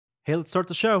Hey, let's start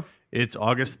the show. It's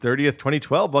August 30th,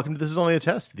 2012. Welcome to This Is Only a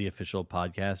Test, the official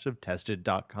podcast of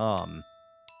Tested.com.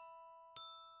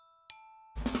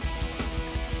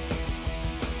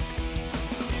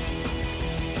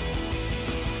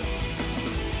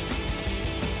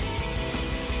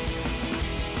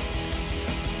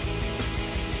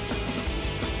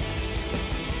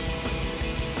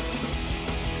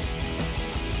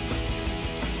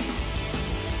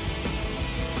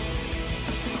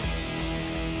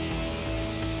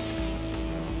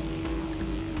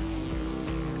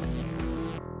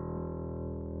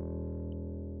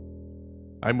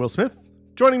 I'm Will Smith.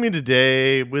 Joining me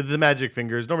today with the magic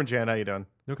fingers, Norman Chan. How you doing?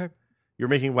 Okay. You're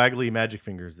making waggly magic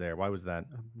fingers there. Why was that?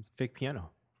 Fake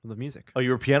piano for the music. Oh, you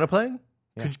were piano playing?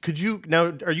 Yeah. Could you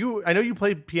now? Are you? I know you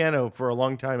played piano for a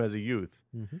long time as a youth.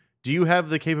 Mm-hmm. Do you have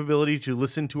the capability to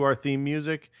listen to our theme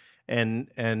music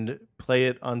and play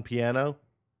it on piano?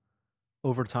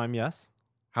 Over time, yes.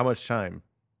 How much time?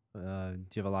 Do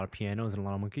you have a lot of pianos and a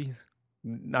lot of monkeys?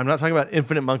 I'm not talking about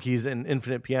infinite monkeys and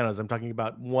infinite pianos. I'm talking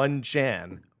about one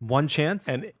Chan. One chance?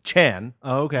 And Chan.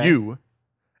 Oh, okay. You.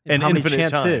 And how many infinite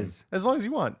time. chances? As long as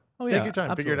you want. Oh, Take yeah. your time.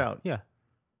 Absolutely. Figure it out. Yeah.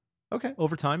 Okay.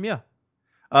 Over time, yeah.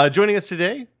 Joining us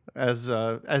today, as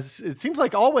it seems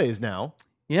like always now.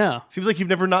 Yeah. Seems like you've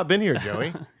never not been here,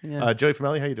 Joey. Yeah. Joey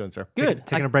Fameli, how you doing, sir? Good.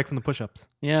 Taking a break from the push-ups.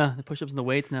 Yeah, the push-ups and the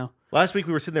weights now. Last week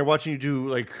we were sitting there watching you do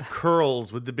like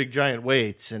curls with the big giant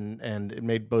weights, and it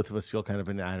made both of us feel kind of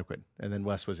inadequate. And then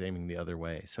Wes was aiming the other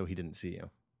way, so he didn't see you.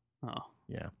 Oh,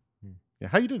 Yeah. Yeah.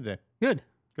 How you doing today? good.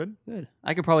 Good? Good.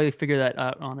 I could probably figure that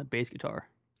out on a bass guitar.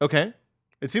 Okay.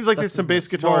 It seems like there's some bass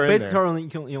guitar Well, in bass there.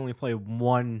 guitar you only play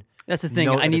one, That's the thing.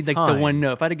 Note I at need a like the time. one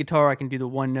note. If I had a guitar, I can do the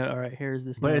one note. All right, here's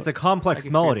this but note. it's a I complex can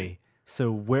figure melody.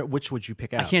 So which would you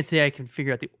pick out? I can't say I can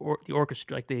figure out the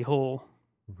orchestra, like the whole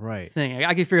Right. thing.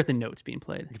 I can figure out the notes being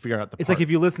played. You can figure out the It's part. like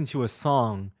if you listen to a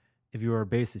song, if you were a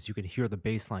bassist, you can hear the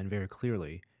bass line very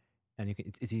clearly, and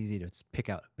it's easy to pick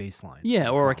out a bass line. Yeah, in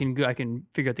a or I song. can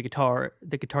figure out the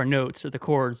guitar notes or the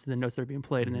chords, the notes that are being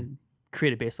played, and then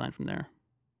create a bass line from there.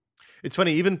 It's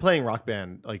funny, even playing Rock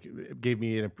Band, like, it gave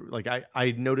me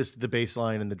I noticed the bass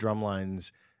line and the drum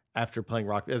lines after playing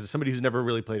Rock, as somebody who's never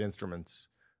really played instruments,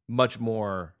 much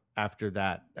more after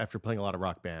playing a lot of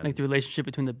Rock Band. Like the relationship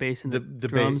between the bass and the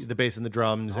drums, the bass and the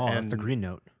drums, Oh, and that's a green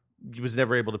note. he was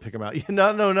never able to pick them out.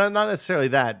 Not necessarily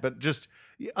that, but just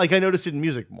like I noticed it in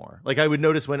music more. Like I would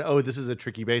notice when, oh, this is a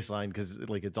tricky bass line because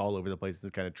like it's all over the place,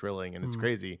 it's kind of trilling and it's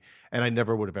crazy, and I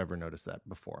never would have ever noticed that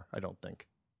before. I don't think.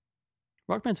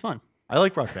 Rock Band's fun. I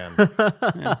like Rock Band. I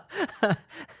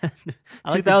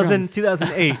like the drums.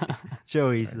 2008.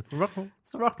 Joey's it's a rock band.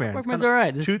 Rock It's Band's kinda- all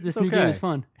right. This new game okay. is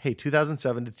fun. Hey,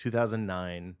 2007 to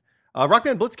 2009. Rock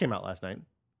Band Blitz came out last night.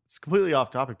 It's completely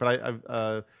off topic,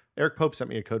 but Eric Pope sent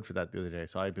me a code for that the other day,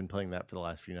 so I've been playing that for the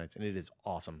last few nights, and it is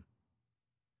awesome.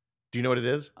 Do you know what it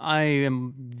is? I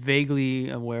am vaguely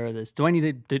aware of this. Do I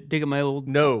need to dig up my old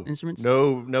No instruments?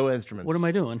 No instruments. What am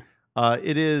I doing?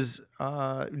 It is.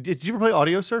 Did you ever play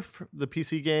Audio Surf, the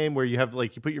PC game where you have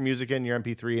like you put your music in your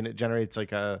MP3 and it generates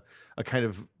like a kind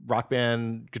of Rock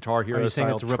Band Guitar Hero Are you saying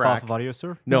style it's a rip track? off of Audio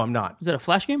Surf? No, I'm not. Is that a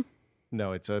Flash game?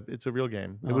 No, it's a real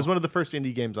game. It Oh. was one of the first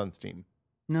indie games on Steam.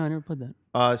 No, I never played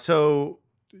that. So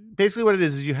basically what it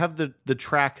is you have the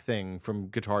track thing from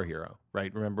Guitar Hero,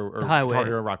 right? Remember, or The highway. Guitar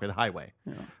Hero Rock Band, the highway.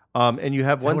 Yeah. And you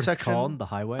have Is that one what section it's called? The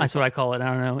highway? That's what I call it.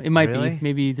 I don't know. It might Really? be.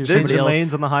 Maybe there's There's somebody else.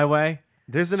 lanes on the highway.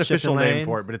 There's an Shifting official name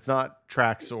for lanes. it, but it's not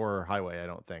tracks or highway, I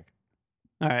don't think.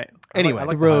 All right. Anyway, I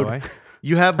like the road. highway.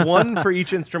 you have one for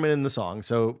each instrument in the song.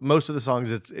 So most of the songs,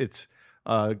 it's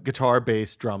guitar,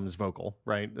 bass, drums, vocal,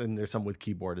 right? And there's some with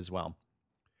keyboard as well.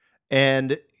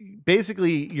 And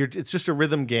basically, it's just a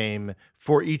rhythm game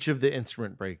for each of the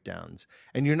instrument breakdowns.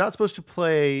 And you're not supposed to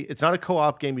play. It's not a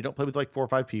co-op game. You don't play with like 4 or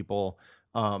 5 people.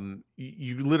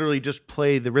 You literally just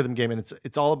play the rhythm game, and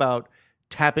it's all about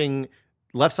tapping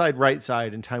left side, right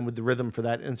side in time with the rhythm for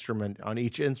that instrument on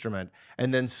each instrument,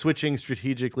 and then switching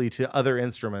strategically to other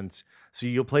instruments. So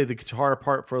you'll play the guitar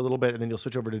part for a little bit, and then you'll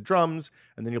switch over to drums,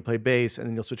 and then you'll play bass, and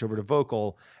then you'll switch over to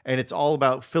vocal. And it's all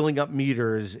about filling up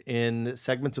meters in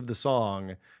segments of the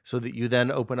song so that you then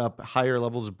open up higher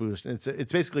levels of boost. And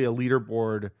it's basically a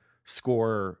leaderboard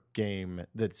score game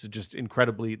that's just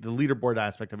incredibly, the leaderboard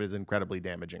aspect of it is incredibly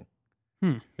damaging.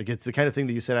 Like it's the kind of thing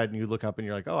that you set out and you look up and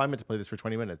you're like, oh, I meant to play this for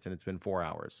 20 minutes and it's been 4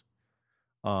 hours.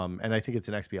 And I think it's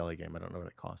an XBLA game. I don't know what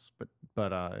it costs,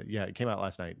 but yeah, it came out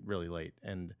last night really late,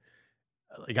 and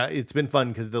like it's been fun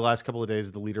because the last couple of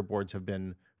days the leaderboards have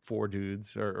been 4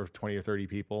 dudes or 20 or 30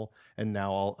 people, and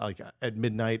now like at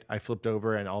midnight I flipped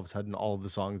over and all of a sudden all of the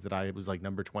songs that I was like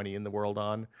number 20 in the world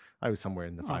on, I was somewhere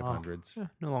in the 500s. Yeah,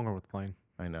 no longer worth playing.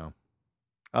 I know.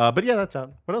 But yeah, that's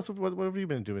out. What else? What have you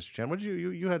been doing, Mr. Chan? What did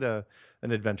you had an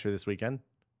adventure this weekend?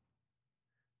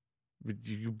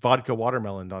 You vodka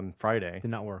watermelon on Friday.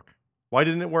 Did not work. Why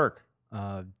didn't it work?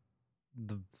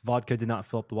 The vodka did not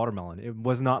fill up the watermelon. It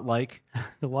was not like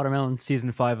The watermelon.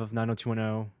 season 5 of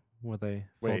 90210 where they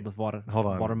Wait, filled the hold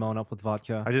on. watermelon up with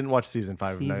vodka. I didn't watch season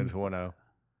 5 of Season- 90210.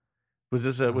 Was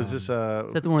this a? Is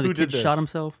that the one where who the kid did this? shot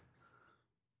himself?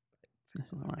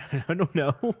 I don't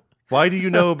know. Why do you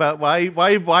know about why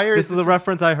are This is a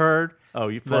reference I heard. Oh,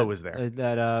 Flo that- was there.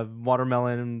 That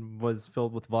watermelon was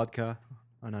filled with vodka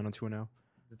on 90210.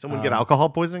 Did someone get alcohol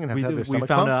poisoning and have We, to have their we stomach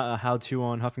found pumped? a how-to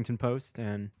on Huffington Post,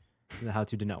 and the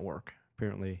how-to did not work.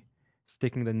 Apparently,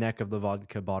 sticking the neck of the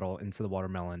vodka bottle into the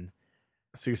watermelon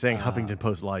So you're saying Huffington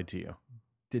Post lied to you?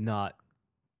 did not.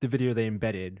 The video they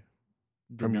embedded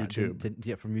From not-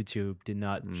 YouTube. from YouTube did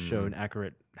not show an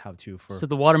accurate how-to for. So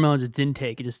the watermelon just didn't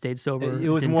take. It just stayed sober. It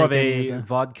was didn't more of take any a the-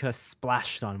 vodka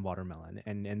splashed on watermelon,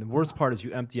 and the worst part is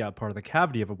you empty out part of the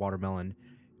cavity of a watermelon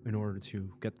in order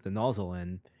to get the nozzle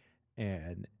in,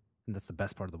 and that's the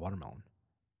best part of the watermelon.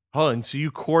 Hold on. So you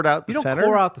poured out the You don't center?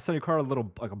 pour out the center. You carve a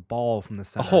little, like a ball from the a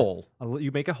center. hole.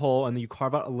 You make a hole, and then you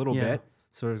carve out a little Yeah. bit.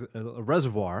 So there's a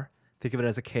reservoir. Think of it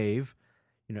as a cave,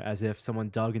 as if someone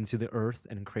dug into the earth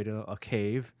and created a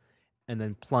cave, and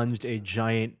then plunged a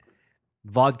giant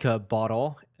vodka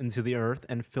bottle into the earth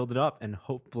and filled it up, and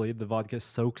hopefully the vodka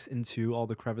soaks into all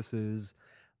the crevices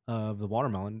of the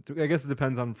watermelon. I guess it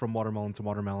depends on from watermelon to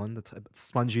watermelon, the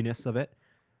sponginess of it.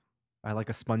 I like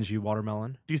a spongy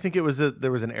watermelon. Do you think it was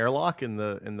there was an airlock in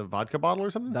the vodka bottle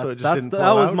or something? So it just That's didn't that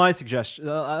flow was out? my suggestion.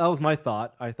 That was my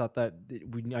thought. I thought that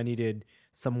I needed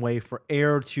some way for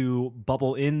air to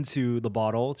bubble into the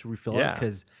bottle to refill it, Yeah.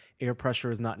 because air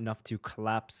pressure is not enough to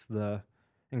collapse and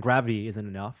gravity isn't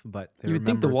enough. But You would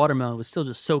think the watermelon would still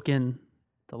just soak in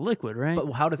the liquid, right?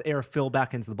 But how does air fill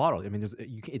back into the bottle? I mean,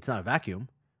 it's not a vacuum.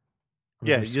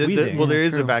 Yeah. You're squeezing. Well, there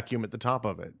is a true. vacuum at the top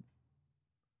of it.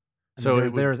 I mean, So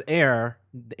there's air.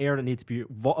 The air that needs to be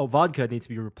vodka needs to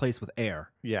be replaced with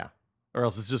air. yeah, or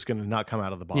else it's just going to not come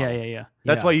out of the bottle. yeah.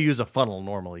 That's Yeah. why you use a funnel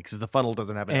normally, because the funnel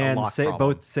doesn't have a And lock problem.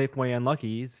 both Safeway and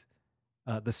Lucky's,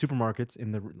 the supermarkets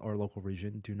in our local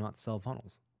region do not sell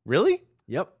funnels. Really?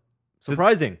 Yep.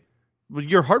 Surprising. Well,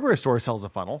 your hardware store sells a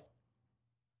funnel.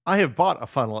 I have bought a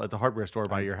funnel at the hardware store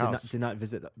by your Did house. did not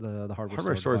visit the hardware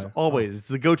Hardware store. store is always it's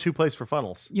the go-to place for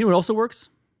funnels. You know what also works?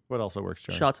 What also works,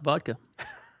 Joey? Shots of vodka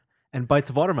And bites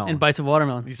of watermelon. and bites of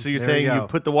watermelon. So you're There saying you you go.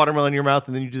 put the watermelon in your mouth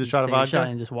and then you do the shot of Take a vodka?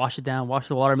 and just wash it down. Wash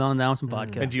the watermelon down with some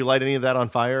vodka. And do you light any of that on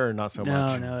fire or not so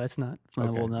much? No, that's not Okay,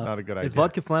 flammable enough. not a good idea. Is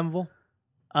vodka flammable?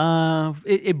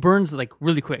 It burns like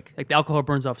really quick. Like the alcohol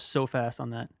burns off so fast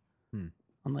on that. Hmm.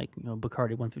 Unlike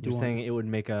Bacardi 151. You're saying it would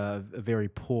make a very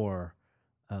poor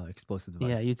explosive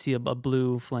device. Yeah, you'd see a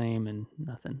blue flame and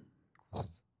nothing.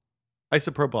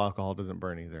 Isopropyl alcohol doesn't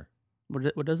burn either.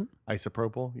 What doesn't?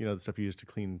 Isopropyl, the stuff you use to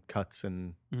clean cuts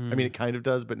and I Mm. mean it kind of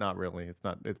does, but not really.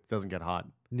 It doesn't get hot.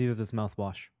 Neither does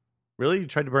mouthwash. Really? You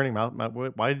tried to burning mouth?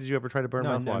 Why did you ever try to burn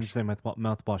No, I'm mouthwash? just saying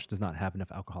mouthwash does not have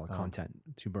enough alcoholic Oh. content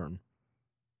to burn.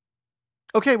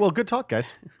 Okay, well, good talk,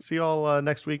 guys. See you all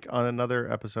next week on another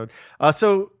episode.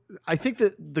 So I think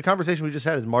that the conversation we just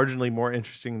had is marginally more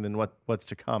interesting than what's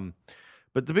to come.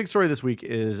 But the big story this week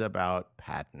is about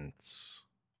patents.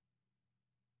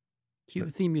 Cue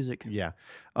the theme music. Yeah.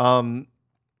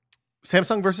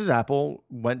 Samsung versus Apple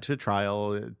went to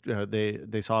trial. They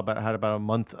had about a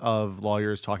month of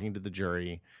lawyers talking to the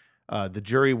jury. The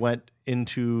jury went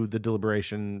into the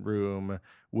deliberation room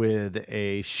with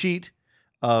a sheet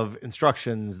of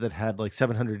instructions that had like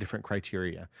 700 different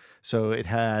criteria. So it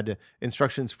had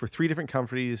instructions for 3 different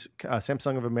companies: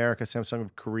 Samsung of America, Samsung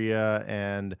of Korea,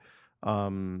 and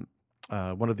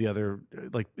one of the other,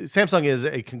 like Samsung is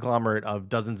a conglomerate of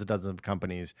dozens and dozens of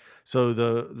companies. So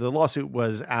the lawsuit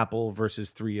was Apple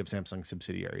versus 3 of Samsung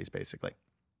subsidiaries, basically.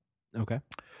 Okay.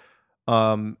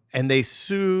 And they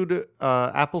sued,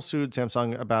 Apple sued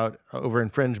Samsung over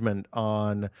infringement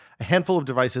on a handful of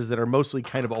devices that are mostly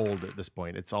kind of old at this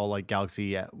point. It's all like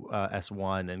Galaxy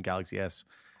S1 and Galaxy S.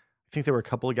 I think there were a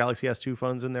couple of Galaxy S2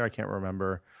 phones in there. I can't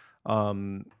remember.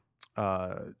 A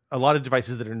lot of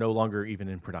devices that are no longer even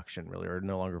in production, really, or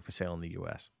no longer for sale in the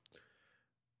U.S.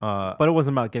 But it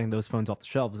wasn't about getting those phones off the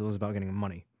shelves. It was about getting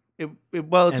money. It's And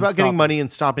about getting stopping. money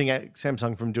and stopping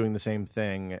Samsung from doing the same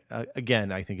thing.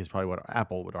 Again, I think is probably what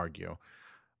Apple would argue.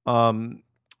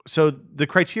 So the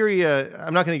criteria,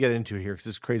 I'm not going to get into here because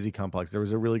it's crazy complex. There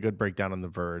was a really good breakdown on The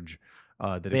Verge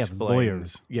that They have explains.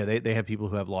 lawyers. Yeah, they have people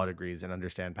who have law degrees and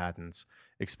understand patents,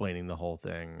 explaining the whole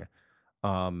thing.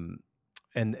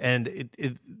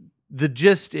 The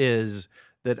gist is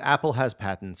that Apple has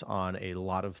patents on a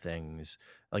lot of things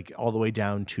like all the way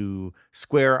down to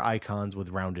square icons with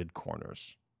rounded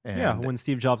corners. And Yeah, when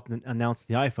Steve Jobs announced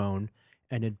the iPhone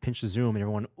and it pinched the zoom and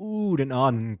everyone oohed and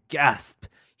on and gasped,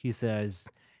 he says,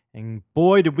 and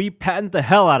boy, did we patent the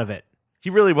hell out of it. he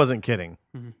really wasn't kidding.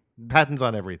 Mhm. Patents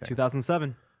on everything.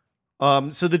 2007.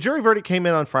 So the jury verdict came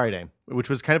in on Friday, which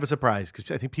was kind of a surprise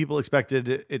because I think people expected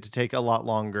it to take a lot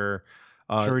longer.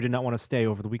 Jury did not want to stay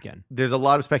over the weekend. There's a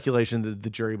lot of speculation that the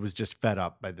jury was just fed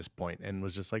up by this point and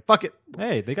was just like, fuck it.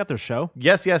 Hey, they got their show.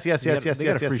 Yes, yes, yes, They yes, got- yes, they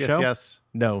got yes, a yes, free yes, show? yes.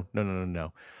 No.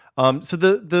 So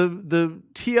the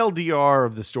TLDR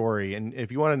of the story, and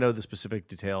if you want to know the specific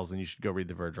details, then you should go read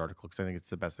the Verge article because I think it's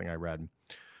the best thing I read,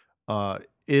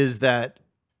 is that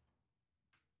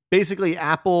basically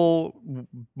Apple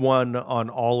won on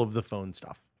all of the phone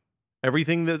stuff.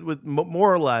 Everything that, with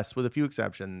more or less, with a few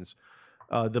exceptions,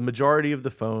 the majority of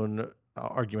the phone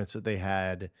arguments that they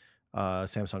had,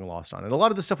 Samsung lost on. And a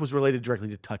lot of the stuff was related directly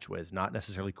to TouchWiz, not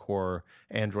necessarily core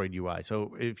Android UI.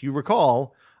 So if you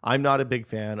recall, I'm not a big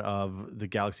fan of the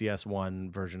Galaxy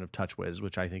S1 version of TouchWiz,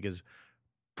 which I think is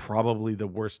probably the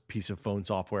worst piece of phone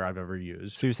software I've ever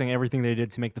used. So you're saying everything they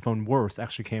did to make the phone worse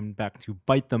actually came back to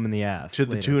bite them in the ass. To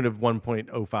the later. tune of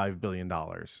 $1.05 billion.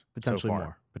 Potentially so far.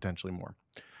 more. Potentially more.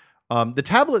 The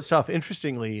tablet stuff,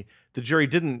 interestingly, the jury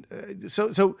didn't.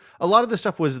 So a lot of the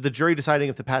stuff was the jury deciding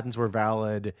if the patents were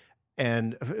valid.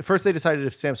 And first they decided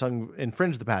if Samsung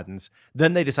infringed the patents.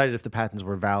 Then they decided if the patents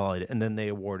were valid. And then they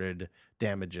awarded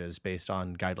damages based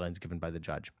on guidelines given by the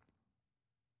judge.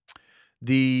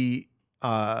 They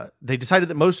decided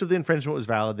that most of the infringement was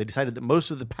valid. They decided that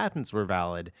most of the patents were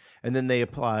valid, and then they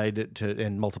applied to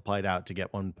and multiplied out to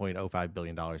get $1.05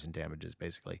 billion in damages,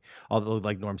 basically. Although,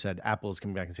 like Norm said, Apple is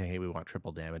coming back and saying, "Hey, we want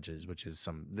triple damages," which is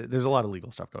there's a lot of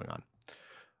legal stuff going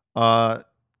on.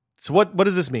 So what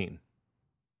does this mean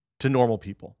to normal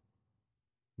people?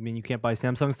 You mean you can't buy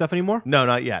Samsung stuff anymore? No,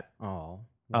 not yet. Oh.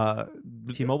 Uh,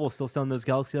 T-Mobile's still selling those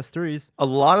Galaxy S3s. a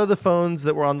lot of the phones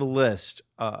that were on the list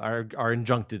are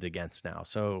injuncted against now.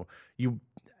 So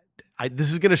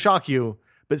this is going to shock you,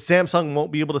 but Samsung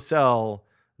won't be able to sell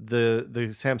the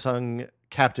Samsung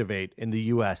Captivate in the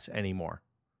U.S. anymore,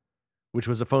 which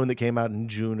was a phone that came out in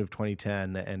June of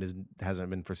 2010 and hasn't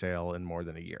been for sale in more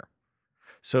than a year.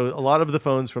 So a lot of the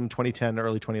phones from 2010,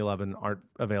 early 2011 aren't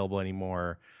available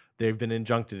anymore. They've been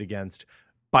injuncted against.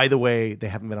 By the way, they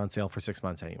haven't been on sale for 6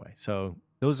 months anyway. So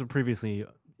Those were previously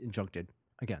injuncted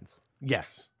against.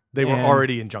 yes, they were And-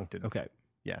 already injuncted. Okay.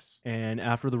 Yes. And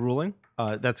after the ruling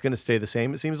That's going to stay the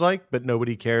same, it seems like, but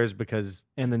nobody cares because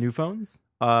and the new phones,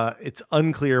 it's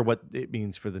unclear what it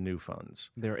means for the new phones.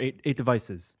 there are eight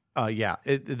devices. Yeah,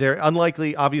 they're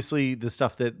unlikely. Obviously, the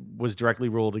stuff that was directly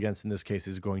ruled against in this case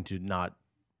is going to not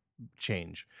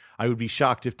change. I would be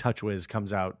shocked if TouchWiz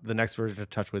comes out, the next version of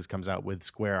TouchWiz comes out with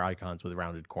square icons with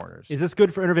rounded corners. Is this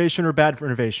good for innovation or bad for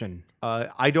innovation?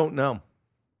 I don't know.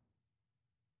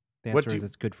 The What answer do is you-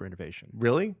 it's good for innovation.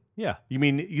 Really? Yeah. You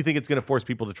mean you think it's going to force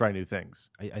people to try new things?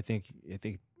 I think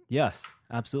yes,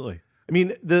 absolutely. I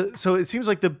mean, so it seems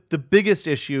like the biggest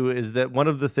issue is that one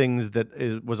of the things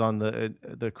that was on the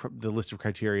list of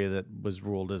criteria that was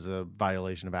ruled as a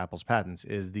violation of Apple's patents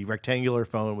is the rectangular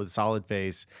phone with solid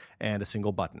face and a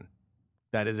single button.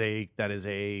 That is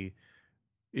a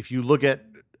if you look at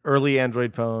early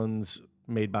Android phones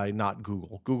made by not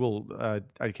Google,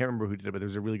 I can't remember who did it, but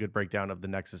there's a really good breakdown of the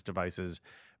Nexus devices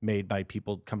made by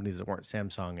companies that weren't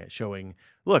Samsung, showing,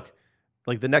 look,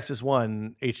 like the Nexus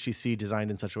One HTC designed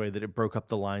in such a way that it broke up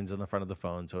the lines on the front of the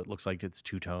phone, so it looks like it's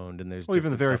two-toned. And there's Well,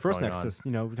 even the different very stuff first going on. Nexus,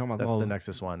 we're talking about That's the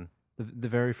Nexus One. the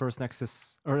very first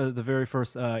Nexus or the very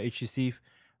first HTC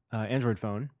Android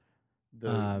phone, The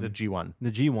G1.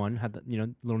 the G1 had the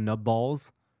little nub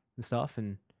balls and stuff,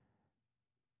 and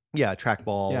Yeah,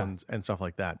 trackball Yeah. and stuff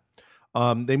like that.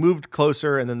 They moved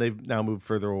closer, and then they've now moved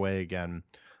further away again.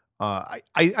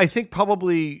 I think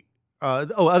probably.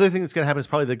 Other thing that's going to happen is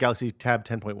probably the Galaxy Tab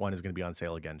 10.1 is going to be on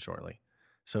sale again shortly.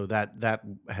 So that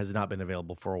has not been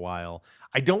available for a while.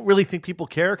 I don't really think people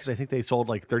care because I think they sold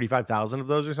like 35,000 of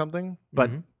those or something. But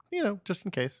just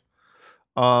in case.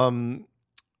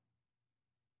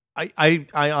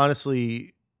 I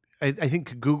honestly, I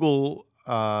think Google.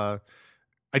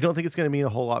 I don't think it's going to mean a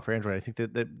whole lot for Android. I think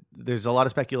that there's a lot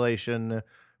of speculation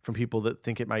from people that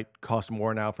think it might cost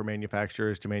more now for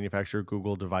manufacturers to manufacture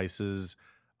Google devices.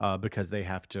 Because they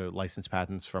have to license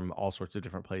patents from all sorts of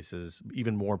different places,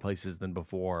 even more places than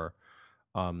before.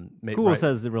 Google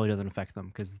says it really doesn't affect them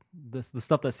because the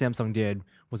stuff that Samsung did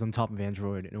was on top of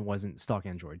Android and it wasn't stock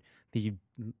Android. The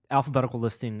alphabetical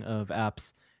listing of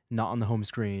apps not on the home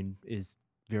screen is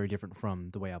very different from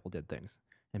the way Apple did things.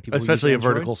 and people use Especially a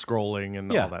Android. vertical scrolling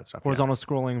and all that stuff. Horizontal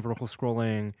scrolling, vertical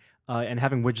scrolling, and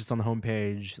having widgets on the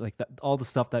homepage, like that, all the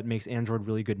stuff that makes Android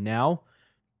really good now.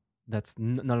 That's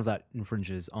none of that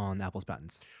infringes on Apple's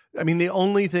patents. I mean, the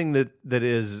only thing that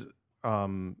is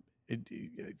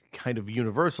kind of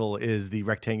universal is the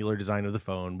rectangular design of the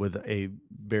phone with a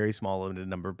very small limited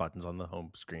number of buttons on the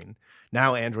home screen.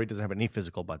 Now, Android doesn't have any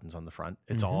physical buttons on the front.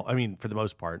 It's all, I mean, for the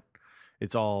most part,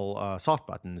 it's all soft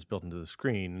buttons built into the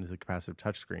screen, into the capacitive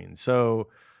touch screen. So,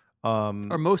 Are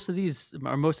most of these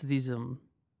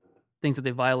things that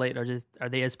they violate are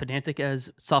they as pedantic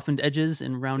as softened edges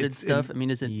and rounded stuff? I mean,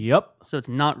 is it? Yep. So it's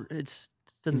not. It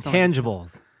doesn't sound like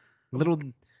Intangibles. Little.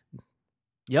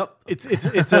 Yep.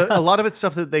 It's a lot of it's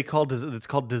stuff that they call it's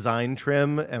called design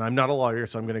trim, and I'm not a lawyer,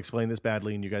 so I'm going to explain this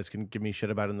badly, and you guys can give me shit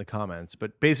about it in the comments.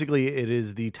 But basically, it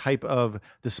is the type of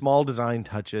the small design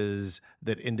touches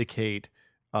that indicate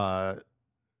kind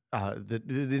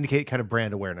of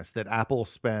brand awareness that Apple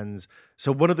spends.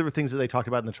 So one of the things that they talked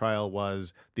about in the trial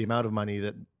was the amount of money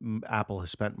that Apple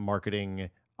has spent marketing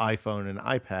iPhone and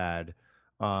iPad.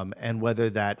 And whether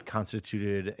that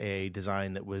constituted a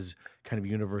design that was kind of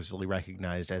universally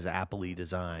recognized as Apple-y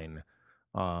design.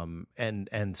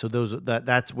 And so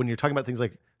that's when you're talking about things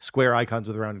like square icons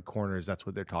with rounded corners, that's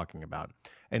what they're talking about.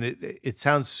 And it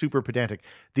sounds super pedantic.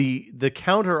 The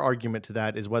counter argument to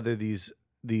that is whether these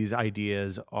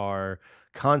ideas are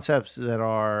concepts that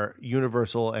are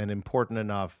universal and important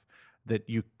enough that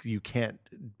you can't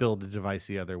build a device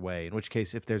the other way. In which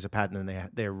case, if there's a patent, then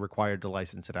they're required to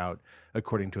license it out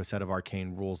according to a set of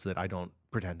arcane rules that I don't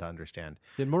pretend to understand.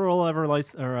 Did Motorola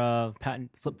ever patent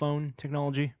flip phone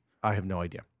technology? I have no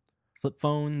idea. Flip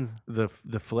phones, The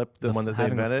flip, the one that they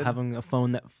invented, having a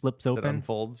phone that flips that open,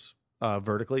 unfolds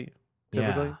vertically,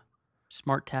 typically. Yeah.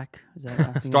 Smart Tech. Is that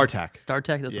StarTAC.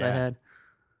 StarTAC. That's what I had.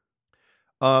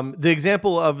 The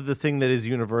example of the thing that is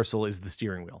universal is the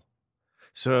steering wheel.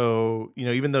 So,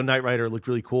 even though Knight Rider looked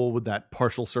really cool with that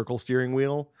partial circle steering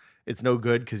wheel, it's no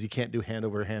good because you can't do hand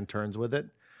over hand turns with it.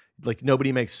 Like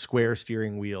nobody makes square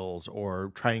steering wheels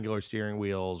or triangular steering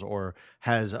wheels or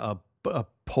has a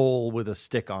pole with a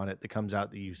stick on it that comes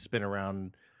out that you spin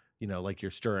around, like you're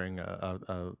stirring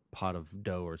a pot of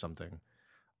dough or something.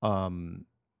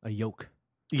 a yoke.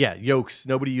 Yeah, yokes.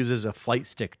 Nobody uses a flight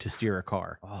stick to steer a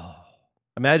car. Oh,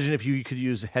 Imagine if you could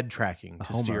use head tracking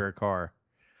to Homer. steer a car.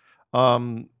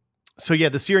 So yeah,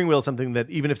 the steering wheel is something that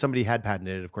even if somebody had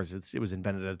patented it, of course, it was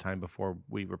invented at a time before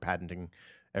we were patenting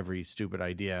every stupid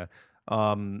idea.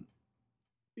 It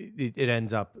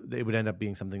would end up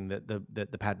being something that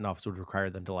the patent office would require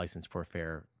them to license for a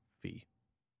fair fee.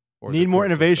 Or need the more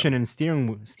court innovation system.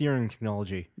 in steering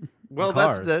technology. Well, in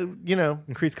that's cars.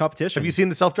 Increased competition. Have you seen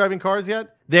the self-driving cars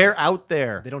yet? They're out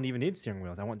there. They don't even need steering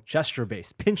wheels. I want gesture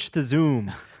based, pinch to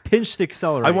zoom, pinch to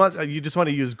accelerate. You just want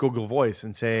to use Google Voice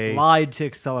and say, slide to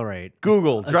accelerate.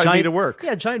 Google, drive me to work.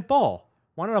 Yeah, giant ball.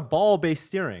 Why not a ball based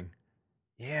steering?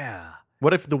 Yeah.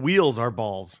 What if the wheels are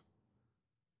balls?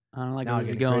 I don't like Now how it's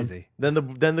this is getting going. crazy.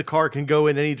 Then the car can go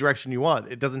in any direction you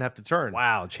want. It doesn't have to turn.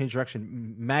 Wow, change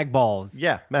direction. Mag balls.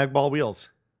 Yeah, mag ball wheels.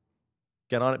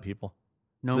 Get on it, people.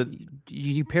 No, So that-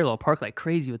 you parallel park like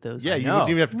crazy with those. Yeah, I you know.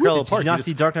 wouldn't even have to Did parallel you park. not You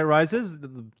see just- Dark Knight Rises?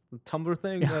 The Tumblr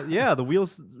thing? Yeah, the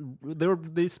wheels,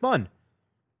 they spun.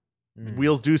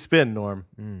 Wheels do spin, Norm.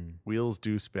 Mm. Wheels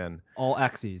do spin. All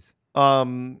axes.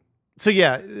 So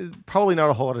yeah, probably not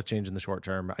a whole lot of change in the short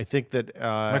term. I think that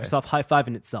Microsoft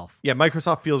high-fiving itself. yeah,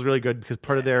 Microsoft feels really good because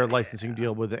part of their licensing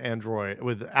deal with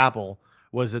Apple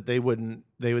was that they would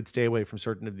stay away from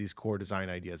certain of these core design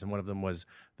ideas, and one of them was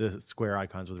the square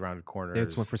icons with rounded corners. They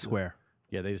just went for square.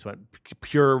 Yeah, they just went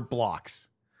pure blocks.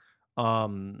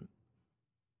 So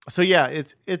yeah,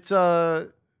 it's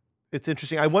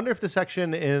interesting. I wonder if the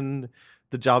section in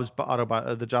the Jobs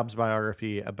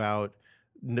biography about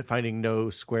finding no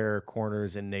square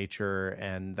corners in nature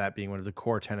and that being one of the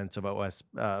core tenets of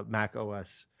Mac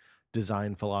OS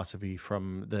design philosophy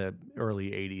from the early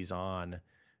 80s on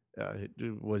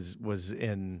was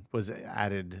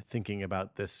added thinking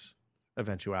about this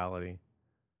eventuality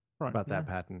about that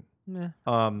patent. Yeah.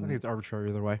 I think it's arbitrary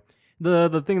either way.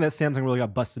 The thing that Samsung really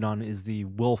got busted on is the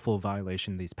willful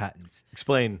violation of these patents.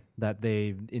 Explain. That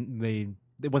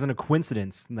it wasn't a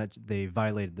coincidence that they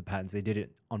violated the patents. They did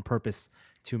it on purpose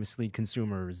to mislead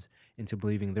consumers into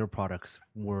believing their products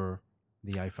were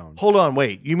the iPhone. Hold on,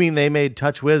 wait. You mean they made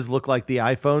TouchWiz look like the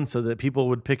iPhone so that people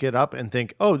would pick it up and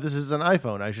think, "Oh, this is an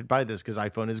iPhone. I should buy this because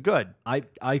iPhone is good."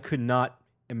 I could not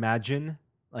imagine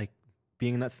like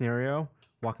being in that scenario,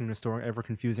 walking to a store, ever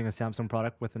confusing a Samsung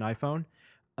product with an iPhone,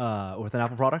 with an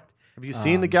Apple product. Have you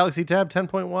seen the Galaxy Tab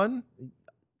 10.1?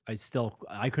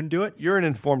 I couldn't do it. You're an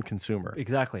informed consumer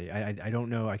Exactly. I don't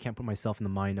know. I can't put myself in the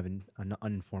mind of an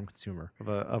uninformed consumer.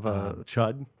 of a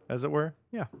chud, as it were.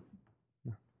 Yeah.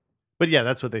 But yeah,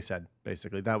 that's what they said.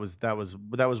 Basically, that was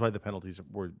why the penalties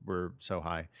were so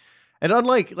high. And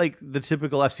unlike like the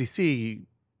typical FCC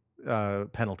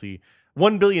penalty,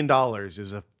 $1 billion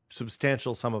is a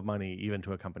substantial sum of money even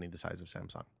to a company the size of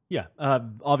Samsung. Yeah.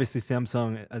 Obviously,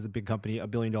 Samsung as a big company,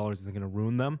 $1 billion isn't going to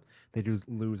ruin them. They do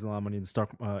lose a lot of money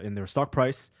in their stock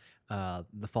price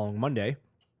the following Monday.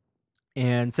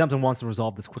 And Samsung wants to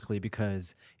resolve this quickly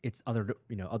because its other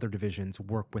divisions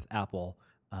work with Apple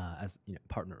as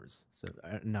partners, so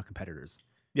not competitors.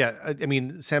 Yeah, I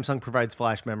mean, Samsung provides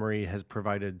flash memory, has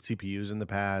provided CPUs in the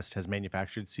past, has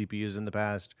manufactured CPUs in the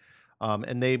past,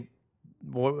 and I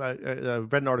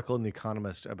read an article in The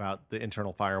Economist about the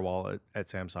internal firewall at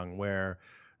Samsung, where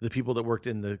the people that worked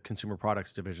in the consumer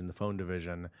products division, the phone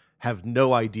division, have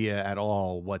no idea at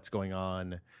all what's going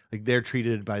on. Like, they're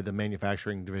treated by the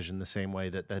manufacturing division the same way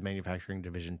that the manufacturing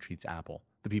division treats Apple,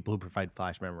 the people who provide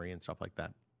flash memory and stuff like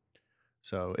that.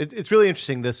 So it's really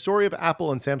interesting. The story of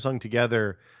Apple and Samsung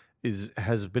together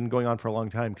has been going on for a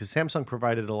long time, because Samsung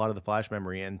provided a lot of the flash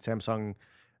memory, and Samsung,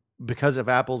 because of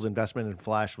Apple's investment in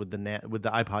flash with the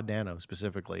iPod Nano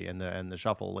specifically and the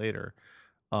Shuffle later,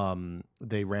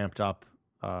 they ramped up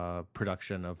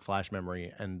production of flash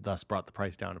memory and thus brought the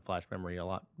price down of flash memory a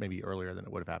lot, maybe earlier than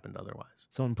it would have happened otherwise.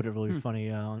 Someone put it really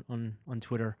funny on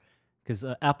Twitter, because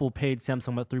Apple paid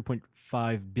Samsung about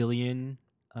 $3.5 billion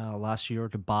last year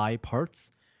to buy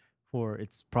parts for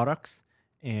its products,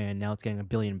 and now it's getting $1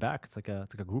 billion back. It's like a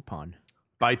Groupon.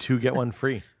 Buy two, get one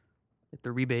free. Like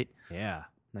the rebate. Yeah,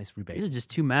 nice rebate. These are just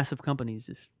two massive companies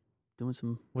just doing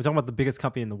some. We're talking about the biggest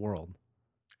company in the world.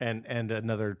 And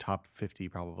another top 50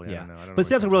 probably. Yeah. I don't know But what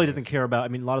Samsung really is. doesn't care about. I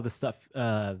mean, a lot of the stuff.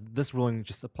 This ruling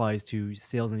just applies to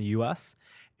sales in the U.S.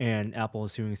 and Apple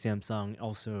is suing Samsung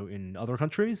also in other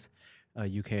countries,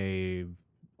 UK,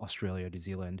 Australia, New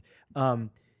Zealand.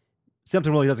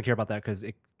 Samsung really doesn't care about that because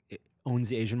it owns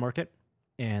the Asian market,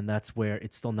 and that's where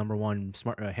it's still number one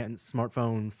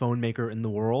smartphone phone maker in the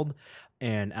world.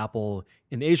 And Apple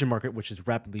in the Asian market, which is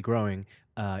rapidly growing,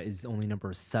 is only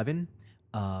number 7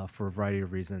 for a variety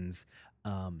of reasons.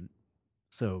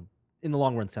 So in the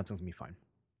long run, Samsung's gonna be fine,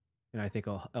 and I think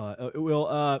it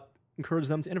will encourage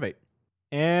them to innovate.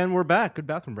 And we're back. Good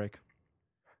bathroom break.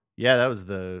 Yeah, that was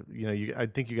I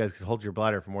think you guys could hold your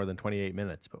bladder for more than 28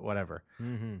 minutes, but whatever.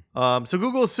 Mm-hmm. So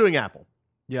Google is suing Apple.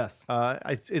 Yes.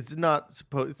 It's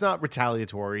not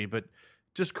retaliatory, but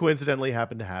just coincidentally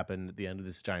happened to happen at the end of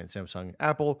this giant Samsung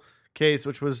Apple case,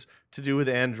 which was to do with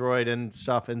Android and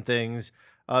stuff and things.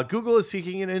 Google is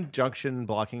seeking an injunction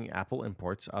blocking Apple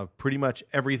imports of pretty much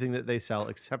everything that they sell,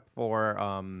 except for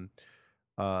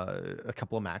a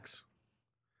couple of Macs.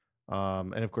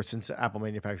 And of course, since Apple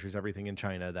manufactures everything in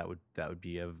China, that would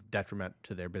be of detriment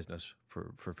to their business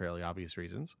for fairly obvious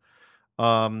reasons.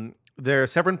 There are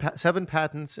 7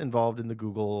 patents involved in the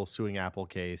Google suing Apple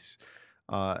case.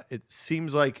 It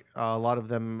seems like a lot of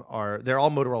them they're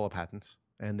all Motorola patents,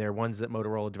 and they're ones that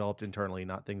Motorola developed internally,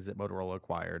 not things that Motorola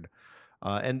acquired.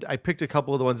 And I picked a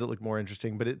couple of the ones that look more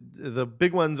interesting, but the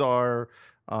big ones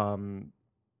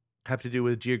have to do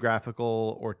with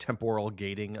geographical or temporal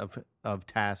gating of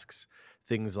tasks.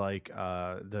 Things like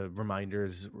the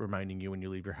reminders reminding you when you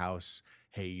leave your house,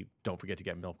 hey, don't forget to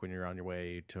get milk when you're on your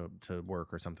way to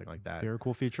work or something like that. Very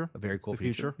cool feature. A very cool the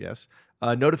feature. Yes.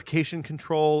 Notification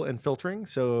control and filtering.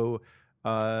 So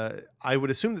I would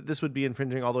assume that this would be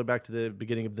infringing all the way back to the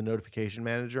beginning of the notification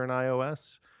manager in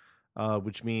iOS,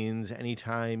 which means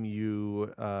anytime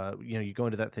you go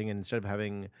into that thing, and instead of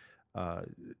having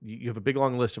you have a big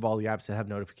long list of all the apps that have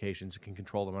notifications, you can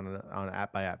control them on an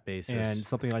app by app basis. And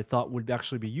something I thought would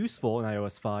actually be useful in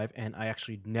iOS 5, and I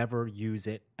actually never use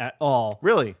it at all.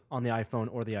 Really? On the iPhone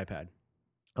or the iPad.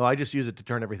 Oh, I just use it to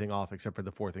turn everything off except for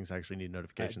the 4 things I actually need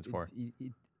notifications for.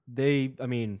 There's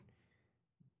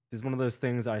one of those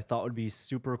things I thought would be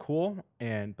super cool,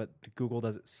 but Google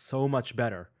does it so much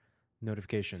better.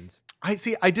 Notifications. I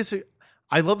disagree.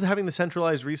 I love having the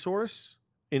centralized resource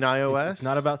in iOS. It's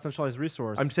not about centralized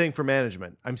resource. I'm saying for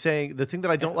management. I'm saying the thing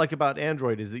that I don't like about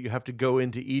Android is that you have to go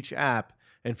into each app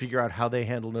and figure out how they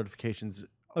handle notifications.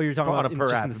 Oh, you're talking on about a per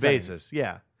just app in the basis. settings.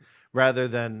 Yeah. Rather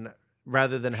than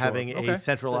having Okay. a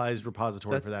centralized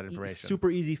repository That's for that information. Super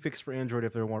easy fix for Android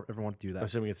if they ever want to do that.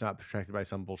 Assuming it's not protected by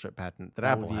some bullshit patent that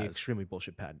That Apple would be has. extremely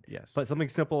bullshit patent. Yes. But something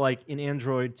simple like in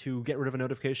Android, to get rid of a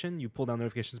notification, you pull down the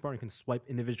notifications bar and you can swipe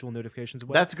individual notifications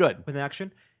away. That's good. With an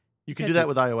action. You can do that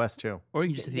with iOS too. Or you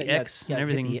can just hit the Yeah, X yeah, and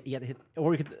everything. You gotta hit,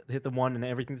 or you could hit the one and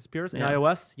everything disappears. In Yeah.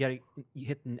 iOS, you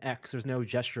hit an X. There's no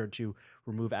gesture to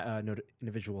remove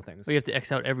individual things. Or you have to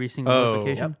X out every single Oh.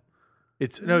 notification. Yep.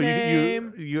 It's no,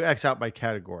 Name. you X out by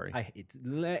category. I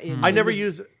I never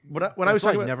use when I was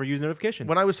talking about never use notifications.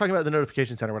 when I was talking about the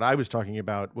notification center. What I was talking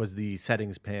about was the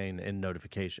settings pane in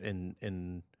notification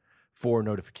in for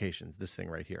notifications. This thing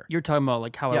right here. You're talking about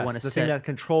like how I yes, want to the set. thing that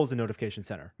controls the notification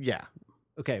center. Yeah,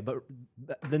 Okay, but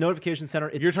the notification center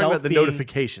itself. you're talking about the being-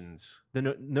 notifications. The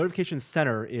notification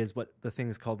center is what the thing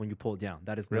is called when you pull it down.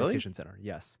 That is the Really? notification center.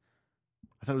 Yes.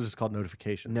 I thought it was just called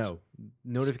notifications. No.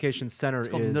 Notification center It's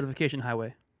called is notification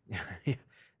highway. So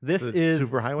This it's is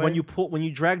superhighway? when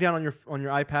you drag down on your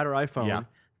iPad or iPhone. Yeah.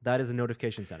 That is a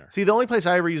notification center. See, the only place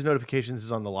I ever use notifications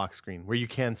is on the lock screen, where you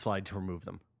can slide to remove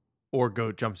them, or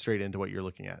jump straight into what you're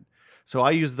looking at. So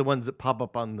I use the ones that pop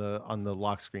up on the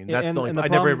lock screen. That's And- the only. and the I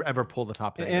never problem- ever pull the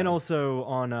top thing. And down. also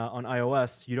on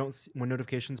iOS, you don't see, when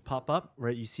notifications pop up,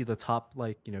 right? You see the top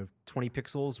 20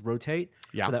 pixels rotate.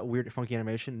 Yeah. For that weird funky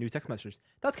animation, new text messages.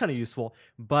 That's kind of useful,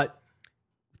 but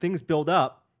things build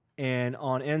up, and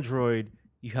on Android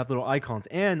you have little icons,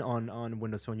 and on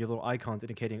Windows Phone you have little icons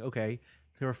indicating, okay,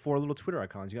 there are 4 little Twitter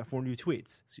icons. You got 4 new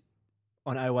tweets.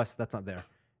 On iOS, that's not there.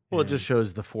 Well, it And- just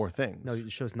shows the 4 things. no,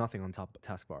 it shows nothing on top of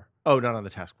taskbar. Oh, not on the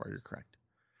taskbar. You're correct.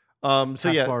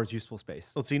 So yeah, Taskbar is useful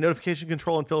space. let's see, notification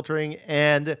control and filtering,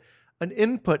 and an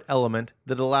input element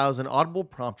that allows an audible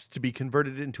prompt to be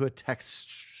converted into a text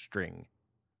string.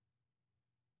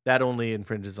 That only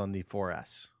infringes on the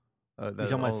 4S. You're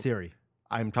talking about Siri.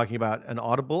 I'm talking about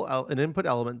an input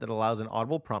element that allows an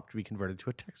audible prompt to be converted to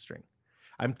a text string.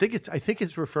 I think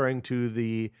it's referring to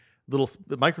the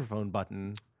the microphone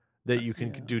button that you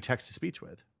can do text to speech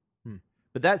with.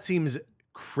 But that seems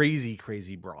crazy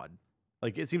broad.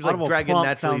 Like it seems Audible like Dragon prompt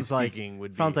naturally sounds like- speaking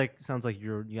would be. Sounds like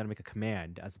you got to make a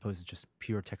command as opposed to just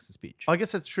pure text to speech. I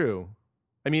guess that's true.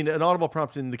 I mean, an audible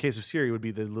prompt in the case of Siri would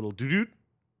be the little doo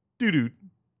doot,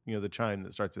 the chime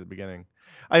that starts at the beginning.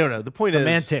 I don't know. The point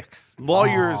Semantics. is,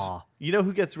 lawyers. Aw. You know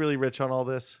who gets really rich on all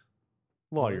this?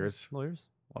 Lawyers, Lawyers.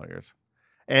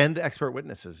 and expert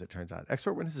witnesses. It turns out,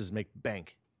 expert witnesses make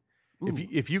bank.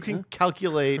 If you can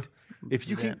calculate, if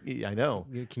you can, I know.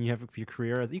 Can you have your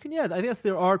career as you can? Yeah, I guess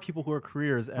there are people who are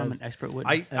careers as I'm an expert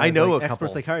witness. I know a expert couple.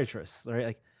 psychiatrists. Right?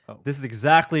 Like Oh. this is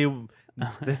exactly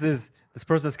this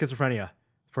person has schizophrenia.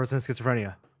 Person has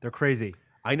schizophrenia. They're crazy.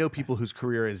 I know people whose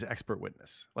career is expert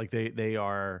witness. Like they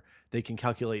can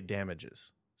calculate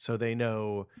damages. So they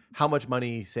know how much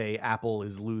money, say, Apple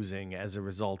is losing as a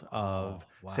result of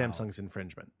wow. Samsung's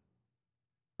infringement.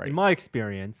 Right. In my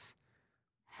experience,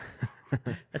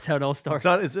 That's how it all starts.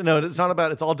 It's not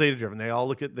about, it's all data driven. They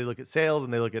look at sales,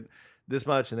 and they look at this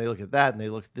much, and they look at that, and they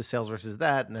look at this sales versus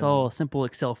that. And It's then, all a simple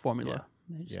Excel formula.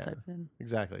 You just Yeah. type it in.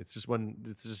 exactly. It's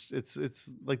just it's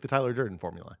like the Tyler Durden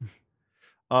formula.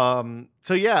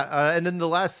 So yeah, and then the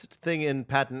last thing in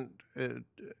patent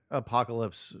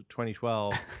apocalypse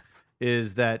 2012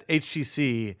 is that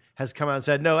HTC has come out and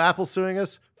said, no, Apple's suing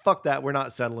us. Fuck that. We're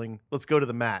not settling. Let's go to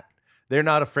the mat. They're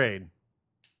not afraid.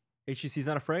 HTC's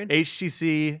not afraid.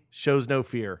 HTC shows no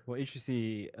fear. Well,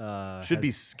 HTC Should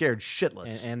be scared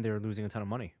shitless. and they're losing a ton of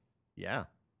money. Yeah.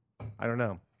 I don't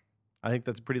know. I think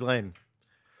that's pretty lame.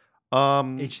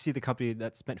 HTC, the company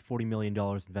that spent $40 million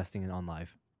investing in OnLive.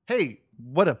 Hey,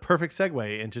 what a perfect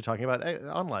segue into talking about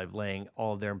OnLive laying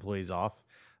all of their employees off,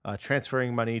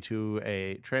 transferring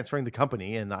the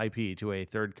company and the IP to a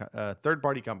third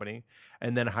party company,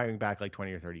 and then hiring back like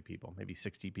 20 or 30 people, maybe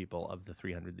 60 people of the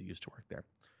 300 that used to work there.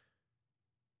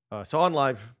 So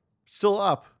OnLive still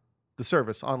up. The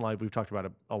service OnLive, we've talked about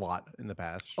it a lot in the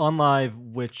past. OnLive,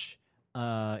 which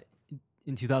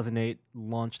in 2008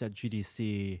 launched at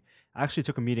GDC. I actually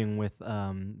took a meeting with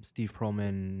Steve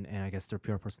Perlman and I guess their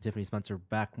PR person Tiffany Spencer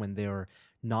back when they were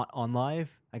not OnLive.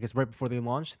 I guess right before they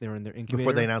launched, they were in their incubator.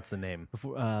 Before they announced the name.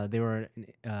 Before they were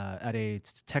at a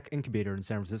tech incubator in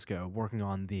San Francisco working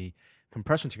on the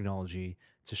compression technology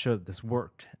to show that this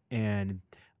worked. And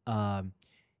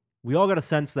we all got a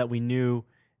sense that we knew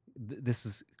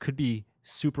this could be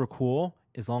super cool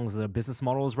as long as the business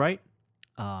model is right.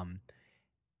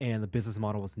 And the business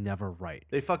model was never right.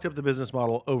 They fucked up the business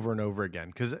model over and over again.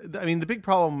 Because, I mean, the big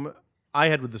problem I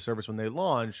had with the service when they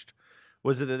launched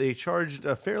was that they charged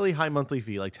a fairly high monthly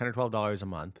fee, like $10 or $12 a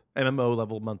month, MMO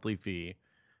level monthly fee,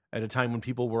 at a time when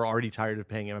people were already tired of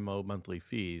paying MMO monthly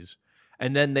fees.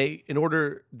 And then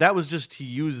that was just to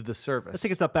use the service. Let's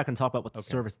take a step back and talk about what the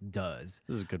service does.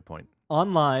 This is a good point.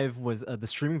 OnLive was the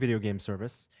streaming video game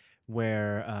service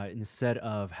where instead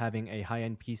of having a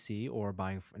high-end PC or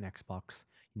buying an Xbox,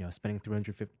 spending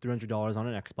 $300 on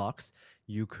an Xbox,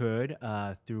 you could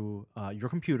through your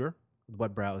computer, the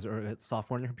web browser, or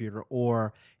software on your computer,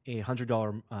 or a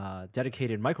 $100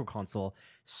 dedicated micro console,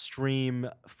 stream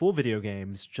full video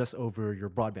games just over your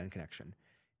broadband connection.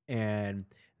 And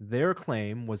their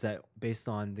claim was that based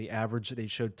on the average, they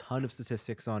showed a ton of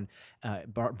statistics on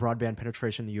broadband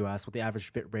penetration in the U.S., what the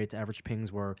average bit rates, average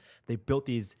pings were. They built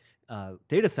these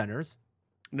data centers.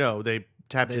 No, they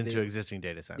tapped into existing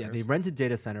data centers. Yeah, they rented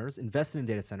data centers, invested in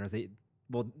data centers. They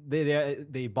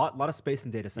bought a lot of space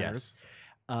in data centers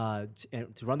to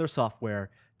run their software,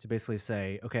 to basically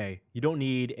say, okay, you don't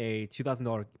need a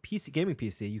 $2,000 gaming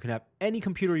PC. You can have any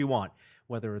computer you want,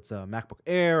 whether it's a MacBook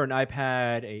Air, an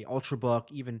iPad, a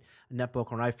Ultrabook, even a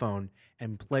netbook or an iPhone,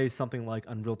 and play something like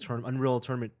Unreal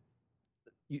Tournament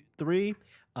 3. You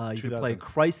can play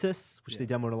Crysis, which they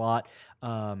demoed a lot,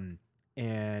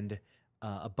 and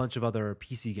a bunch of other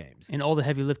PC games. And all the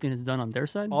heavy lifting is done on their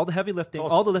side? All the heavy lifting,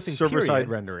 all the lifting server-side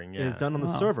rendering is done on the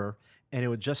server, and it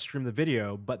would just stream the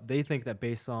video. But they think that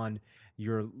based on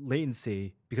your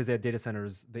latency, because they had data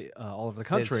centers all over the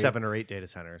country, they had 7 or 8 data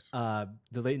centers,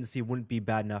 the latency wouldn't be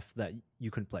bad enough that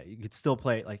you couldn't play. You could still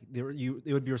play. Like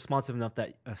it would be responsive enough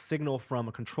that a signal from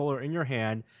a controller in your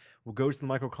hand will go to the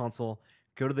micro console,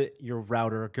 go to your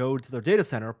router, go to their data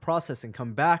center, process, and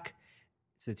come back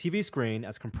to the TV screen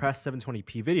as compressed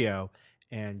 720p video,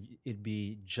 and it'd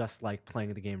be just like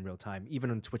playing the game in real time, even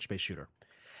on a Twitch-based shooter.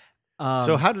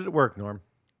 So how did it work, Norm?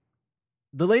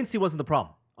 The latency wasn't the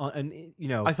problem.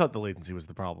 I thought the latency was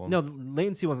the problem. No, the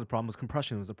latency wasn't the problem. It was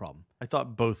compression was the problem. I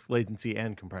thought both latency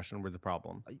and compression were the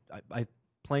problem. I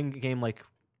playing a game like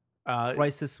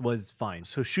Crysis was fine.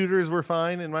 So shooters were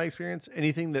fine in my experience.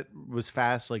 Anything that was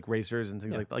fast, like racers and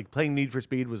things like playing Need for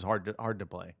Speed, was hard to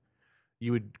play.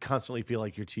 You would constantly feel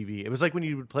like your TV. It was like when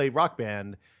you would play Rock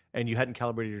Band and you hadn't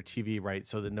calibrated your TV right,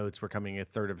 so the notes were coming a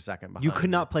third of a second behind. You could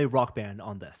not play Rock Band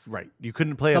on this. Right. You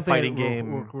couldn't play a fighting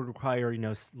game. Would require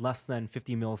less than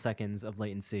 50 milliseconds of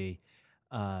latency.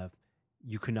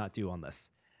 You could not do on this.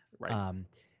 Right.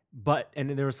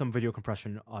 And there was some video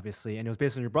compression, obviously, and it was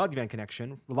based on your broadband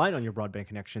connection, relying on your broadband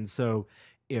connection. So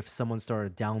if someone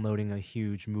started downloading a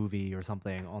huge movie or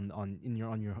something on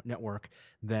your network,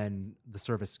 then the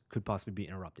service could possibly be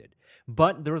interrupted.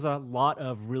 But there was a lot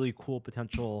of really cool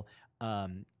potential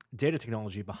data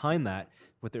technology behind that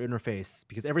with their interface,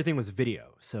 because everything was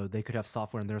video. So they could have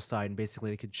software on their side, and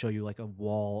basically they could show you like a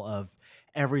wall of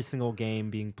every single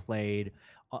game being played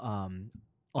on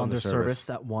their service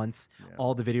at once. Yeah.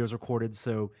 All the videos recorded,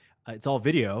 so it's all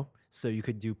video. So you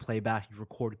could do playback, you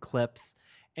record clips.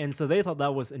 And so they thought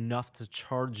that was enough to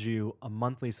charge you a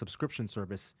monthly subscription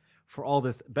service for all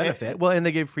this benefit. And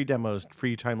they gave free demos,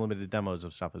 free time-limited demos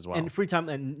of stuff as well. And free time,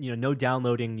 and no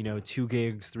downloading, 2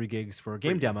 gigs, 3 gigs for a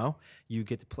game demo. You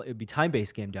get to play, it'd be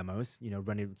time-based game demos,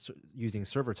 running using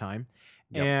server time.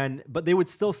 Yep. But they would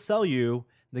still sell you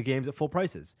the games at full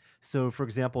prices. So, for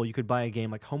example, you could buy a game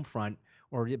like Homefront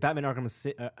or Batman Arkham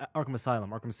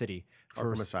City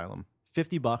for $50,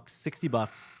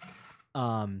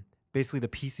 $60. Basically the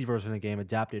PC version of the game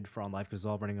adapted for on live because it's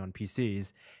all running on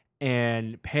PCs,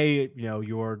 and pay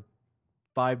your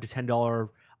 $5 to $10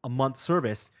 a month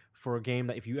service for a game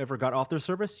that if you ever got off their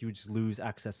service, you would just lose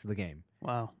access to the game.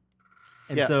 Wow.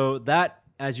 And so that,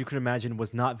 as you can imagine,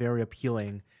 was not very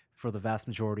appealing for the vast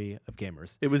majority of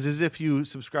gamers. It was as if you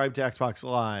subscribed to Xbox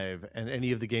Live and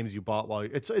any of the games you bought while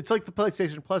it's like the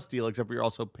PlayStation Plus deal, except for you're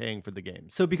also paying for the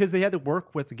games. So because they had to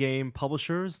work with the game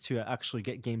publishers to actually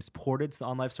get games ported to the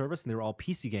OnLive service, and they were all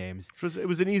PC games. It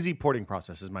was an easy porting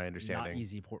process, is my understanding. Not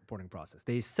easy porting process.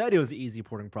 They said it was an easy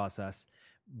porting process,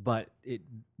 but it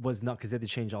was not, because they had to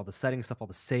change all the settings stuff, all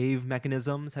the save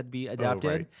mechanisms had to be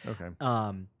adapted. Oh, right.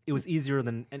 Okay. It was easier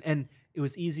than and it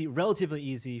was relatively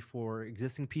easy for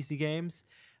existing PC games,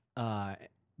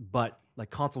 but like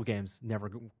console games never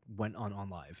went on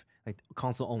live. Like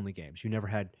console only games, you never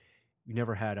had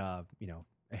a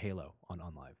Halo on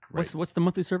live. Right? What's the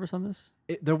monthly service on this?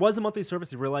 There was a monthly service.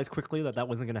 They realized quickly that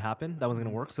wasn't going to happen. That wasn't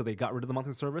going to work. So they got rid of the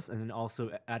monthly service, and then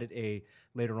also added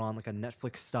later on like a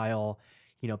Netflix style,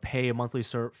 pay a monthly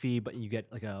fee, but you get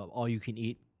like a all you can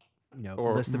eat,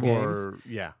 list of games.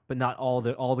 Yeah, but not all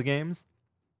the games.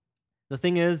 The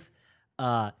thing is,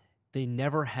 they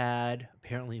never had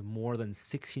apparently more than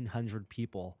 1,600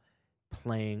 people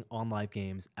playing on live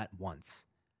games at once.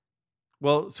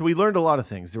 Well, so we learned a lot of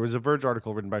things. There was a Verge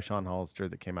article written by Sean Hollister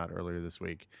that came out earlier this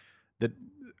week that,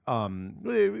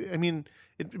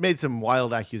 it made some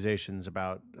wild accusations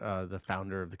about the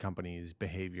founder of the company's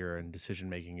behavior and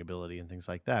decision-making ability and things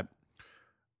like that.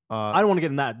 I don't want to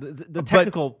get in that. The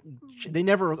technical, they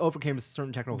never overcame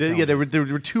certain technical Yeah, challenges. there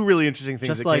were two really interesting things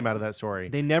Just that came out of that story.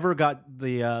 They never got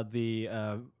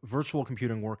the virtual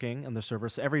computing working on the server.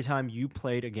 So every time you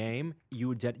played a game, you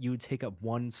would take up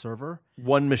one server,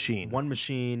 One machine.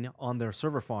 on their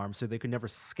server farm, so they could never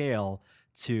scale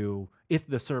to if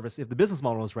the business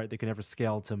model is right, they could never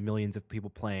scale to millions of people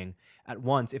playing at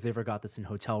once if they ever got this in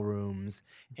hotel rooms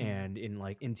and in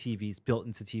TVs, built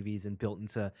into TVs and built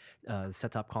into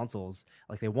set-top consoles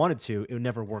like they wanted to. It would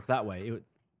never work that way.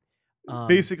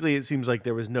 Basically, it seems like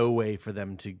there was no way for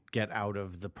them to get out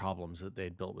of the problems that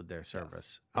they'd built with their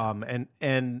service. Yes.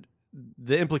 And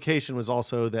the implication was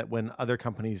also that when other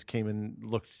companies came and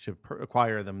looked to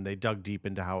acquire them, they dug deep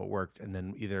into how it worked, and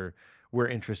then either were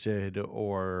interested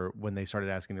or when they started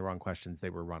asking the wrong questions, they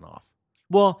were run off.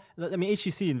 Well, I mean,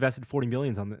 HTC invested $40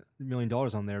 million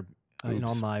on their in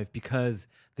OnLive because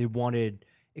they wanted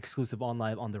exclusive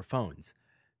OnLive on their phones.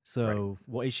 So,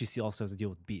 well, HTC also has to deal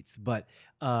with Beats, but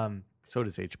so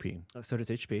does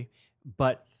HP.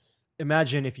 But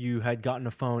imagine if you had gotten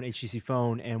a HTC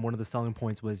phone, and one of the selling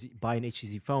points was buy an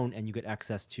HTC phone and you get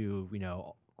access to,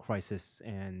 Crysis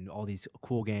and all these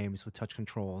cool games with touch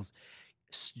controls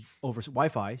over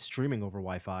Wi-Fi, streaming over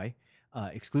Wi-Fi,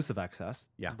 exclusive access.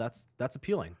 Yeah, that's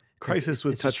appealing. Crysis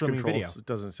with touch controls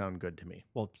doesn't sound good to me.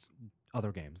 Well,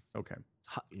 other games. Okay.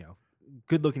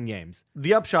 Good-looking games.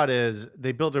 The upshot is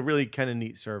they built a really kind of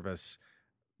neat service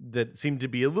that seemed to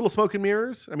be a little smoke and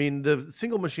mirrors. I mean, the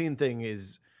single machine thing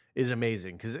is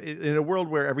amazing because in a world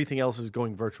where everything else is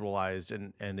going virtualized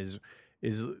and is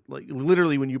like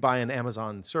literally when you buy an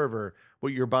Amazon server,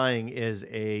 what you're buying is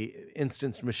a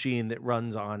instanced machine that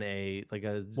runs on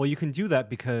Well, you can do that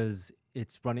because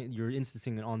you're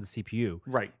instancing it on the CPU.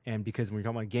 Right. And because when you're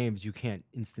talking about games, you can't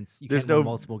There's run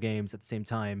multiple games at the same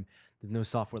time. There's no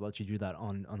software that lets you do that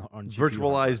on GPU.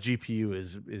 Virtualized GPU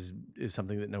is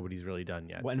something that nobody's really done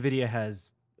yet. Well, NVIDIA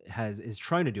is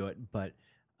trying to do it, but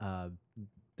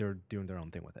they're doing their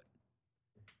own thing with it.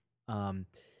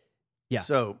 Yeah.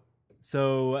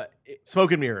 So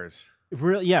smoke and mirrors.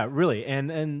 Really.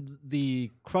 And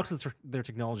the crux of their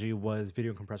technology was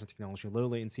video compression technology, low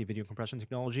latency video compression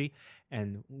technology,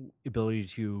 and ability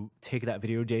to take that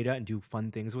video data and do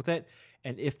fun things with it.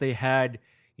 And if they had,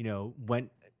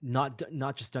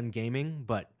 not just done gaming,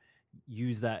 but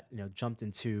use that, jumped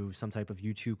into some type of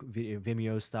YouTube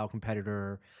Vimeo style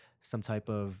competitor, some type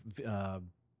of,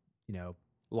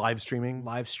 live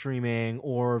streaming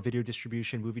or video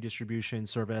distribution, movie distribution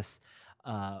service,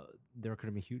 there could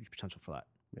have been huge potential for that.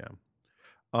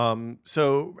 Yeah.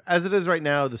 So as it is right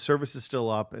now, the service is still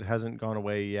up. It hasn't gone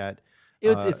away yet.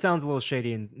 It sounds a little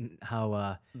shady in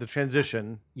how the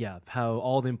transition. Yeah, how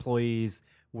all the employees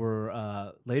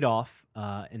were laid off,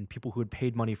 and people who had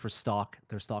paid money for stock,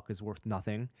 their stock is worth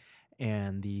nothing,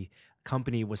 and the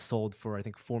company was sold for I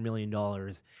think $4 million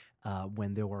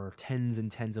when there were tens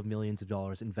and tens of millions of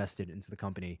dollars invested into the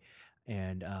company,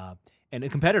 and a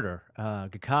competitor,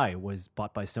 Gakkai, was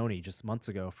bought by Sony just months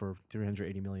ago for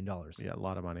 $380 million. Yeah, a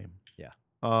lot of money. Yeah.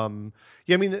 I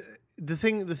mean, the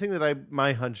thing that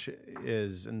my hunch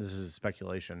is, and this is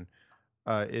speculation,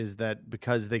 is that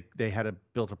because they had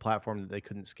built a platform that they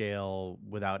couldn't scale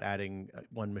without adding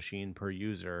one machine per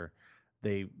user,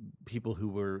 people who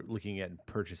were looking at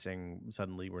purchasing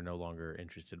suddenly were no longer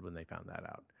interested when they found that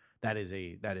out. That is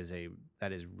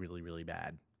really, really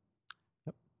bad.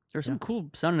 There's some cool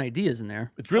sounding ideas in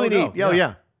there. It's really neat.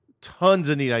 Yeah. Tons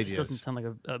of neat ideas. It doesn't sound like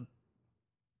a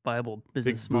viable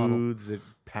business Big model. booths at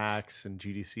PAX and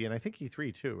GDC, and I think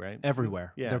E3 too, right?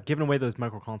 Everywhere. Yeah. They're giving away those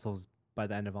micro consoles by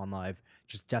the end of OnLive,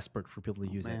 just desperate for people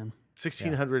to use it.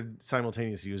 1,600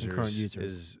 simultaneous users, current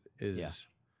users is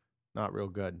not real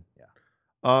good. Yeah.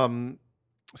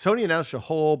 Sony announced a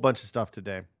whole bunch of stuff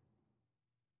today.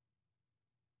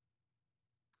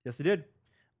 Yes, they did.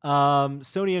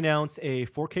 Sony announced a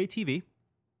 4K TV.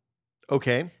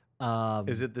 Okay.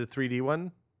 Is it the 3D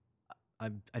one? I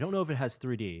don't know if it has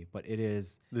 3D, but it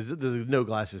is. The no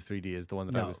glasses 3D is the one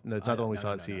that I was. No, it's not the one we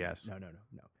saw at CES.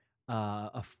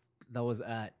 No. That was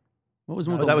at. What was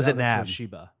one? That was at NAB.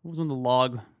 What was one?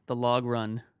 The log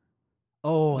run.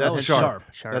 Oh, that's that was Sharp.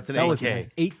 Sharp. That's an that 8K. Was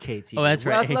an 8K TV. Oh, that's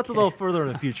right. That's a little further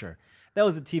in the future. That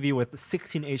was a TV with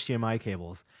 16 HDMI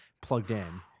cables plugged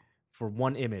in for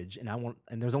one image, and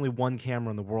there's only one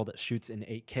camera in the world that shoots in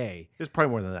 8K. There's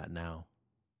probably more than that now.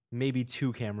 Maybe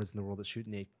 2 cameras in the world that shoot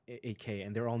in 8K,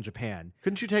 and they're all in Japan.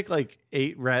 Couldn't you take like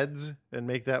 8 Reds and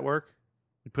make that work?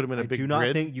 You put them in a big grid? I do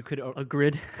not think you could a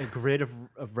grid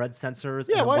of red sensors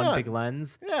and one not? Big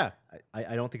lens. Yeah,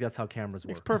 I don't think that's how cameras work.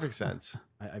 Makes perfect sense.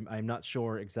 I'm not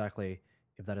sure exactly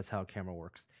if that is how a camera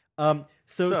works. So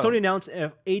Sony announced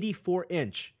an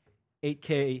 84-inch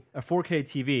 8K, a 4K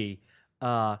TV,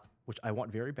 which I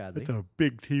want very badly. It's a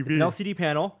big TV. It's an LCD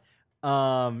panel,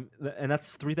 and that's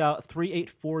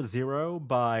 3840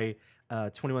 by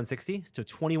 2160, so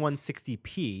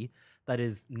 2160p. That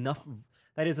is enough.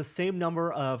 That is the same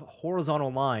number of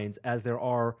horizontal lines as there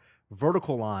are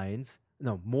vertical lines.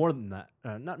 No, more than that.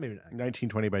 Not maybe.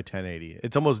 1920 by 1080.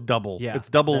 It's almost double. Yeah, It's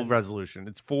double resolution.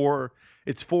 It's four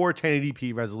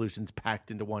 1080p resolutions packed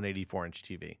into one 84-inch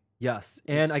TV. Yes,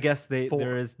 and I guess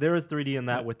there is 3D in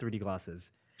that Yeah. with 3D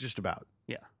glasses. Just about.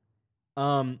 Yeah.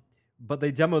 But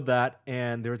they demoed that,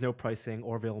 and there's no pricing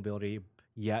or availability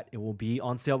yet. It will be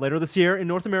on sale later this year in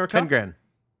North America. 10 grand.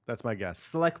 That's my guess.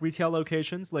 Select retail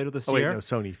locations later this Oh, wait, year. no,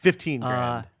 Sony. 15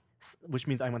 grand. Which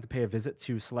means I want to pay a visit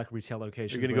to select retail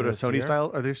locations. You're going to go to a later this Sony year.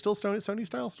 style? Are there still Sony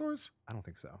style stores? I don't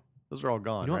think so. Those are all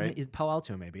gone, You know right? what? Is Palo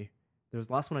Alto maybe? There's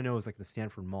the last one I know was like the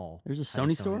Stanford Mall. There's a Had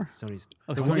Sony store? Sony's.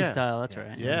 Oh, Oh, Sony yeah. style. That's Yeah,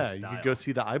 right. Sony Yeah, you style. could go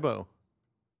see the IBO.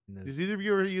 And Did there's- either of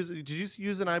you ever use? Did you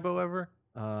use an IBO ever?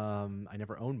 I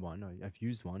never owned one. I've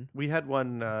used one. We had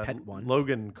one. Pet one.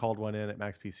 Logan called one in at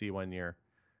Max PC one year,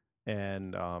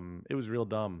 and it was real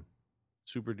dumb,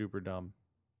 super duper dumb.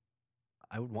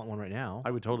 I would want one right now.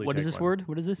 I would totally. What is take this one. word?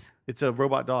 What is this? It's a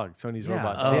robot dog. Sony's Yeah,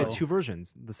 robot Oh. dog. they had two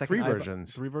versions. The second Three Aibo-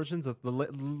 versions. 3 versions of the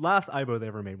last Aibo they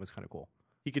ever made was kind of cool.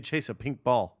 He could chase a pink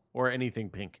ball or anything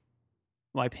pink.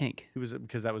 Why pink? He was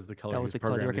because that was the color That he was was the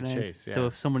color you programmed to recognized. chase. Yeah. So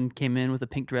if someone came in with a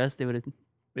pink dress, they would.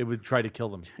 it would try to kill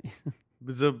them. It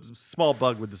was a small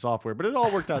bug with the software, but it all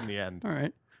worked out in the end. All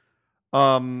right.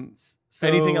 So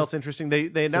Anything else interesting?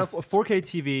 They announced a 4K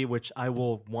TV, which I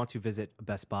will want to visit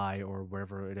Best Buy or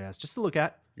wherever it is, just to look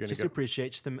at, You're gonna just go- to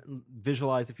appreciate, just to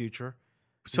visualize the future.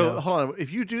 So know. hold on.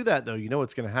 If you do that though, you know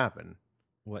what's going to happen.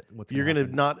 What's You're going going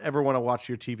to not ever want to watch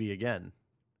your TV again.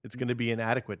 It's going to be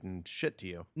inadequate and shit to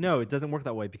you. No, it doesn't work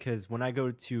that way because when I go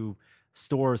to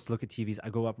stores to look at TVs, I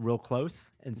go up real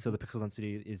close, and so the pixel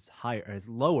density is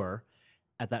lower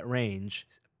at that range.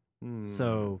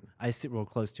 So I sit real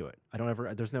close to it. I don't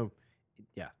ever. There's no.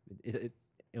 Yeah,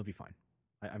 it'll be fine.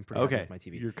 I'm pretty happy Okay, with my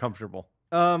TV. you're comfortable.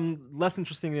 Less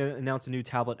interesting. They announced a new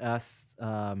tablet S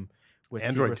with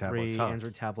Android Tier 3 tablets, huh?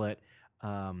 Android tablet,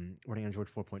 running Android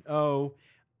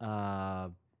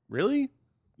 4.0. Really?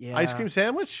 Yeah, Ice cream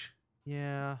sandwich?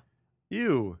 Yeah,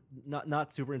 You?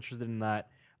 not super interested in that.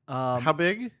 How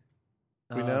big?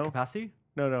 we know? Capacity?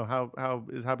 No.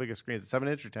 How big a screen is it?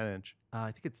 7-inch or 10-inch?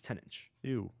 I think it's 10-inch.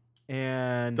 You.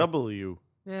 And W.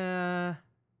 yeah.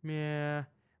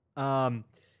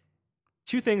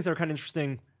 Two things that are kind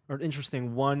of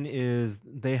interesting. One is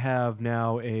they have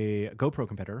now a GoPro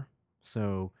competitor.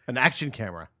 So An action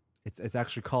camera. it's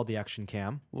actually called the Action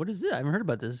Cam. What is it? I haven't heard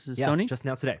about this. Is it Yeah, Sony? just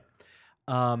now today.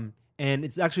 And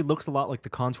it actually looks a lot like the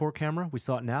Contour camera we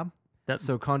saw at NAB. That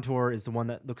So Contour is the one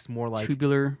that looks more like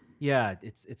tubular. yeah,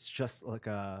 it's just like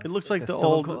a It looks like a the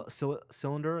old-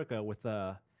 cylinder with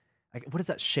a what is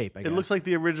that shape? I It guess looks like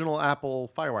the original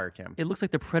Apple Firewire cam. It looks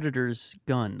like the Predator's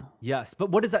gun. yes, but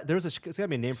what is that? It's got to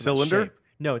be a name for Cylinder? that shape.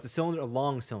 No, it's a cylinder, a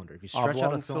long cylinder. If you stretch out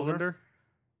Oblong a cylinder,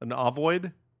 An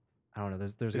ovoid? I don't know.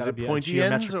 There's Is got to it be a pointy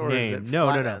geometric ends or name. is it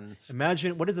No. flat ends?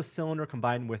 Imagine what is a cylinder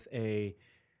combined with a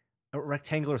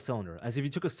rectangular cylinder, as if you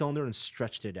took a cylinder and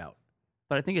stretched it out.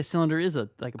 But I think a cylinder is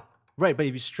like a Right, but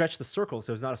if you stretch the circle,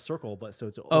 so it's not a circle, but so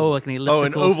it's an like an elliptical Oh,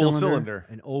 an oval cylinder.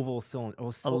 an oval cylinder.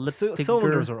 Oh, Elliptic-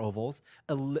 cylinders are ovals.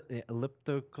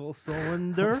 Elliptical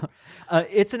cylinder.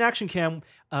 It's an action cam,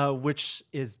 which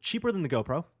is cheaper than the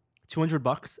GoPro,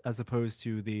 $200 as opposed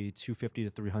to the $250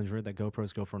 to $300 that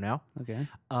GoPros go for now. okay.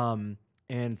 And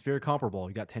it's very comparable.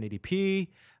 You got 1080p.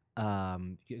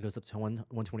 It goes up to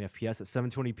 120 FPS at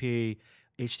 720p.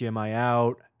 HDMI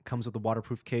out. Comes with a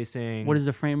waterproof casing. What is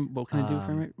the frame? What can it do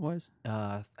frame rate wise?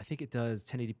 I think it does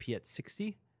 1080p at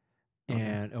 60, Okay.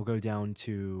 and it'll go down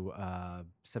to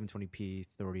 720p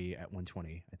 30 at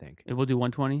 120. I think. It will do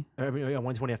 120. I mean,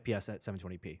 120 FPS at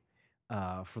 720p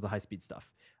for the high speed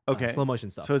stuff. Okay. Slow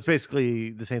motion stuff. So it's basically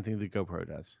the same thing the GoPro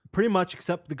does. pretty much,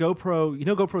 except the GoPro. You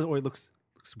know, GoPro always looks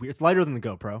weird. It's lighter than the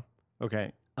GoPro.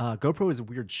 Okay. GoPro is a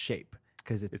weird shape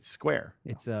because It's square.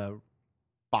 it's a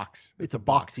Box. it's a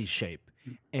boxy shape,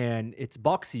 and it's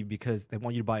boxy because they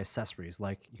want you to buy accessories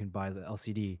like you can buy the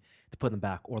LCD to put in the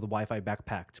back or the Wi-Fi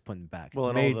backpack to put in the back. Well, it's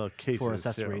and made all the cases for too.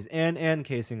 accessories and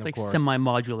casing, It's of like course.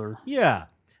 semi-modular. Yeah.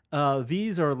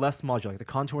 These are less modular. Like the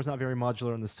Contour is not very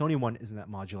modular, and the Sony one isn't that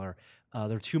modular.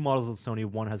 There are two models of Sony.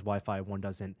 One has Wi-Fi, one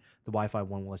doesn't. The Wi-Fi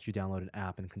one will let you download an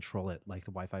app and control it like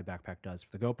the Wi-Fi backpack does.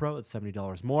 For the GoPro, it's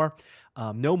 $70 more.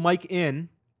 No mic in,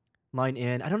 line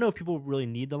in. I don't know if people really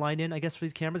need the line in, I guess, for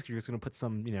these cameras because you're just going to put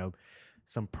some,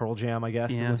 some Pearl Jam, I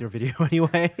guess, Yeah. with your video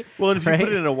anyway. Well, and if you right? put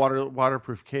it in a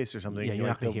waterproof case or something, Yeah, you're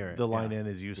not gonna hear it. the line Yeah. in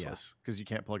is useless because you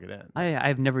can't plug it in.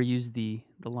 I've never used the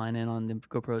line in on the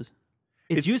GoPros.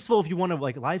 It's useful if you want to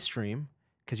like live stream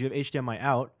because you have HDMI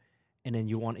out, and then if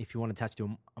you want to attach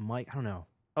to a mic. I don't know.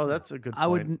 Oh, that's a good point. I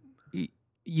would.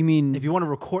 You mean If you want to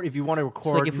record,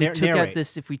 so like if we took narrate. out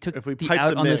this, if we took If we the pipe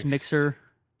out the on this mix. mixer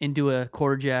into a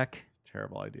quarter jack?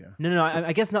 Terrible idea. No,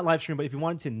 I guess not live stream, but if you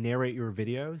wanted to narrate your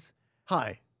videos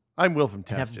Hi, I'm Will from and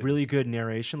Tested. have really good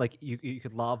narration, like you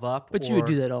could lob up. But you would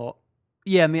do that all.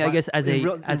 Yeah, I mean, I Right, guess as in a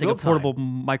real- in as like real a portable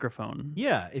microphone.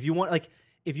 Yeah, if you want, like,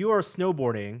 if you are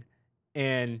snowboarding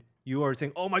and you are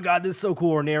saying, "Oh my God, this is so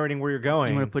cool," or narrating where you're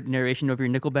going. You want to put narration over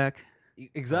your Nickelback?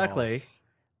 Exactly.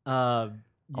 I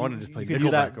want to just play you could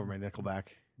do that Nickelback over my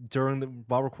Nickelback.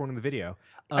 while recording the video.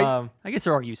 I- I guess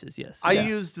there are uses. Yes. I Yeah.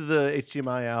 used the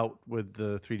HDMI out with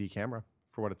the 3D camera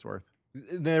for what it's worth.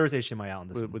 There is HDMI out on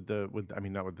this. With I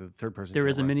mean, not with the third person. There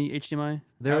is a camera. mini HDMI.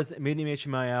 There is mini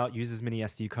HDMI out, uses mini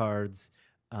SD cards,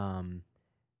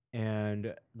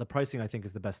 and the pricing I think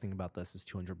is the best thing about this is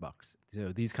 $200.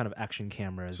 So these kind of action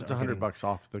cameras, So it's are $100 getting,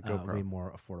 off the GoPro. way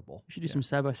more affordable. We should do some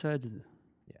side by sides.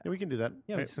 Yeah, we can do that.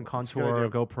 Yeah, Right, some that's a good Contour, idea.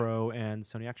 GoPro, and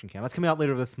Sony Action Cam. That's coming out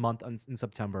later this month in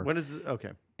September. When is it?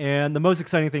 Okay. And the most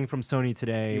exciting thing from Sony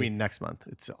today. You mean next month?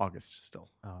 It's August still.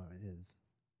 Oh, it is.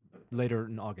 Later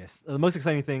in August. The most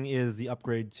exciting thing is the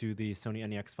upgrade to the Sony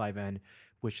NEX5N,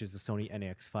 which is the Sony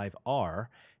NEX5R.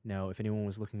 Now, if anyone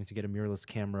was looking to get a mirrorless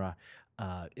camera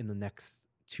in the next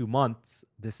 2 months,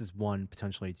 this is one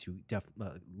potentially to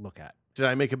look at. Did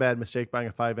I make a bad mistake buying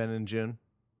a 5N in June?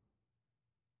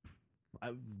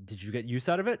 Did you get use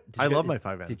out of it? I love my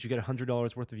 5N. Did you get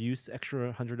 $100 worth of use,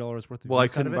 extra $100 worth of Well, I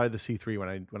use out couldn't of buy it? the C3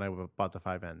 when I bought the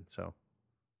 5N. So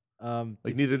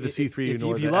Like neither the C3 If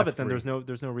nor you the love it, then F3.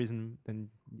 there's no reason. Then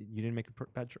you didn't make a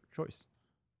bad choice.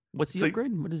 What's the So-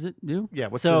 upgrade? What does it do? Yeah.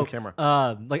 What's So, the camera?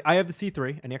 like I have the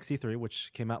C3, NEX C3,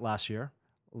 which came out last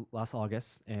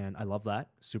August, and I love that.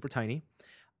 Super tiny.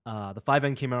 The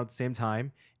 5N came out at the same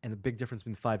time, and the big difference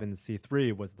between the 5N and the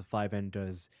C3 was the 5N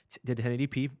did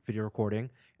 1080p video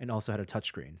recording and also had a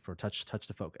touchscreen for touch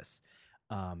to focus.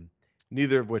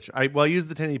 Neither of which I use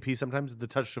the 1080p sometimes. The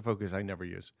touch to focus I never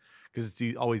use because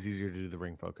it's always easier to do the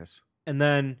ring focus. And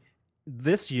then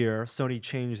this year, Sony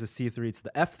changed the C3 to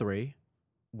the F3,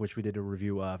 which we did a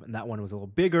review of, and that one was a little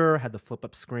bigger, had the flip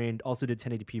up screen, also did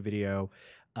 1080p video,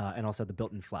 and also had the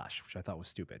built-in flash, which I thought was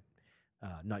stupid,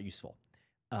 not useful.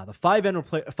 The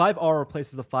 5R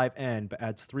replaces the 5N, but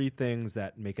adds 3 things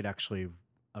that make it actually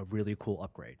a really cool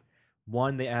upgrade.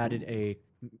 One, they added a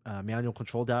manual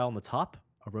control dial on the top,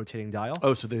 a rotating dial.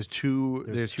 Oh, so there's two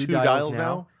Two dials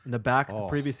now. in the back. Oh.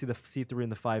 Previously, the C3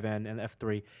 and the 5N and the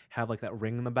F3 have like that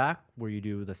ring in the back where you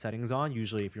do the settings on.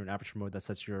 Usually, if you're in aperture mode, that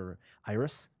sets your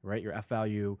iris, right, your f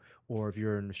value, or if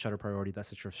you're in shutter priority, that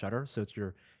sets your shutter. So it's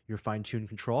your fine-tuned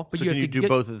control. But So you can have you to do get-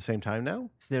 both at the same time now?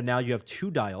 So now you have 2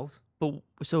 dials. But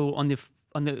so on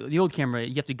the old camera,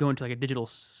 you have to go into like a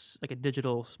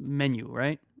digital menu,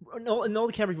 right? No, in the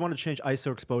old camera, if you want to change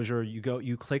ISO exposure,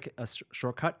 you click a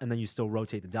shortcut and then you still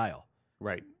rotate the dial.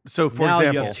 Right. So for now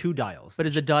example, you have 2 dials. But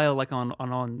is the dial like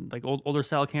on like older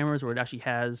style cameras where it actually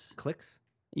has clicks?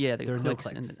 the There's no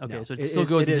clicks? clicks, Okay, no. so it It still is-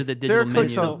 goes it into is- the there digital are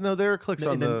clicks menu. on there are clicks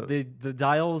on And the then the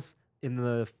dials in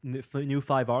the new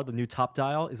 5R, the new top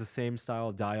dial, is the same style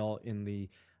of dial in the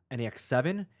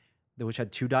NEX7, which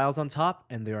had 2 dials on top,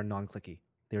 and they are non-clicky.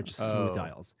 They're just smooth Oh.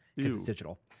 dials because it's Ew.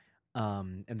 digital,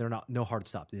 and they're no hard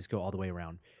stop. They just go all the way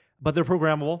around. But they're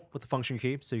programmable with the function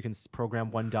key, so you can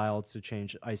program one dial to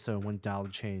change ISO and one dial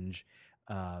to change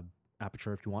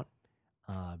aperture if you want.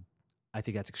 I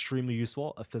think that's extremely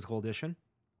useful, a physical edition.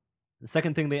 The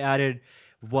second thing they added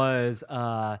was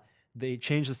they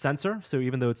changed the sensor. So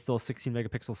even though it's still a 16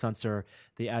 megapixel sensor,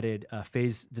 they added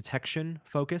phase detection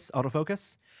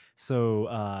autofocus.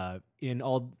 So in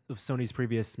all of Sony's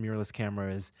previous mirrorless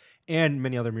cameras and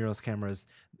many other mirrorless cameras,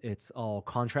 it's all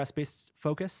contrast-based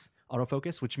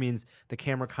autofocus, which means the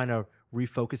camera kind of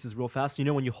refocuses real fast. You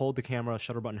know, when you hold the camera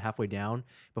shutter button halfway down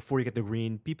before you get the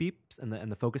green beep beeps and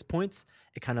the focus points,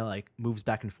 it kind of like moves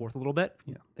back and forth a little bit.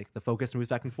 Yeah. Like the focus moves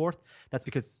back and forth. That's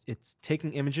because it's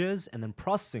taking images and then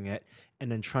processing it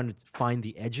and then trying to find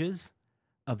the edges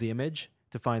of the image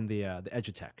to find the edge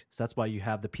effect. So that's why you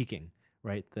have the peaking,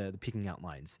 right? The peaking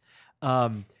outlines.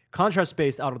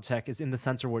 Contrast-based auto tech is in the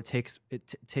sensor where it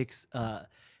takes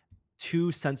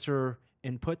 2 sensor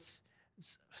inputs.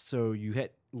 So you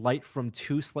hit light from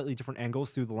 2 slightly different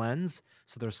angles through the lens,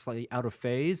 so they're slightly out of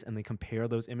phase, and they compare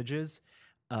those images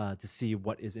to see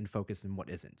what is in focus and what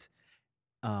isn't.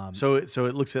 so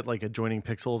it looks at like adjoining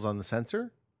pixels on the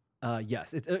sensor.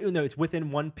 Yes, it's no, it's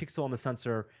within 1 pixel on the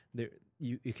sensor. There,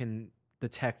 you can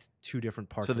detect 2 different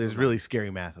parts. So of there's the really lens. scary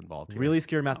math involved. Here. Really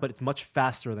scary math, but it's much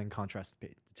faster than contrast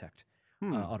detect.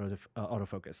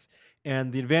 Autofocus.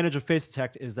 And the advantage of phase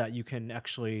detect is that you can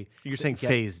actually You're saying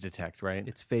phase detect, right?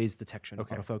 it's phase detection,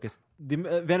 Okay. autofocus.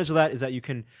 The advantage of that is that you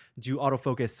can do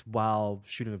autofocus while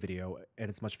shooting a video, and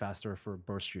it's much faster for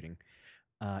burst shooting.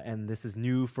 And this is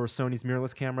new for Sony's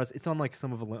mirrorless cameras. It's on like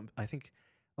some of I think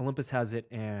Olympus has it,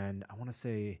 and I want to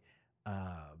say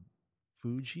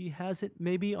Fuji has it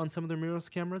maybe on some of their mirrorless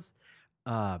cameras.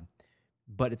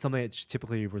 But it's something that's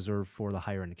typically reserved for the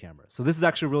higher end cameras. So this is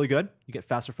actually really good. You get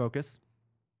faster focus,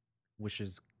 which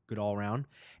is good all around.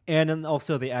 And then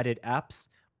also they added apps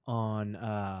on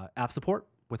app support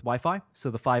with Wi-Fi.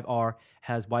 So the 5R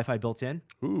has Wi-Fi built in.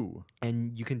 Ooh.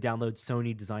 And you can download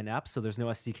Sony design apps. So there's no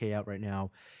SDK out right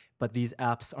now. But these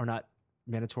apps are not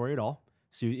mandatory at all.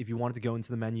 So if you wanted to go into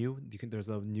the menu, there's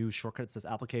a new shortcut that says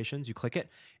applications. You click it,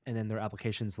 and then there are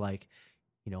applications like,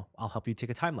 I'll help you take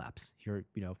a time lapse. Here,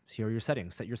 here are your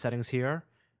settings. Set your settings here.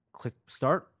 Click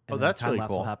start. And then that's the time really lapse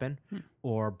cool. will happen.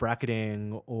 Or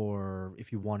bracketing, or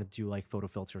if you want to do like photo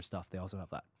filter stuff, they also have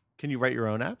that. Can you write your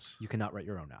own apps? You cannot write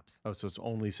your own apps. Oh, so it's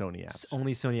only Sony apps. It's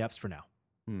only Sony apps for now.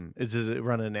 Does it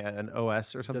run an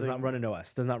OS or something? Does not run an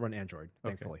OS. Does not run Android.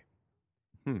 Thankfully.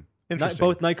 Interesting.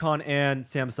 Both Nikon and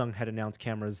Samsung had announced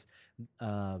cameras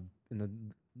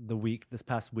in this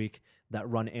past week that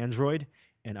run Android,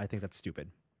 and I think that's stupid.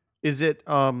 Is it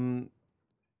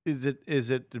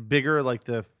bigger like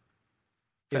the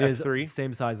It is F3? the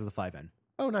same size as the 5N.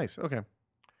 Oh, nice. Okay.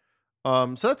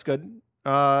 So that's good.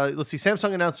 Let's see.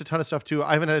 Samsung announced a ton of stuff too.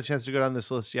 I haven't had a chance to go down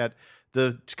this list yet.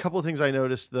 The couple of things I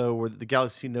noticed though were that the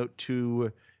Galaxy Note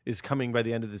 2 is coming by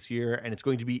the end of this year, and it's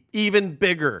going to be even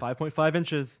bigger. 5.5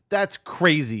 inches. That's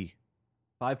crazy.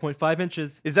 5.5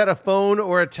 inches. Is that a phone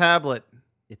or a tablet?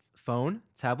 It's phone,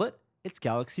 tablet. It's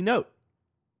Galaxy Note.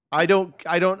 I don't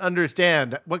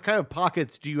understand. What kind of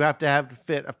pockets do you have to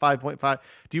fit a 5.5?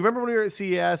 Do you remember when we were at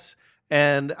CES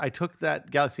and I took that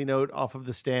Galaxy Note off of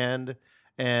the stand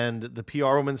and the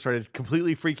PR woman started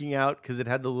completely freaking out because it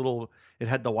had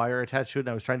the wire attached to it, and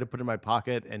I was trying to put it in my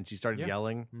pocket and she started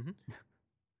yelling. Mm-hmm.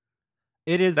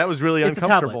 That was really it's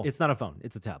uncomfortable. A tablet. It's not a phone.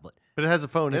 It's a tablet. But it has a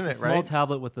phone in it, right? It's a small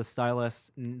tablet with a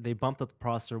stylus. They bumped up the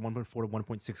processor 1.4 to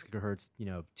 1.6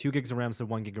 gigahertz. 2 gigs of RAM to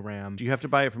 1 gig of RAM. Do you have to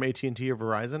buy it from AT&T or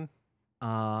Verizon?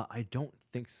 I don't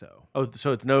think so. Oh,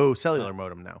 so it's no cellular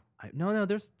modem now. No.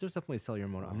 There's definitely a cellular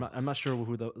modem. I'm not sure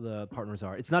who the partners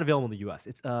are. It's not available in the U.S.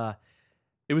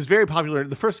 It was very popular.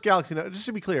 The first Galaxy Note. Just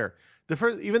to be clear,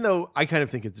 even though I kind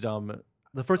of think it's dumb.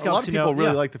 The first a lot of Galaxy people Note,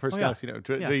 really like the first Galaxy Note.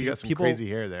 Yeah. You got some crazy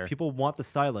hair there. People want the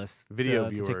stylus Video to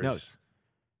viewers take notes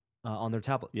on their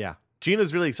tablets. Yeah,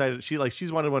 Gina's really excited. She's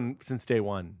wanted one since day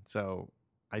one. So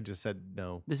I just said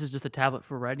no. This is just a tablet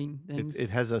for writing things. It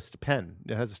has a pen.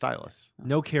 It has a stylus.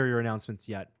 No carrier announcements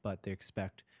yet, but they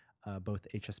expect both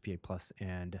HSPA Plus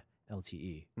and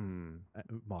LTE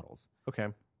models. Okay,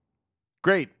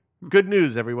 great, good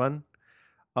news, everyone.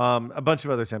 A bunch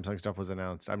of other Samsung stuff was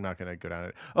announced. I'm not going to go down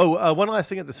it. Oh, one last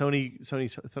thing at the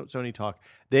Sony talk.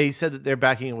 They said that they're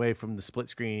backing away from the split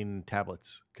screen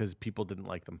tablets because people didn't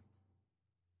like them.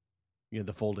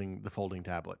 The folding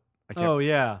tablet. Oh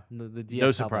yeah, the DS.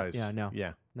 No tablet. surprise.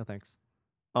 Yeah, no thanks.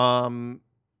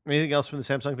 Anything else from the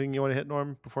Samsung thing you want to hit,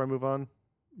 Norm, before I move on?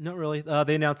 Not really.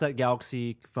 They announced that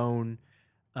Galaxy phone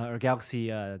or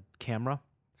Galaxy camera.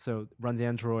 So it runs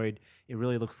Android. It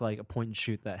really looks like a point and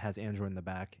shoot that has Android in the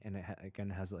back, and it again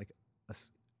has like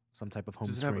some type of home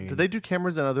screen. Do they do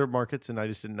cameras in other markets and I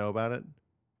just didn't know about it?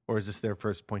 Or is this their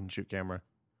first point and shoot camera?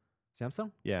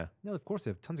 Samsung? Yeah. No, of course they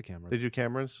have tons of cameras. They do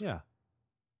cameras? Yeah.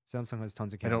 Samsung has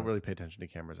tons of cameras. I don't really pay attention to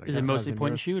cameras. Is it mostly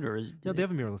point and shoot, or is they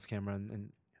have a mirrorless camera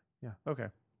and yeah. Okay.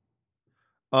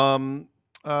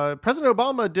 President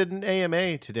Obama did an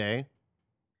AMA today.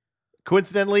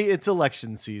 Coincidentally, it's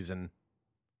election season.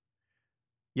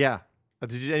 Yeah.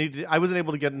 I wasn't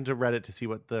able to get into Reddit to see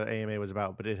what the AMA was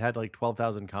about, but it had like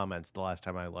 12,000 comments the last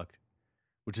time I looked,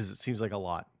 which seems like a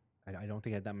lot. I don't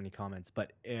think I had that many comments,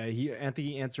 but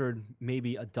Anthony answered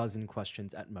maybe a dozen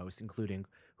questions at most, including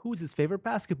who's his favorite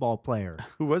basketball player?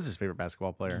 Who was his favorite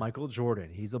basketball player? Michael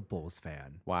Jordan. He's a Bulls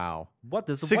fan. Wow. What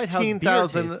does the White House beer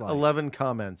taste like? 16,011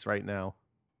 comments right now.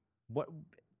 What?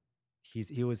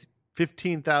 He was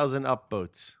 15,000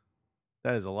 upvotes.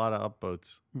 That is a lot of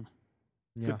upvotes.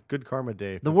 Yeah. Good karma,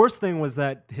 Dave. The worst thing was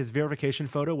that his verification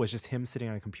photo was just him sitting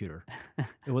on a computer.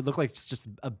 It would look like just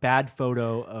a bad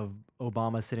photo of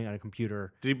Obama sitting on a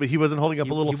computer. But he wasn't holding up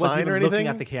a little he wasn't sign even or anything? looking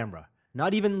at the camera.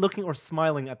 not even looking or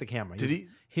smiling at the camera. Did Just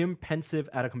him pensive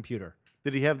at a computer.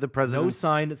 Did he have the No president?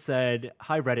 sign that said,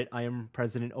 "Hi Reddit, I am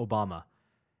President Obama."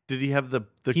 Did he have the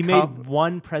He made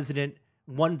one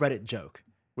Reddit joke.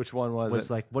 Which one was Was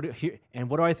it? like, what do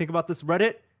I think about this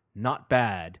Reddit? Not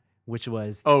bad. Which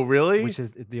was Oh, really? which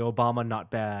is the Obama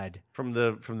not bad. From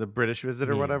the British visit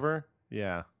or Meme. whatever?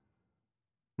 Yeah.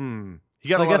 He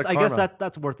got So a lot of I guess karma.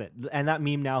 that's worth it. And that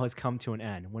meme now has come to an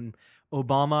end. When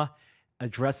Obama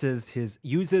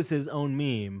uses his own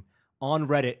meme on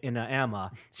Reddit in an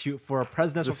AMA for a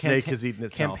presidential The snake has eaten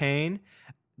itself. campaign,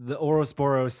 the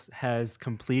Ouroboros has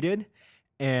completed,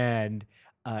 and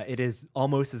it is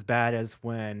almost as bad as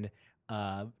when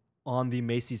on the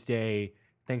Macy's Day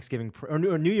Thanksgiving or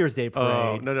New Year's Day parade.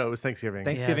 Oh, no, it was Thanksgiving.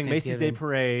 Thanksgiving Macy's Day Thanksgiving.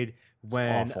 parade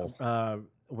when awful.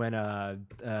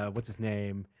 what's his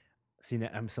name? See,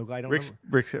 I'm so glad I don't Rick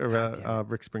remember.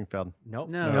 Rick Springfield. Nope.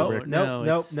 No, Rick. no,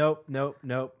 it's- Nope.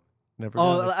 Never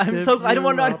Oh, gonna I'm give so I don't you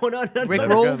want to. I up. don't want to. Rick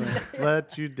Never rolled? gonna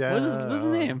let you down. What's his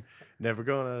name? Never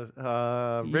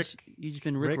gonna. Rick. You just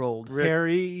been Rick rolled.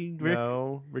 Perry. Rick.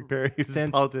 No, Rick Perry is a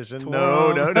Sant- politician.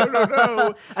 Toro.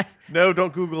 No. No,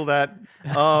 don't Google that.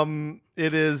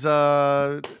 It is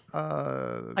came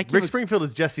Rick ac- Springfield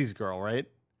is Jesse's girl, right?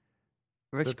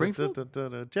 Rick Springfield?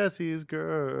 Jesse's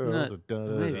girl.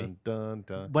 maybe.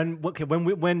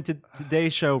 When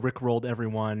today's show Rick rolled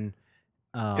everyone.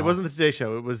 It wasn't the Today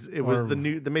Show. It was Or-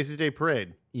 the Macy's Day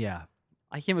Parade. Yeah.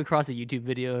 I came across a YouTube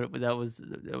video that was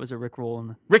a Rick roll,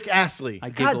 and Rick Astley. I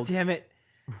God giggled. damn it!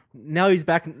 Now he's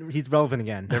back. He's relevant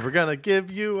again. Never gonna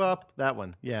give you up. That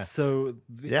one. Yeah. So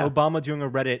Yeah. Obama doing a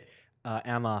Reddit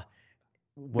AMA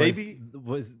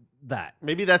was that.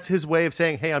 Maybe that's his way of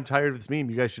saying, "Hey, I'm tired of this meme.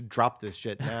 You guys should drop this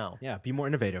shit now." Yeah. Be more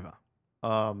innovative.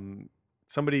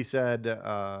 Somebody said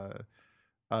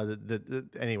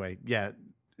anyway, yeah.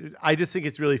 I just think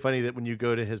it's really funny that when you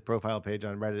go to his profile page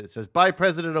on Reddit, it says, "Buy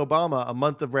President Obama a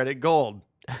month of Reddit Gold."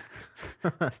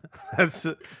 That's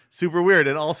super weird.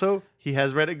 And also, he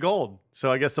has Reddit Gold.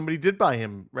 So I guess somebody did buy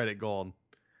him Reddit Gold.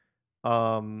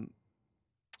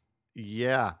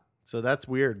 Yeah. So that's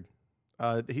weird.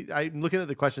 I'm looking at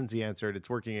the questions he answered. It's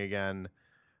working again.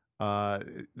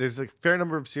 There's a fair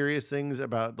number of serious things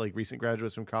about like recent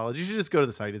graduates from college. You should just go to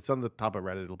the site. It's on the top of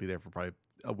Reddit. It'll be there for probably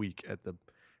a week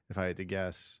if I had to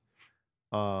guess.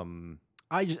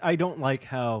 I don't like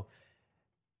how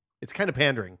It's kind of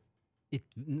pandering.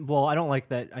 Well, I don't like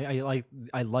that.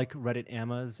 I like Reddit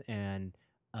AMAs and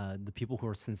the people who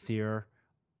are sincere,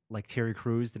 like Terry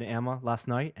Crews did an AMA last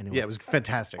night, and It was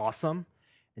fantastic. awesome.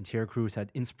 And Terry Crews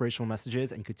had inspirational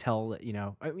messages, and you could tell that,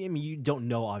 I mean, you don't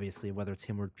know obviously whether it's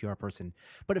him or a PR person,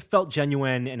 but it felt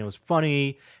genuine and it was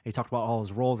funny. And he talked about all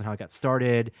his roles and how it got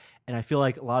started. And I feel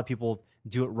like a lot of people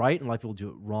do it right and a lot of people do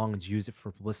it wrong and use it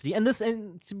for publicity. And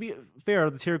to be fair,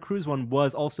 the Terry Crews one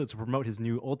was also to promote his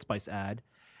new Old Spice ad.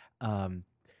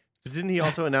 So didn't he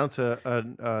also announce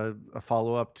a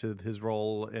follow up to his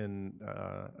role in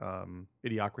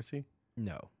Idiocracy?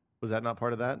 No, Was that not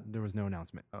part of that? there was no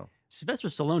announcement. Sylvester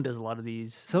Stallone does a lot of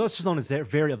these. Sylvester Stallone is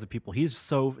very of the people. He's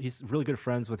really good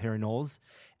friends with Harry Knowles,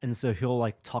 and so he'll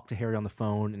like talk to Harry on the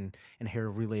phone and Harry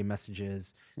relay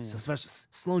messages. So Sylvester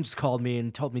Stallone just called me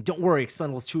and told me, "Don't worry,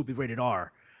 Expendables 2 will be rated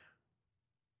R."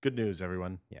 Good news,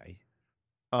 everyone. Yeah,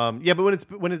 Yeah, but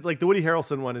when it's like the Woody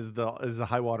Harrelson one is the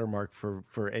high water mark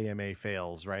for AMA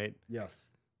fails, right? yes.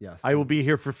 I will be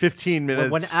here for 15 minutes.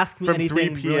 When Ask Me from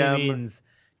Anything 3 p.m. really means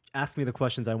ask me the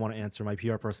questions I want to answer. My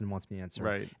PR person wants me to answer.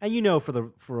 Right. And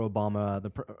for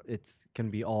Obama, it's going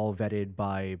to be all vetted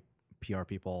by PR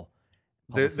people,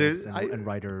 publicists and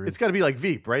writers. It's got to be like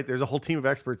Veep, right? There's a whole team of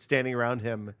experts standing around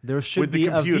him. There should with the be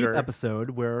a computer. Veep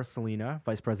episode where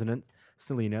Vice President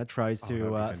Selena tries that'd be to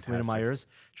Selena fantastic. Myers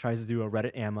tries to do a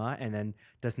Reddit AMA and then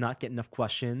does not get enough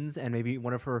questions, and maybe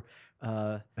one of her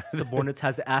subordinates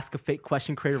has to ask a fake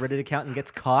question, create a Reddit account, and gets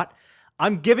caught.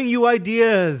 I'm giving you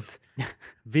ideas,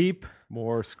 Veep.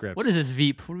 More scripts. What is this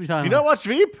Veep? What are we talking You not about? watch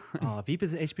Veep? Veep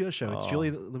is an HBO show. It's Julie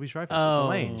Louis-Dreyfus. It's Oh.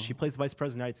 Elaine. She plays the Vice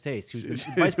President of the United States. Who's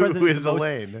the Vice President Who is is the most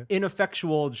Elaine?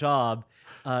 ineffectual job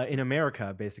in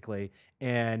America, basically.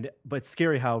 But it's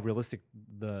scary how realistic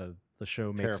the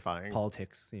show makes Terrifying.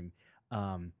 politics seem.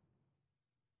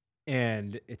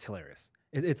 And it's hilarious.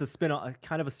 It's a spin-off,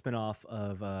 kind of a spin-off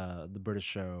of the British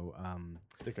show,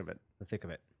 Think of it. The Thick of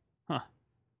It. Huh.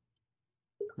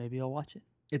 Maybe I'll watch it.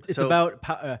 It's So- about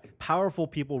powerful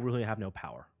people really have no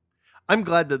power. I'm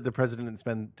glad that the president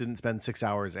didn't spend 6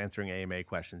 hours answering AMA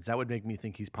questions. That would make me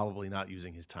think he's probably not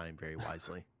using his time very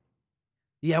wisely.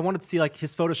 Yeah, I wanted to see like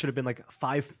his photo should have been like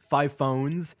five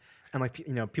phones and like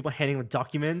people handing him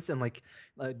documents and like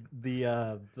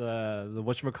the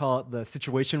whatchamacallit, the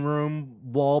situation room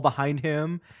wall behind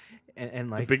him, and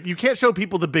like You can't show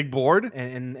people the big board.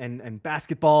 and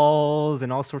basketballs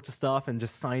and all sorts of stuff and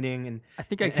just signing and I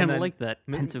think I and kind of then- like that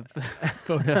pensive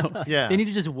photo. Yeah. They need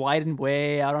to just widen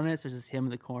way out on it, so it's just him in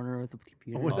the corner with the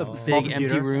computer. With a big small empty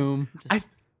computer. room. Just,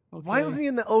 Why okay. wasn't he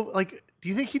in the like? Do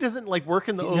you think he doesn't like work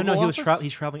in the Oval no, Office?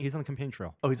 he's traveling. He's on the campaign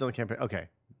trail. Oh, he's on the campaign. Okay,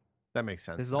 that makes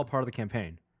sense. This is all part of the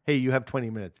campaign. Hey, you have 20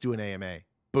 minutes. Do an AMA.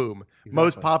 Boom.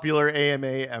 Most Exactly. popular AMA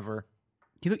ever.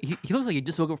 He looks like he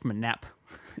just woke up from a nap.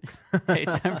 Hey,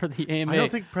 it's time for the AMA. I don't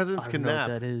think presidents I can don't know nap.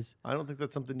 what that is. I don't think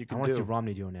that's something you I can want to see do.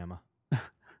 Romney do an AMA.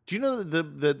 Do you know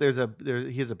that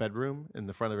he has a bedroom in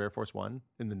the front of Air Force One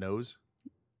in the nose?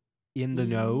 In the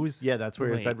nose. Yeah, that's where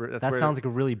his Wait, bedroom. That's that where sounds like a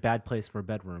really bad place for a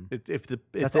bedroom. if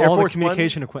That's Air all the Force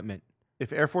communication equipment.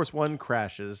 If Air Force One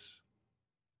crashes,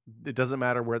 it doesn't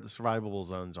matter where the survivable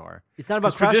zones are. It's not about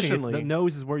 'Cause crashing. traditionally- The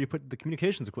nose is where you put the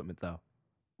communications equipment, though.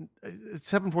 It's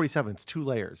 747. It's 2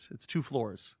 layers. It's 2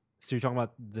 floors. So you're talking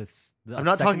about this. I'm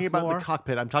not talking about the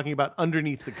cockpit. I'm talking about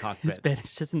underneath the His cockpit. bed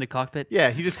is just in the cockpit.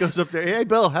 Yeah, he just goes up there. Hey,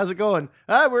 Bill, how's it going?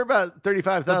 We're about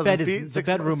 35,000 feet. The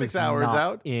bedroom six is hours not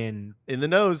out in. in the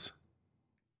nose.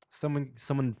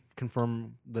 Someone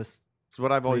confirm this. That's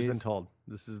what I've always been Please. told.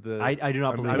 This is the. I do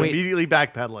not I'm, believe I'm it. Wait. immediately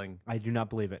backpedaling. I do not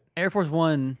believe it. Air Force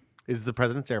One. Is the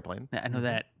president's airplane. I know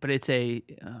that, but it's a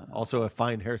Also a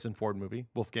fine Harrison Ford movie.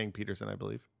 Wolfgang Peterson, I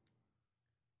believe.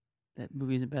 that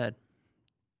movie isn't bad.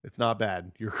 It's not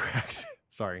bad. You're correct.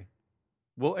 Sorry.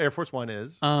 Well, Air Force One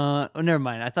is. Oh, never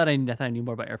mind. I thought I knew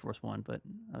more about Air Force One, but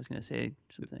I was gonna say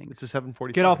some things. It's a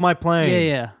 747. Get off my plane. Yeah,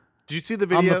 yeah. Did you see the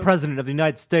I'm video? the president of the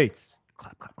United States.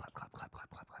 Clap, clap, clap, clap, clap, clap,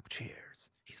 clap, clap.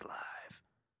 Cheers. He's live.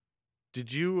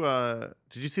 Did you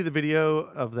see the video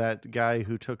of that guy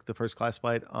who took the first class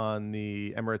flight on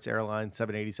the Emirates Airlines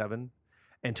 787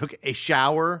 and took a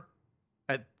shower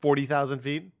at 40,000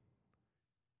 feet?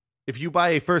 If you buy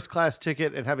a first class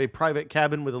ticket and have a private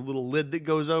cabin with a little lid that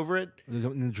goes over it, In the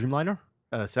Dreamliner?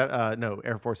 no,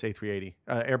 Air Force A380,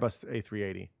 Airbus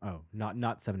A380. Oh, not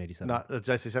 787. Not did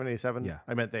I say 787? Yeah.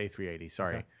 I meant the A380.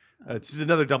 Sorry, Okay. It's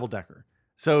another double decker.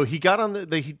 So he got on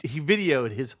he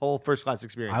videoed his whole first class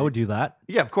experience. I would do that.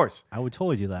 Yeah, of course. I would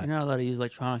totally do that. You're not allowed to use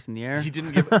electronics in the air. He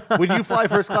didn't give. When you fly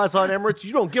first class on Emirates,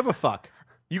 you don't give a fuck.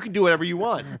 You can do whatever you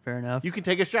want. Fair enough. You can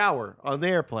take a shower on the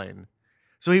airplane.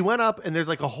 So he went up, and there's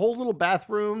like a whole little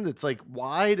bathroom that's like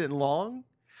wide and long.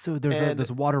 So there's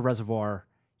a water reservoir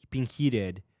being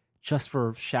heated just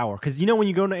for shower. Because when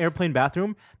you go in an airplane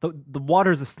bathroom, the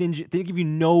water is a stingy. They give you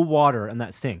no water in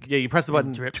that sink. Yeah, you press the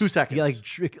button, drips. 2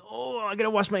 seconds. You I gotta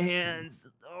wash my hands.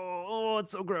 Oh,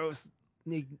 it's so gross.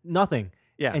 Nothing.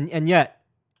 Yeah. And yet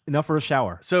enough for a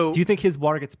shower. So Do you think his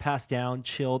water gets passed down,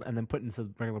 chilled, and then put into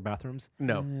regular bathrooms?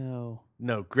 no,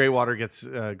 gray water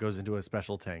goes into a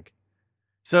special tank.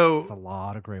 So It's a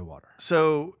lot of gray water.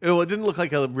 it didn't look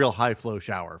like a real high flow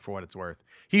shower for what it's worth.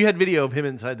 He had video of him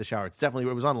inside the shower. It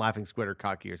was on Laughing Squid or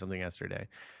Cocky or something yesterday.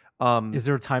 Is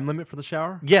there a time limit for the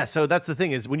shower? Yeah, so that's the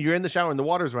thing is when you're in the shower and the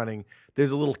water's running,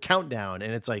 there's a little countdown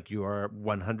and it's like you are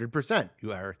 100%,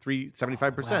 you are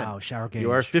 75%, Wow, shower gauge.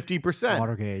 you are 50%.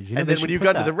 Water gauge. And they then when should you put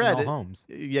got to that the in red, all homes.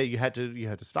 yeah, you had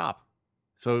to stop.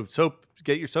 So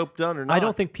get your soap done or not. I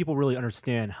don't think people really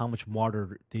understand how much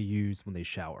water they use when they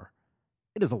shower.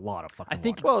 It is a lot of fucking I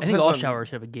think water. Well, it I think depends all on- showers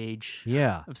should have a gauge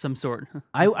Yeah. of some sort.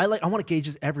 I want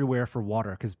gauges everywhere for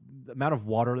water because the amount of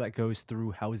water that goes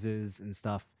through houses and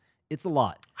stuff, it's a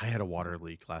lot. I had a water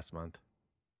leak last month.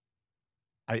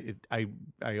 I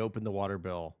opened the water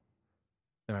bill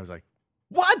and I was like,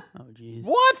 "What? Oh jeez.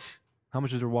 What? How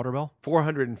much is your water bill?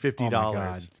 $450." Oh my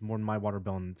God, it's more than my water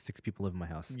bill, and 6 people live in my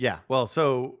house. Yeah. Well,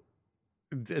 so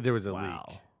there was a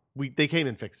Wow. leak. They came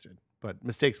and fixed it, but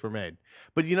mistakes were made.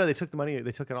 But they took the money.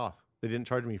 They took it off. They didn't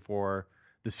charge me for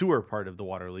the sewer part of the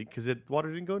water leak because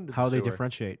water didn't go into How the they sewer.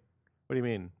 differentiate? What do you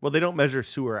mean? Well, they don't measure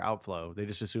sewer outflow. They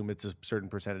just assume it's a certain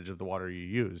percentage of the water you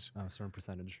use. Oh, a certain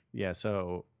percentage. Yeah.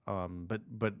 So, but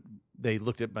they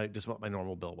looked at what my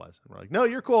normal bill was, and we're like, "No,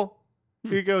 you're cool.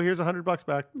 Here you go. Here's $100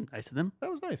 back." Nice of them.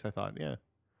 That was nice. I thought, yeah.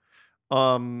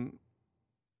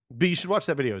 But you should watch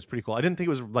that video. It's pretty cool. I didn't think it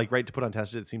was like right to put on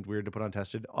tested. It seemed weird to put on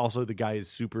tested. Also, the guy is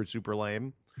super, super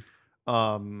lame.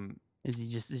 Is he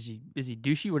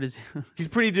douchey? What is He's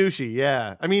pretty douchey.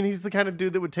 Yeah. I mean, he's the kind of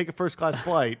dude that would take a first class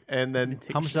flight and then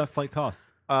How much did that flight cost?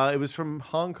 it was from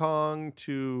Hong Kong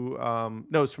to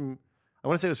no, it's from I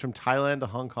want to say it was from Thailand to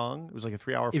Hong Kong. It was like a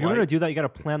 3-hour flight. If you're gonna do that, you got to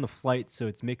plan the flight so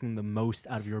it's making the most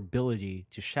out of your ability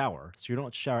to shower. So you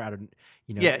don't shower out of,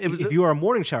 Yeah, it was If you are a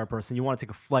morning shower person, you want to take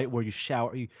a flight where you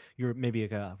shower. You're maybe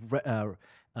like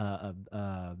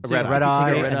red red eye. eye,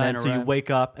 Take a red and eye then and a so you red- wake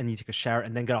up and you take a shower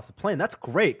and then get off the plane. That's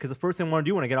great because the first thing I want to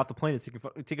do when I get off the plane is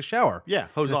take a shower. Yeah,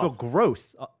 hose 'Cause I feel off.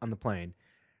 gross on the plane.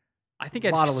 I think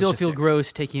Lot I'd of still feel logistics.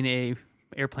 gross taking a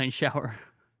airplane shower.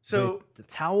 So the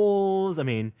towels. I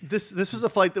mean, this was a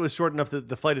flight that was short enough that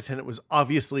the flight attendant was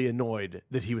obviously annoyed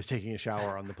that he was taking a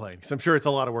shower on the plane. Because I'm sure it's a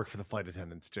lot of work for the flight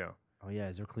attendants too. oh yeah,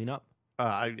 is there cleanup?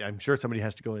 I'm sure somebody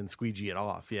has to go and squeegee it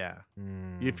off. Yeah,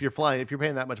 if you're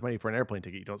paying that much money for an airplane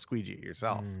ticket, you don't squeegee it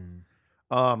yourself.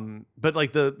 But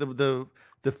like the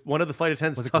one of the flight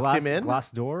attendants Was it tucked him in. glass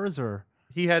doors or?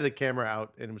 He had a camera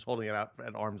out and was holding it out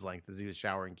at arm's length as he was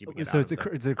showering, keeping it So out.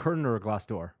 it's a curtain or a glass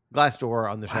door? Glass door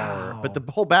on the shower, but Wow.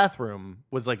 the whole bathroom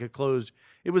was like a closed.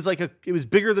 It was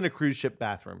bigger than a cruise ship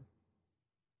bathroom.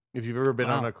 If you've ever been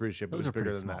on Wow. a cruise ship, it Those was are bigger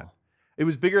pretty than that. small. It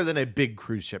was bigger than a big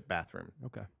cruise ship bathroom.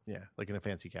 Okay. Yeah, like in a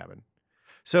fancy cabin.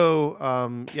 So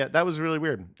yeah, that was really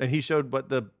weird. And he showed what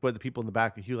the people in the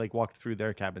back. He like walked through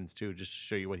their cabins too, just to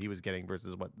show you what he was getting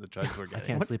versus what the chuds were I getting.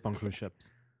 can't sleep on cruise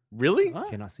ships. Really? What?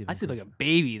 Cannot sleep. I on sleep cruise like a ships.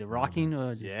 baby. The rocking,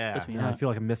 just Yeah. puts me Yeah, I out. feel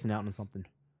like I'm missing out on something.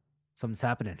 Something's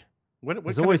happening. What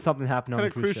There's kind always of, something happening kind on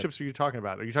of cruise ships are you talking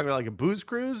about? Are you talking about like a booze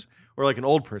cruise or like an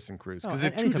old person cruise? Because No,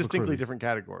 they're any two type of distinctly cruise. different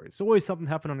categories. There's always something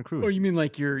happening on a cruise. Or you mean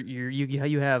like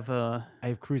you have I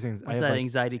have cruising. I what's have that like,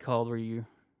 anxiety called where you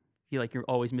feel like you're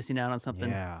always missing out on something?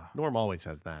 yeah. Norm always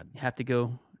has that. You have to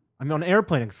go. I mean, on an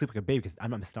airplane, I can sleep like a baby because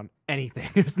I'm not missing on anything.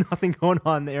 There's nothing going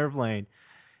on in the airplane.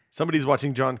 Somebody's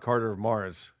watching John Carter of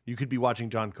Mars. You could be watching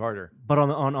John Carter. But on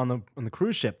the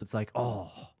cruise ship, it's like,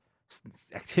 oh, it's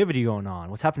activity going on.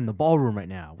 What's happening in the ballroom right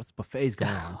now? What's buffets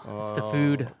going on? It's the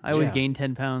food. I always yeah. gain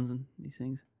 10 pounds in these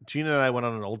things. Gina and I went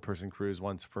on an old person cruise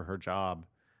once for her job,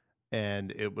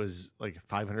 and it was like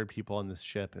 500 people on this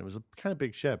ship, and it was a kind of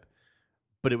big ship,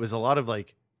 but it was a lot of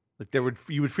like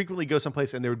you would frequently go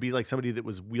someplace, and there would be like somebody that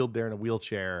was wheeled there in a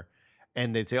wheelchair,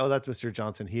 and they'd say, "Oh, that's Mr.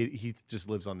 Johnson. He just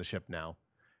lives on the ship now."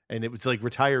 And it was like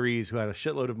retirees who had a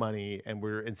shitload of money and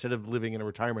were, instead of living in a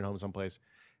retirement home someplace,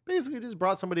 basically just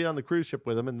brought somebody on the cruise ship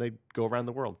with them, and they'd go around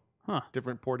the world, Huh.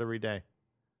 different port every day. It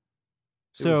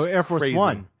So was Air Force crazy.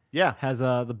 One Yeah. has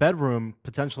the bedroom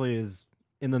potentially is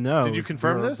in the nose. Did you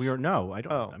confirm this? No, I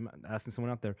don't. Oh. I'm asking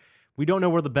someone out there. We don't know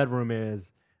where the bedroom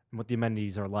is and what the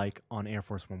amenities are like on Air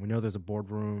Force One. We know there's a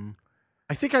boardroom.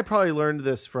 I think I probably learned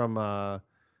this from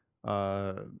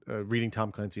reading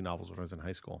Tom Clancy novels when I was in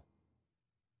high school.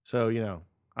 So,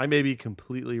 I may be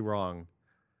completely wrong.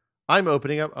 I'm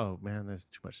opening up. Oh, man, there's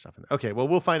too much stuff in there. Okay, well,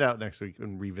 we'll find out next week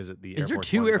and revisit the Air Is there Force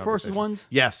two One Air Force conversation. Ones?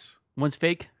 Yes. One's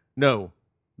fake, No.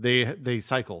 They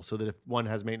cycle so that if one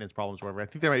has maintenance problems or whatever, I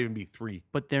think there might even be 3.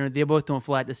 but they both don't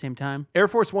fly at the same time. Air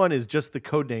Force One is just the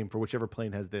code name for whichever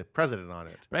plane has the president on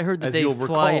it. But I heard that As they you'll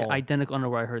fly recall- identical. I don't know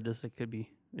where I heard this. It could be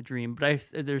a dream. But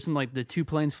there's some like the two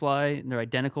planes fly and they're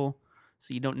identical,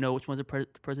 so you don't know which one's the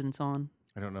president's on.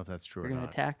 I don't know if that's true They're or gonna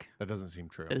not. attack. That doesn't seem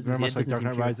true. That is- Very Yeah, much it like doesn't Dark seem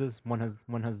Knight true. Rises. One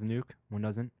has the nuke. One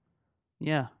doesn't.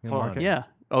 Yeah, In the Hold on. market. yeah,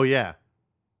 Oh, yeah.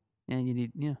 and you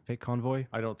need Fake convoy.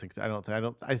 I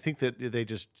think that they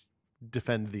just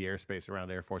defend the airspace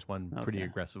around Air Force One pretty Okay.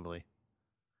 aggressively.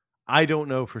 I don't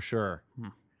know for sure. Hmm.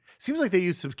 Seems like they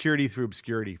use security through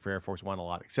obscurity for Air Force One a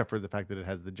lot, except for the fact that it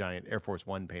has the giant Air Force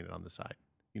One painted on the side,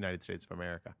 United States of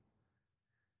America.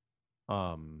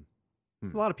 A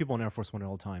lot of people in Air Force One at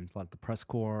all times. A lot of the press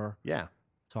corps, Yeah,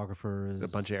 photographers. a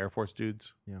bunch of Air Force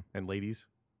dudes, Yeah. and ladies.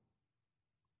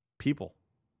 People,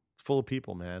 it's full of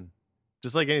people, man.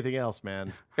 Just like anything else,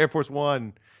 man. Air Force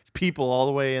One, it's people all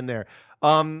the way in there.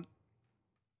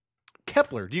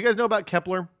 Kepler. Do you guys know about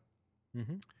Kepler?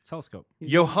 Telescope.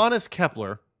 Johannes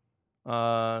Kepler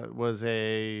was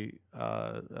a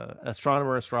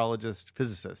astronomer, astrologist,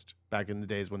 physicist back in the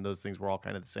days when those things were all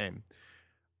kind of the same.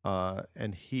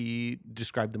 And he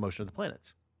described the motion of the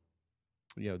planets.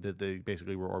 That they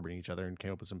basically were orbiting each other and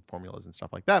came up with some formulas and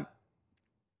stuff like that.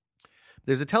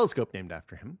 There's a telescope named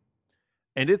after him,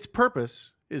 and its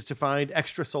purpose is to find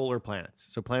extrasolar planets,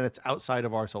 so planets outside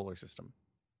of our solar system.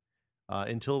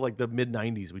 Until like the mid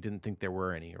 90s, we didn't think there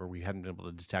were any, or we hadn't been able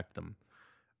to detect them.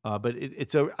 But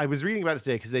I was reading about it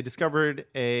today because they discovered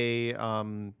they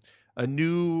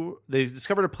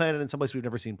discovered a planet in some place we've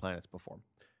never seen planets before,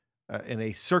 in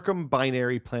a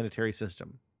circumbinary planetary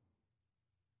system.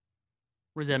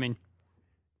 What does that mean?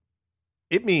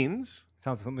 It means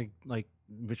Sounds something like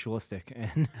ritualistic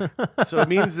and so it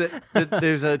means that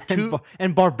there's a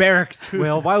and barbaric.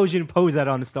 Well, why would you impose that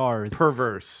on the stars?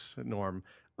 perverse norm.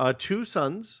 2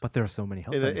 suns But there are so many.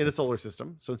 in a solar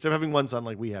system. So instead of having one sun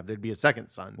like we have, there'd be a second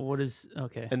sun. What is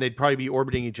okay? And they'd probably be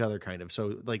orbiting each other kind of.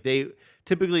 So like they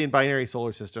typically in binary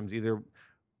solar systems, either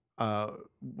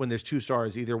when there's 2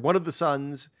 stars, either one of the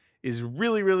suns is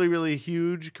really, really, really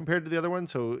huge compared to the other one.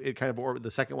 So it kind of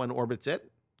the second one orbits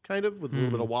it kind of with a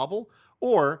little bit of wobble,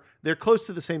 or they're close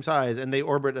to the same size and they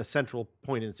orbit a central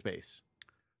point in space.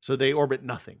 So they orbit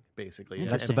nothing basically.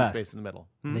 That's the empty best. Space in the middle.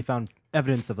 And they found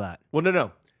evidence of that. Well,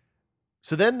 no.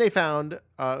 So then they found,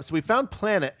 we found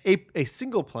a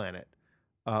single planet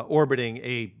orbiting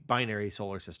a binary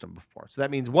solar system before. So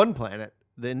that means one planet.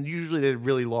 Then usually they're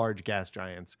really large gas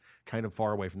giants, kind of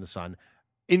far away from the sun,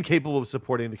 incapable of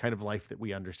supporting the kind of life that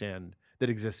we understand that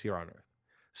exists here on Earth.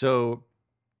 So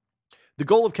the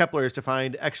goal of Kepler is to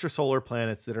find extrasolar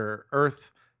planets that are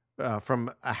Earth,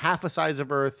 from a half a size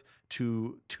of Earth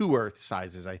to 2 Earth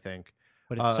sizes, I think.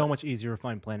 But it's so much easier to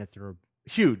find planets that are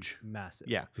huge. massive.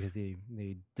 Yeah. Because they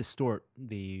distort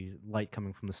the light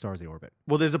coming from the stars they orbit.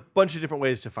 Well, there's a bunch of different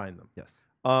ways to find them. Yes.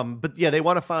 But yeah, they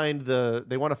want to find them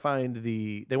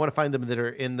that are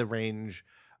in the range,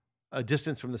 a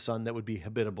distance from the sun that would be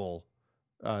habitable,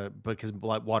 because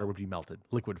water would be melted,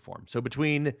 liquid form. So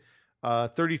between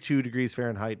 32 degrees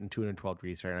Fahrenheit and 212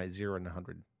 degrees Fahrenheit, 0 and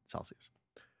 100 Celsius.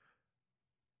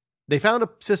 They found a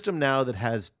system now that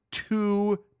has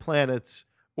 2 planets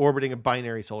orbiting a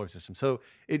binary solar system. So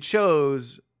it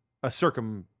shows a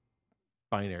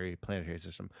circumbinary planetary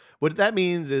system. What that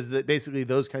means is that basically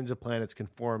those kinds of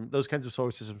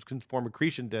solar systems can form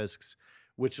accretion disks,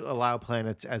 which allow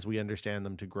planets as we understand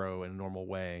them to grow in a normal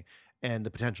way, and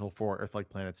the potential for Earth-like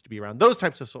planets to be around those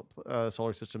types of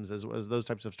solar systems as those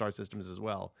types of star systems as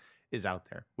well is out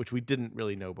there, which we didn't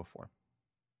really know before.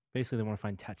 Basically, they want to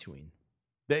find Tatooine.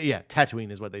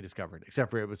 Tatooine is what they discovered, except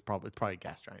for it's probably a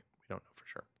gas giant. We don't know for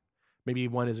sure. Maybe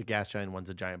one is a gas giant, one's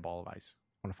a giant ball of ice.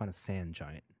 I want to find a sand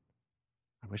giant.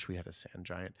 I wish we had a sand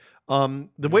giant.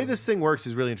 The way this thing works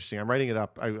is really interesting. I'm writing it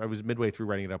up. I was midway through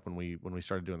writing it up when we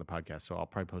started doing the podcast, so I'll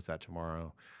probably post that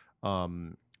tomorrow.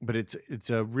 But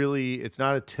it's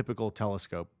not a typical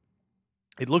telescope.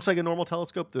 It looks like a normal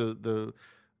telescope. The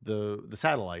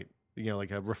satellite,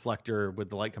 like a reflector with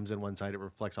the light comes in one side, it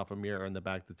reflects off a mirror in the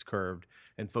back that's curved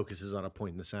and focuses on a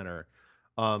point in the center.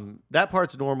 That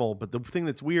part's normal, but the thing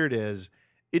that's weird is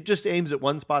it just aims at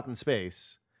one spot in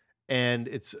space, and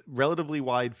it's relatively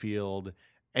wide field,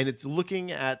 and it's looking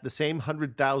at the same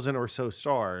 100,000 or so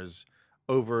stars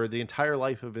over the entire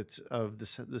life of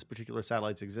this particular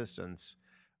satellite's existence,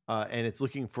 and it's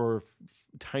looking for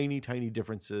tiny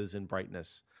differences in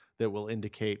brightness that will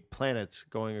indicate planets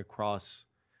going across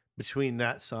between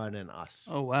that sun and us.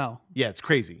 Oh, wow. Yeah, it's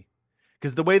crazy.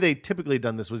 Because the way they typically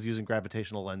done this was using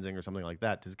gravitational lensing or something like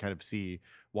that to kind of see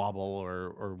wobble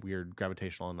or weird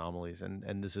gravitational anomalies.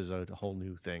 And this is a whole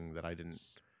new thing that I didn't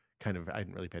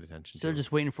really pay attention to. So they're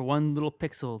just waiting for one little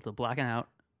pixel to blacken out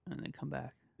and then come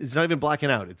back. It's not even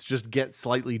blacking out. It's just get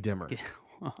slightly dimmer.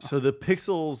 So the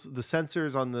pixels, the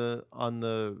sensors on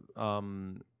the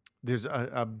there's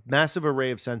a massive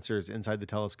array of sensors inside the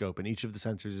telescope, and each of the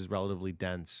sensors is relatively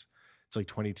dense. It's like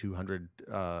 2,200.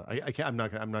 I'm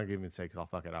not going to say because I'll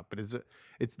fuck it up.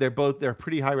 But they're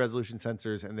pretty high resolution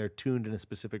sensors, and they're tuned in a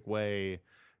specific way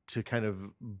to kind of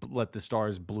let the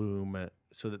stars bloom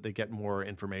so that they get more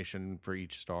information for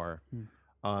each star.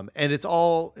 And it's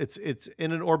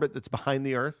in an orbit that's behind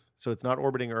the Earth, so it's not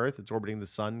orbiting Earth. It's orbiting the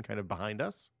sun, kind of behind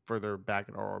us, further back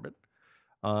in our orbit.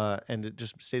 And it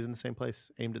just stays in the same place,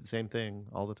 aimed at the same thing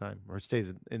all the time, or it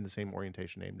stays in the same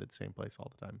orientation, aimed at the same place all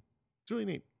the time. It's really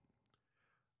neat.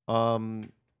 How's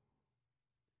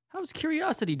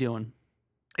Curiosity doing?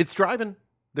 It's driving.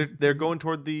 They're going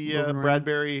toward the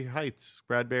Bradbury Heights.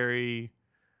 Bradbury.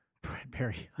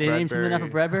 They named something after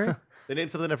Bradbury? They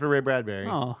named something after Ray Bradbury.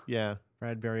 Oh. Yeah.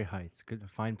 Bradbury Heights. Good,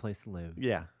 fine place to live.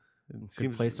 Yeah.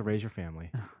 Good place to raise your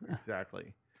family.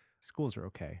 Exactly. Schools are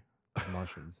okay.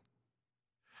 Martians.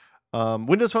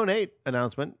 Windows Phone 8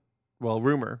 announcement. Well,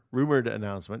 rumored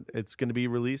announcement. It's going to be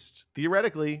released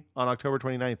theoretically on October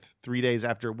 29th, 3 days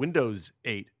after Windows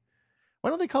 8. Why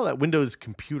don't they call that Windows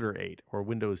Computer 8 or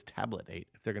Windows Tablet 8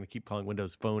 if they're going to keep calling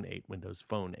Windows Phone 8 Windows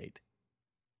Phone 8?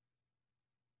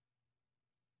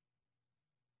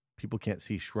 People can't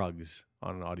see shrugs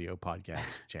on an audio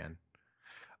podcast, Jan.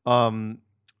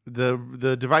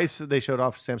 The device that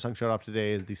Samsung showed off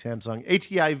today is the Samsung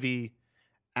ATIV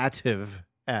Active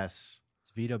S.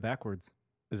 It's Vito backwards.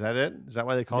 Is that it? Is that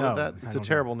why they called it that? It's a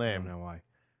terrible name. I don't know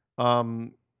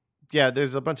why. Yeah,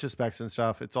 there's a bunch of specs and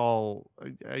stuff. It's all,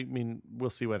 I mean, we'll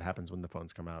see what happens when the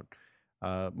phones come out.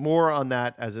 More on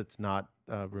that as it's not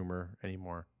a rumor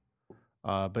anymore.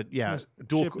 But yeah,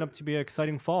 shaping up to be an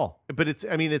exciting fall. But it's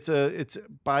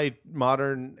by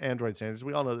modern Android standards.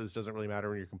 We all know that this doesn't really matter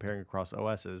when you're comparing across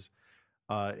OSs.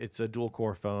 It's a dual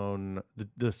core phone.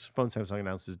 The phone Samsung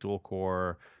announced is dual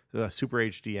core, Super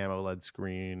HD AMOLED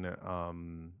screen.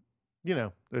 you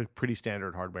know, a pretty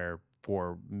standard hardware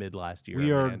for mid last year. We in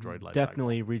the are Android life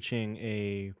definitely reaching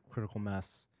a critical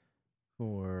mass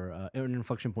for an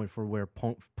inflection point for where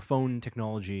phone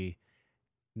technology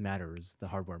matters. The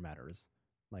hardware matters.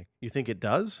 Like, You think it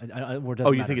does? or Oh, doesn't you matter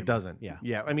think it anymore. doesn't? Yeah.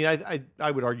 Yeah. I mean,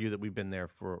 I would argue that we've been there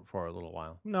for a little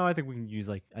while. No, I think we can use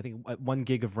like I think at 1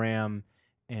 gig of RAM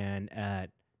and at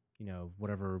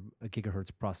whatever a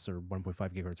gigahertz processor, 1.5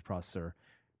 gigahertz processor,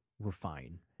 we're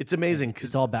fine. It's amazing It's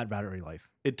because all bad battery life.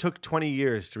 it took 20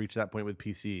 years to reach that point with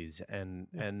PCs, and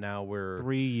now we're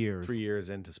 3 years. 3 years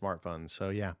into smartphones. So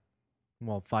yeah,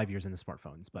 Well, 5 years into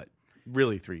smartphones, but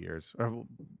really 3 years. Or,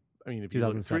 I mean, if you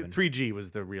look, 2007. 3G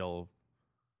was the real.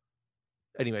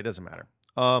 Anyway, it doesn't matter.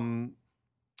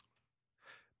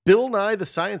 Bill Nye the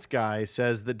Science Guy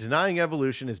says that denying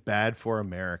evolution is bad for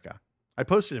America. I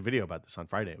posted a video about this on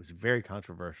Friday. It was very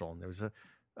controversial, and there was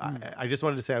I just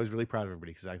wanted to say I was really proud of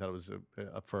everybody because I thought it was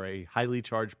for a highly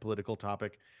charged political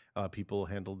topic. People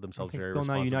handled themselves very Bill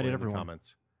Nye responsibly united in the everyone.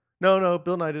 comments. No,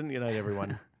 Bill Nye didn't unite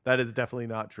everyone. That is definitely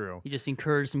not true. He just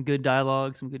encouraged some good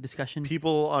dialogue, some good discussion.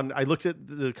 I looked at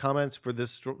the comments for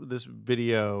this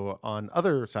video on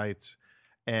other sites,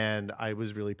 and I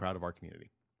was really proud of our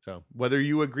community. So whether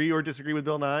you agree or disagree with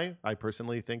Bill Nye, I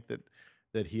personally think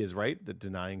that he is right, that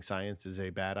denying science is a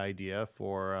bad idea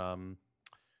for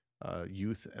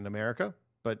youth in America.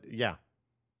 But yeah,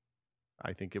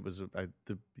 I think it was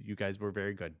you guys were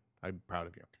very good. I'm proud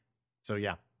of you. So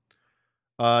yeah.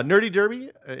 Nerdy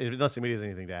Derby, unless anybody has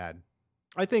anything to add.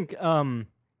 I think I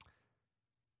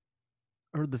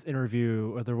heard this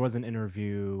interview, or there was an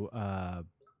interview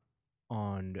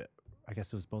on, I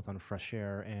guess it was both on Fresh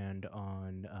Air and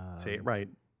on Say it right.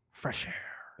 Fresh Air.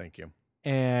 Thank you.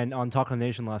 And on Talk on the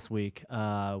Nation last week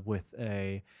with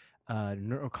a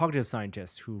neurocognitive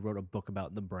scientist who wrote a book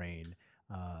about the brain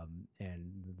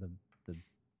and the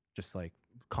just like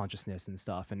consciousness and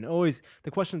stuff. And always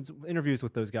the interviews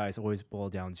with those guys always boil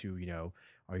down to,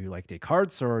 are you like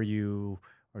Descartes, or are you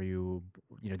do you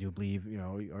believe,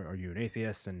 are you an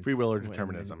atheist, and Free will or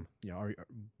determinism? And,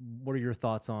 what are your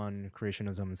thoughts on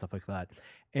creationism and stuff like that?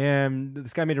 And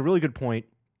this guy made a really good point.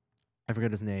 I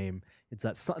forget his name. It's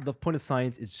that the point of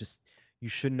science is just you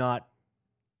should not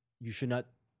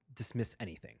dismiss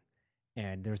anything,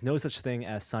 and there's no such thing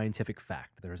as scientific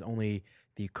fact. There's only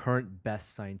the current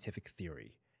best scientific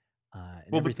theory,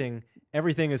 and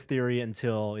everything is theory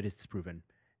until it is disproven.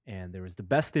 And there is the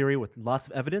best theory with lots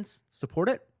of evidence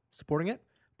supporting it,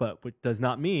 but it does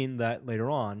not mean that later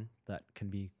on that can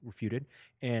be refuted.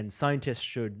 And scientists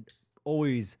should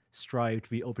always strive to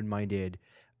be open-minded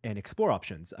and explore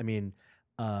options. I mean,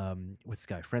 what's this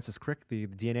guy, Francis Crick, the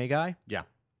DNA guy? Yeah.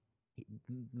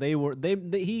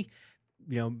 He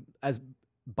as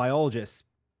biologists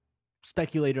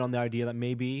speculated on the idea that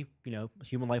maybe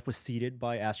human life was seeded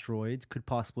by asteroids, could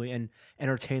possibly, and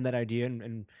entertained that idea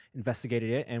and investigated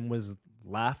it, and was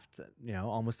laughed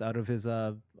almost out of his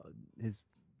that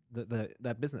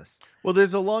business. Well,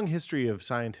 there's a long history of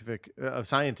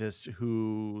scientists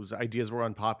whose ideas were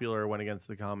unpopular, went against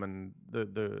the common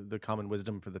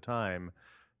wisdom for the time,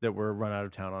 that were run out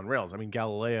of town on rails. I mean,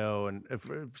 Galileo, and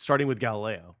starting with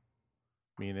Galileo,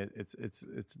 I mean, it's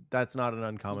that's not an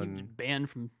uncommon banned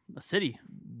from a city.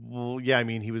 Well, yeah, I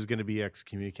mean, he was going to be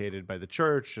excommunicated by the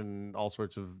church and all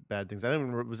sorts of bad things. I don't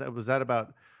even remember, was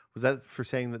that for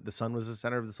saying that the sun was the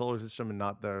center of the solar system and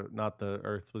not the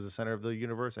Earth was the center of the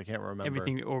universe? I can't remember.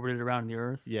 Everything orbited around the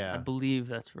Earth. Yeah, I believe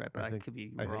that's right, but I could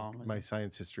be wrong. Think my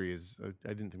science history is. I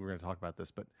didn't think we were going to talk about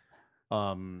this, but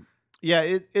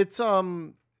yeah,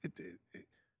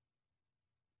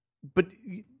 but.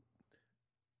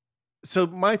 So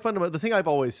the thing I've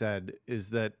always said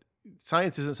is that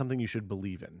science isn't something you should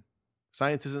believe in.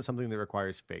 Science isn't something that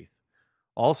requires faith.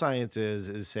 All science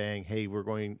is saying, hey,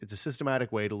 it's a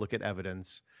systematic way to look at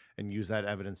evidence and use that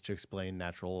evidence to explain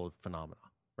natural phenomena,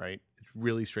 right? It's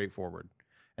really straightforward.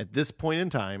 At this point in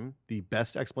time, the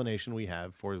best explanation we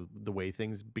have for the way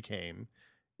things became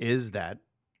is that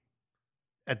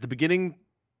at the beginning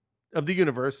of the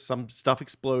universe, some stuff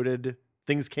exploded.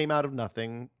 Things came out of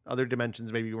nothing. Other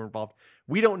dimensions maybe were involved.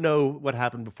 We don't know what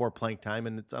happened before Planck time,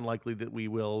 and it's unlikely that we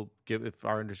will, if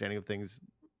our understanding of things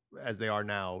as they are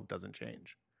now doesn't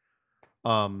change.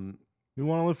 You want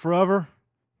to live forever?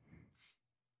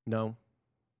 No,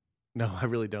 I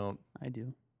really don't. I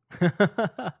do.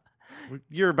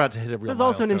 You're about to hit a real. There's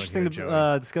also an milestone interesting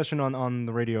here, discussion on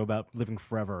the radio about living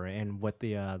forever and what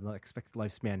the expected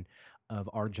lifespan of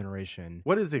our generation.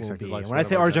 What is the expected lifespan? When I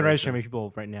say our generation, I mean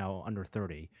people right now under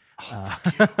 30.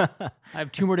 I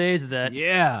have 2 more days of that.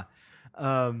 Yeah.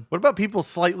 What about people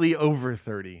slightly over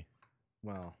 30?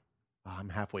 Well, I'm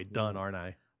halfway done, aren't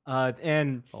I?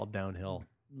 And It's all downhill.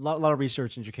 a lot of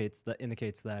research indicates that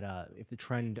if the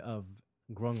trend of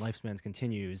growing lifespans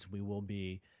continues, we will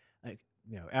be,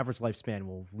 average lifespan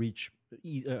will reach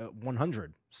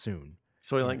 100 soon.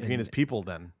 Soylent Green is people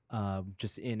then.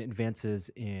 Just in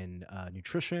advances in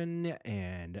nutrition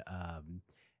and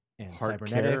Heart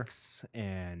cybernetics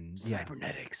and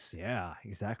Cybernetics. yeah,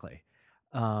 exactly.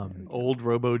 Old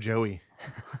Robo Joey.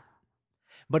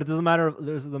 But it doesn't matter.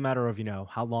 There's the matter of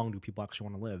how long do people actually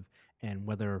want to live, and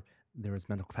whether there is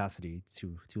mental capacity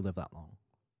to live that long.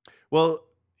 Well,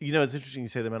 it's interesting you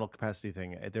say the mental capacity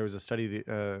thing. There was a study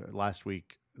last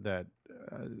week that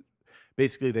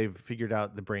basically they've figured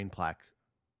out the brain plaque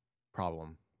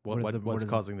problem. What's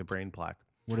causing the brain plaque?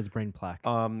 What is brain plaque?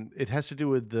 It has to do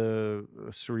with the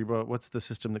what's the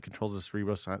system that controls the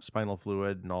cerebrospinal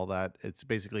fluid and all that? It's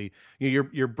basically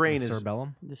your brain the is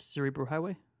cerebellum. The cerebral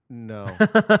highway. No.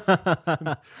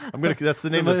 That's the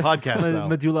name of the podcast now.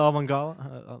 Medulla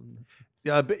oblongata.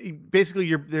 Yeah,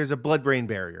 basically there's a blood-brain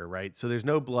barrier, right? So there's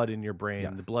no blood in your brain.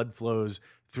 Yes. The blood flows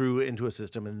through into a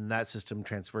system, and that system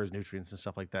transfers nutrients and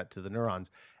stuff like that to the neurons.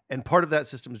 And part of that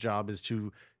system's job is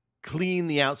to clean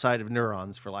the outside of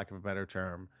neurons, for lack of a better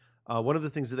term. One of the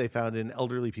things that they found in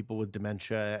elderly people with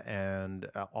dementia and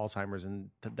Alzheimer's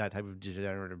and that type of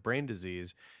degenerative brain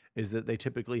disease is that they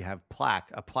typically have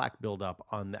a plaque buildup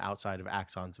on the outside of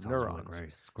axons of neurons.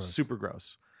 Really gross. Super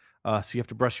gross. So you have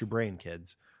to brush your brain,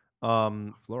 kids.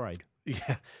 Fluoride.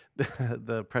 Yeah,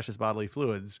 the precious bodily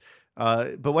fluids.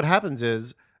 But what happens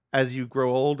is, as you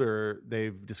grow older,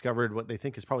 they've discovered what they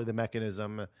think is probably the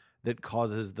mechanism that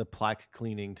causes the plaque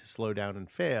cleaning to slow down and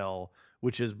fail,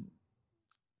 which is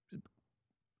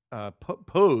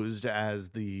posed as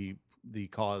the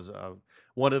cause of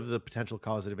one of the potential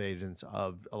causative agents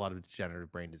of a lot of degenerative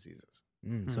brain diseases.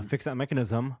 So fix that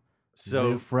mechanism. So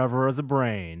live forever as a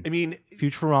brain. I mean,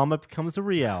 Futurama becomes a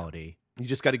reality. you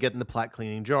just got to get in the plaque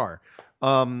cleaning jar.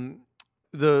 The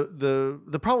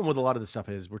problem with a lot of this stuff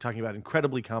is we're talking about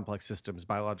incredibly complex systems,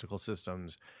 biological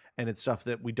systems, and it's stuff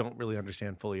that we don't really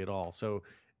understand fully at all. So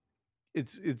you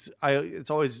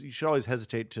should always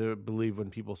hesitate to believe when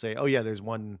people say, "Oh yeah, there's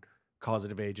one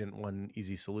causative agent, one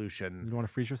easy solution." You want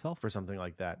to freeze yourself for something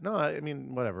like that? No, I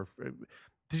mean whatever.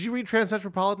 Did you read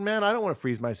Transmetropolitan Man? I don't want to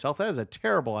freeze myself. That is a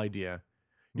terrible idea.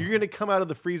 You're going to come out of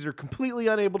the freezer completely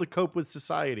unable to cope with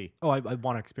society. Oh, I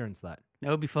want to experience that. That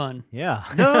would be fun. Yeah.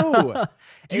 No.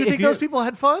 Do you think those people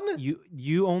had fun?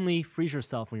 You only freeze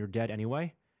yourself when you're dead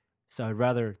anyway. So I'd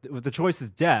rather the choice is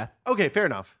death. Okay, fair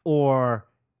enough. Or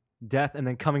death and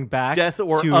then coming back. Death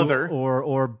or to, other.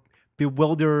 Or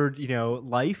bewildered,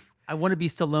 life. I want to be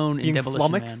Stallone in Being Demolition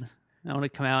flummoxed. Man. I want to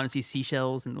come out and see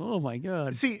seashells and oh my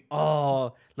god. See,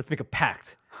 let's make a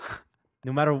pact.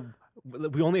 No matter,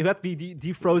 we only have to be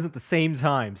defrozen at the same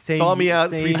time. thaw me out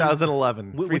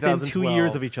 3011. Within 2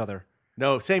 years of each other.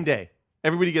 No, same day.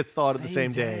 Everybody gets thawed at the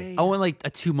same day. I want like a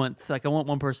 2 month. Like I want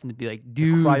one person to be like,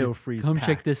 dude, cryo-freeze come pact.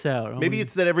 check this out. Maybe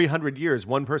it's that every 100 years,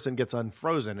 one person gets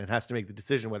unfrozen and has to make the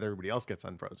decision whether everybody else gets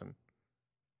unfrozen.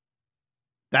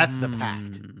 That's the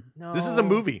pact. No. This is a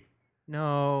movie.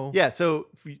 No. Yeah, so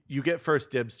you get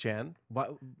first dibs, Chan.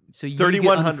 What? So you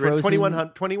 3100,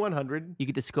 2100. You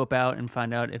get to scope out and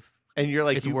find out if And you're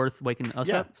like, it's worth waking us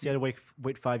Yeah. up. So you had to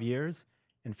wait 5 years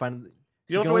and find. You don't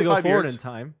So have can to only wait go 5 forward years. in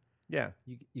time. yeah.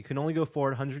 You can only go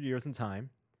forward 100 years in time,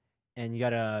 and you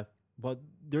gotta. Well,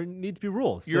 there need to be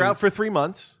rules. You're So out for 3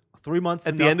 months. 3 months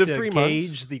at the enough end of to 3 gauge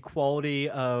months. the quality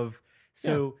of.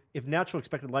 So if natural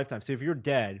expected lifetime. So if you're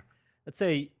dead, let's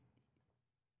say.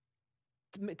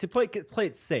 To play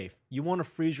it safe, you want to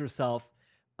freeze yourself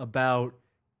about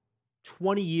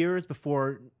 20 years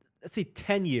before. Let's say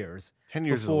 10 years. 10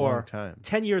 years before, is a long time.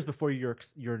 10 years before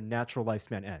your natural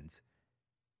lifespan ends.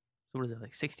 So what is that,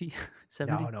 like 60,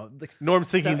 70? No. Like Norm's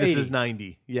thinking this 80. is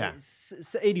 90. Yeah.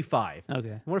 85.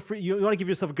 Okay. You want to give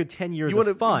yourself a good 10 years You want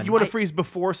of fun. to freeze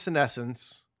before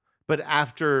senescence, but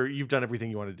after you've done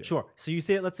everything you want to do. Sure. So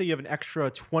let's say you have an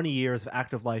extra 20 years of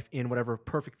active life in whatever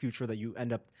perfect future that you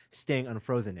end up staying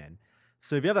unfrozen in.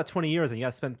 So if you have that 20 years and you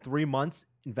got to spend 3 months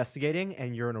investigating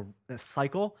and you're in a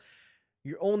cycle,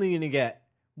 you're only going to get,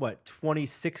 20,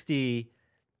 60,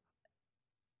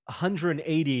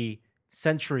 180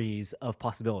 centuries of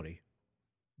possibility.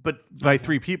 But by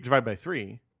 3 people, divide by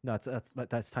 3. No,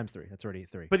 that's times 3. That's already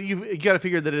 3. But you got to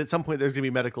figure that at some point there's going to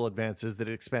be medical advances that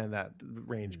expand that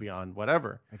range beyond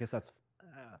whatever. I guess that's.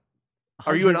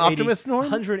 Are you an 180 optimist, Norm?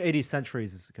 180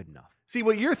 centuries is good enough. See,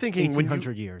 what you're thinking when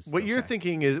 1800 years. What you're okay.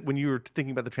 thinking is when you were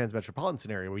thinking about the Transmetropolitan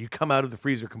scenario, where you come out of the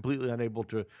freezer completely unable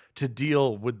to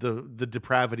deal with the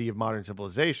depravity of modern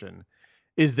civilization,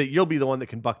 is that you'll be the one that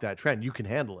can buck that trend. You can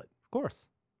handle it. Of course.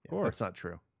 That's not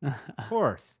true. Of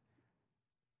course.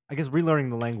 I guess relearning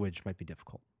the language might be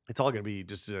difficult. It's all going to be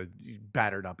just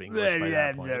battered up English by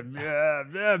that point.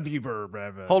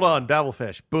 Hold on,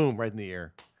 Babelfish. Boom, right in the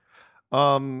ear.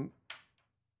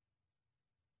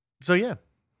 So yeah.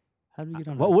 How do we get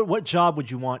on? What job would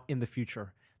you want in the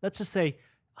future? Let's just say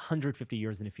 150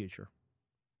 years in the future.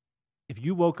 If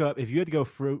you woke up, if you had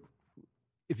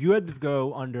to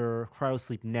go under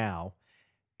cryosleep now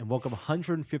and woke up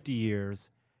 150 years,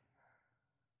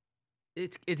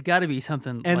 it's got to be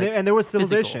something. And like there was physical.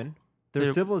 civilization.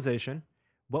 There's civilization.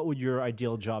 What would your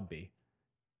ideal job be?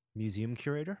 Museum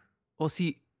curator? Well,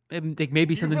 see, like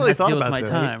maybe something really that has to thought deal with about my this.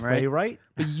 time, right? Playwright?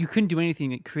 But you couldn't do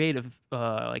anything creative,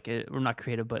 or not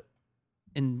creative, but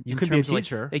You in could be a terms of,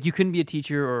 teacher. Like you couldn't be a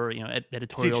teacher or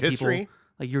editorial Teach history. people.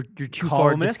 Like you're too far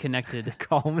Columnist? disconnected.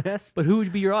 Columnist? But who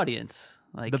would be your audience?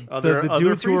 Like Other the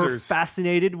dudes who are freezers.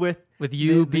 fascinated with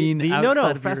you being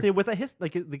outside of fascinated with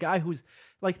like the guy who's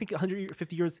like, think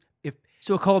 150 years.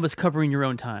 So a columnist covering your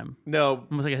own time, No.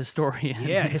 almost like a historian.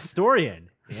 Yeah, historian.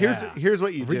 Here's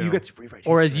what you do. You get to rewrite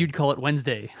Or as history. you'd call it,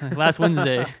 Wednesday. Like last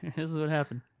Wednesday, this is what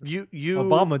happened. you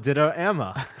Obama did a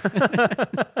Emma.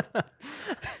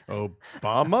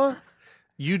 Obama.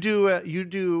 You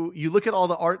look at all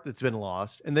the art that's been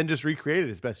lost and then just recreate it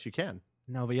as best you can.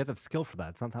 No, but you have to have skill for that.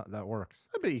 It's not how that works.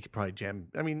 I bet you could probably jam.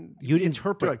 I mean, You'd do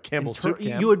interpret a Campbell soup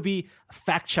can. You would be a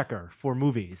fact checker for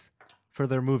movies, for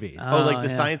their movies. Oh, like the yeah.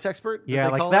 science expert? yeah,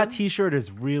 they like call that him? T-shirt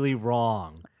is really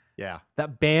wrong. Yeah.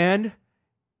 That band.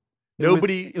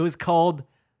 It was called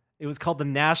the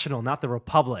National, not the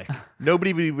Republic.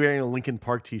 Nobody would be wearing a Linkin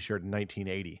Park T-shirt in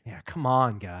 1980. Yeah, come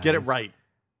on, guys. Get it right.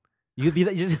 You'd be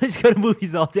you just go to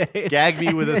movies all day. Gag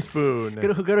me with a Yes. spoon.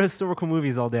 Go to historical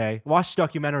movies all day. Watch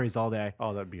documentaries all day.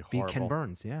 Oh, that'd be Be horrible. Ken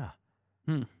Burns, yeah.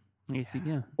 You see,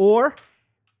 yeah. Or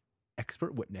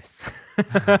expert witness.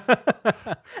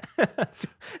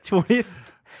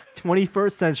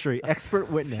 21st century expert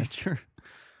witness. Sure.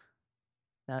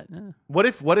 That, What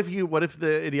if the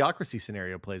idiocracy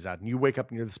scenario plays out and you wake up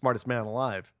and you're the smartest man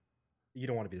alive? You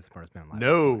don't want to be the smartest man alive.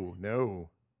 No.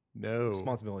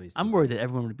 Responsibilities. I'm worried that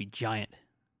everyone would be giant.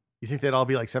 You think they'd all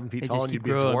be like 7 feet They tall just and keep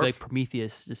you'd be a growing, dwarf? like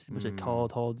Prometheus, just a bunch of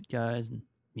tall guys, and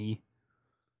me.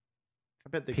 I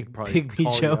bet they Pig, could probably Pygmy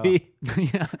call you out. Joey.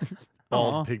 Yeah.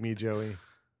 Bald Aw. pygmy Joey.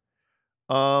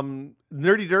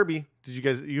 Nerdy Derby.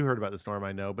 You heard about this, Norm?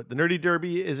 I know, but the Nerdy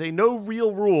Derby is a no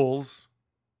real rules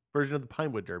version of the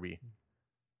Pinewood Derby.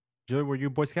 Joey, were you a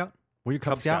Boy Scout? Were you a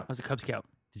Cub Cub Scout? I was a Cub Scout.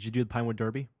 Did you do the Pinewood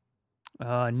Derby?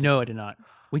 No, I did not.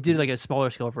 We did like a smaller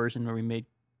scale version where we made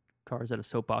cars out of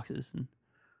soapboxes. And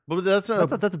But that's not.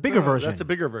 That's a bigger version. That's a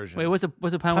bigger version. wait, what's a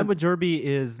Pinewood? Pinewood Derby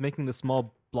is making the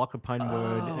small block of pine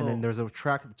wood, and then Oh. there's a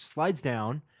track that slides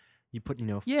down. You put,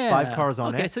 Yeah, 5 cars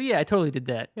on okay, it. so yeah, I totally did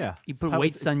that. Yeah. You It's put Pinewood-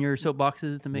 weights on your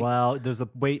soapboxes to make. Well, there's a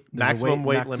weight. Maximum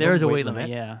weight limit. There's a weight limit,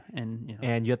 yeah, and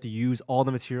And you have to use all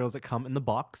the materials that come in the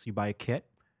box. You buy a kit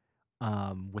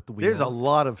with the wheels. There's a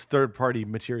lot of third-party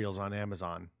materials on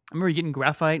Amazon. I remember getting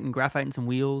graphite and some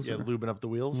wheels. Yeah, or- lubing up the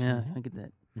wheels. yeah, I get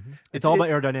that. It's all about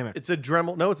aerodynamics. It's a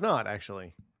Dremel. No, it's not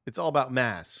actually. It's all about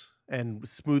mass and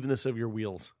smoothness of your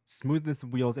wheels. Smoothness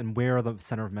of wheels and where the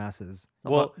center of mass is. It's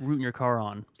all Well- about rooting your car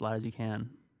on as loud as you can.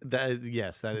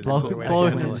 Yes, that is Blow, the way to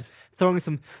blowing handle wind, it.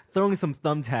 throwing some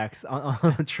thumbtacks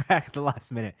on the track at the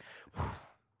last minute.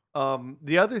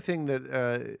 The other thing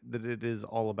that it is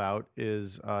all about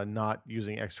is not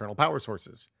using external power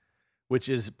sources, which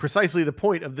is precisely the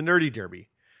point of the Nerdy Derby.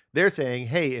 They're saying,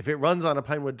 hey, if it runs on a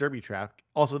Pinewood Derby track,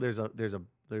 also there's a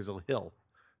hill,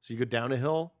 so you go down a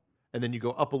hill and then you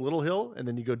go up a little hill and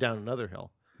then you go down another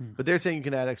hill. But they're saying you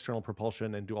can add external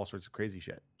propulsion and do all sorts of crazy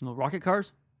shit. Little rocket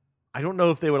cars. I don't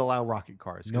know if they would allow rocket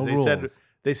cars No because rules.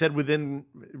 they said within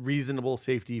reasonable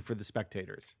safety for the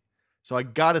spectators. So I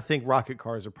got to think rocket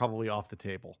cars are probably off the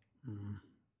table.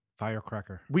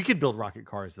 Firecracker. We could build rocket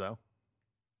cars though.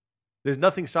 There's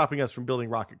nothing stopping us from building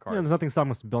rocket cars. Yeah, there's nothing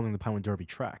stopping us from building the Pinewood Derby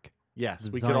track. Yes,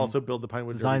 we Design- could also build the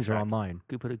Pinewood Designs Derby are track. online.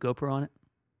 Could you put a GoPro on it?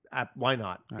 Why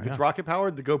not? Oh, If it's yeah. rocket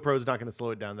powered, the GoPro is not going to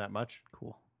slow it down that much.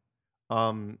 Cool.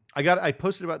 I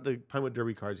posted about the Pinewood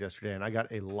Derby cars yesterday, and I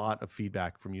got a lot of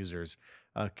feedback from users.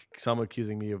 Some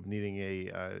accusing me of needing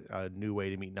a new way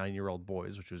to meet 9-year-old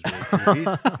boys, which was really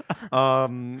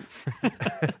creepy.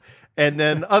 And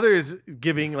then others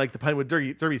giving like the Pinewood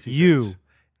Derby secrets. You,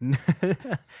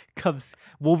 Cubs,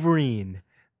 Wolverine,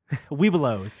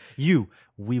 Weebelows. You,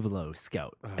 Weebelow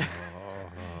Scout.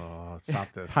 Oh,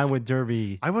 stop this. Pinewood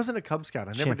Derby. I wasn't a Cub Scout.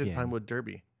 I never did Champion. Pinewood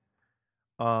Derby.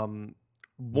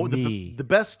 Me. The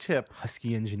best tip.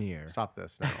 Husky Engineer. Stop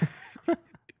this now.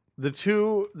 The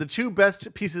two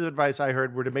best pieces of advice I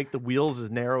heard were to make the wheels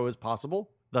as narrow as possible,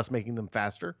 thus making them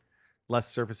faster. less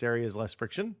surface area is less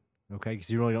friction. Okay, because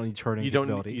you really don't need turning You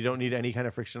capability. don't need any kind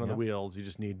of friction on the Yep. wheels. You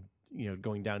just need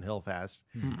going downhill fast.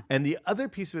 Hmm. And the other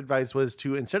piece of advice was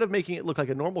to, instead of making it look like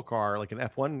a normal car, like an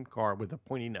F1 car with a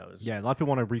pointy nose. Yeah, a lot of people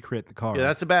want to recreate the car. Yeah,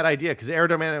 that's a bad idea because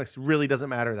aerodynamics really doesn't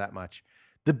matter that much.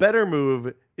 The better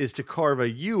move is to carve a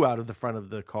U out of the front of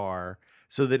the car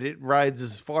so that it rides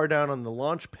as far down on the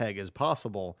launch peg as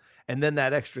possible. And then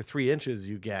that extra 3 inches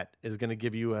you get is going to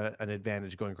give you an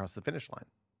advantage going across the finish line.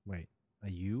 Wait, a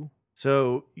U?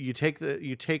 So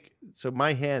so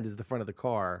my hand is the front of the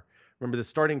car. Remember, the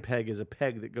starting peg is a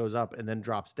peg that goes up and then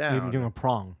drops down. You're doing a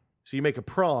prong. So you make a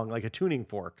prong, like a tuning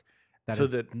fork. That's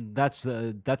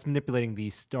manipulating the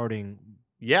starting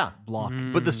Yeah. block.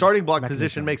 But the starting block Mechanism.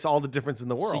 position makes all the difference in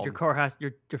the world. So your car has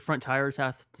your front tires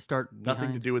have to start Nothing to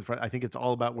behind? do with front. I think it's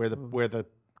all about where the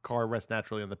car rests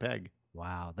naturally on the peg.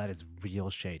 Wow, that is real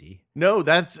shady. No,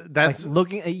 that's Like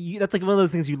looking at you, that's like one of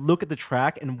those things you look at the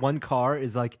track and one car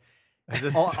is like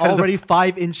has already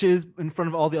 5 inches in front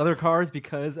of all the other cars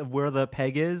because of where the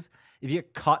peg is. If you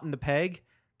get caught in the peg,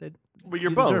 that well,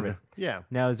 you're you deserve boned. it. Yeah.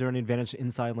 Now, is there any advantage to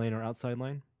inside lane or outside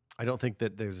lane? I don't think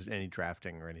that there's any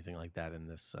drafting or anything like that in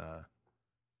this.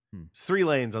 Hmm. It's 3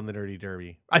 lanes on the Nerdy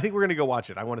Derby. I think we're gonna go watch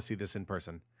it. I want to see this in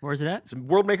person. Where's it at? It's a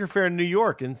World Maker Fair in New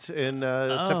York in end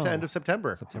of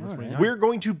September. September All right. 29th. We're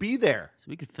going to be there. So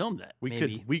we could film that. We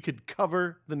maybe. could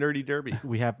cover the Nerdy Derby.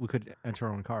 We could enter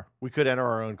our own car. We could enter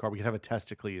our own car. We could have a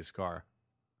Testicles car.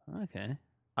 Okay.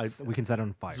 We can set it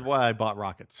on fire. This is why I bought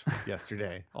rockets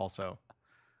yesterday. Also,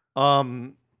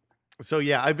 so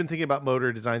yeah, I've been thinking about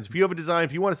motor designs. If you have a design,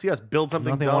 if you want to see us build something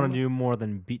Nothing I dumb, want to do more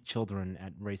than beat children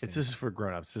at racing. this is for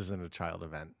grown-ups. This isn't a child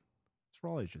event. It's for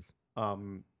all ages.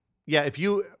 Yeah,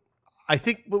 I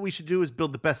think what we should do is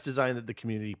build the best design that the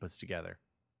community puts together.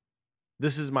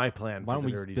 This is my plan Why for don't the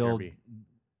we just Nerdy build Derby.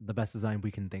 the best design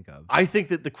we can think of? I think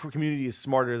that the community is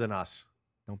smarter than us.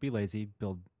 Don't be lazy.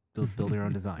 Build your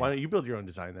own design. Why don't you build your own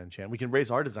design then, Chan? We can race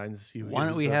our designs. And see who Why don't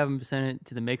uses we the- have them send it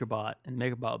to the MakerBot and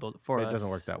MakerBot will build it for us? It doesn't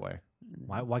work that way.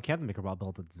 Why can't the MakerBot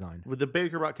build a design? With the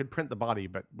MakerBot could print the body,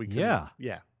 but we can. Yeah.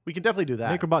 Yeah, we can definitely do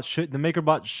that. The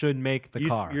MakerBot should make the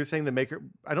car. You're saying the maker?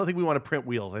 I don't think we want to print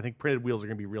wheels. I think printed wheels are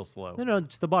going to be real slow. No,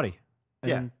 just the body. And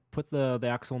Yeah. then put the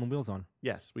axle and the wheels on.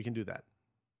 Yes, we can do that.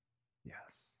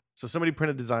 Yes. So somebody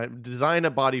print a design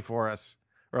a body for us,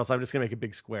 or else I'm just going to make a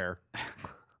big square.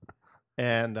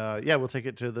 And yeah, we'll take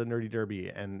it to the Nerdy Derby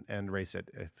and race it,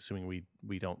 assuming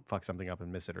we don't fuck something up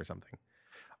and miss it or something.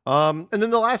 And then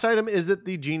the last item is that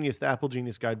the Apple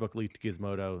Genius Guidebook leaked to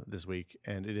Gizmodo this week,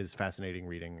 and it is fascinating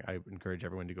reading. I encourage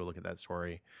everyone to go look at that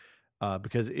story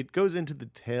because it goes into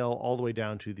detail all the way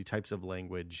down to the types of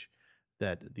language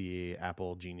that the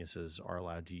Apple geniuses are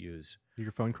allowed to use. Did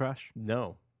your phone crash?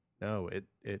 No,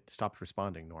 it stopped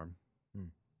responding, Norm. Hmm.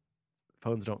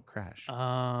 Phones don't crash.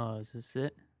 Oh, is this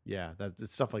it? Yeah,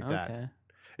 it's stuff like that. Okay.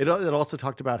 It also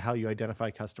talked about how you identify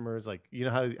customers. Like, you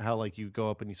know how like you go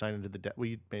up and you sign into the desk. Well,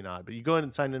 you may not, but you go in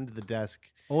and sign into the desk.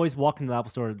 Always walk into the Apple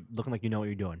store looking like you know what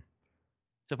you're doing.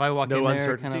 So if I walk No in there,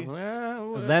 uncertainty? kind of,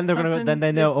 well, Then they're something then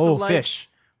they know. if the Oh, light- fish.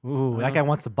 Ooh, that Oh. guy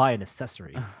wants to buy an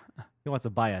accessory. He wants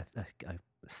to buy a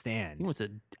stand. He wants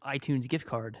an iTunes gift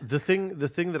card. The thing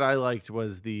that I liked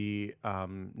was the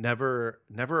never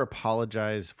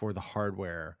apologize for the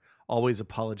hardware. Always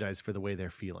apologize for the way they're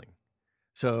feeling.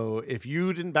 So if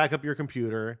you didn't back up your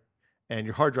computer and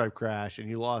your hard drive crashed and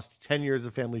you lost 10 years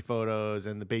of family photos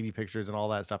and the baby pictures and all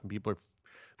that stuff and people are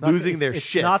losing their it's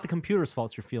shit. It's not the computer's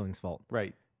fault. It's your feeling's fault.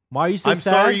 Right. Why are you so I'm sad?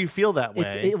 sorry you feel that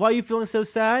way. Why are you feeling so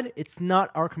sad? It's not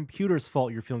our computer's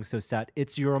fault you're feeling so sad.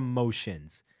 It's your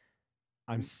emotions.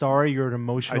 I'm sorry you're an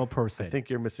emotional person. I think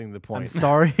you're missing the point. I'm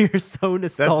sorry you're so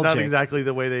nostalgic. That's not exactly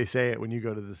the way they say it when you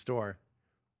go to the store.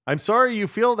 I'm sorry you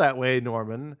feel that way,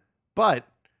 Norman, but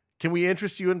can we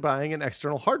interest you in buying an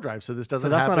external hard drive so this doesn't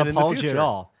that's happen not in an the apology future? at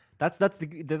all. That's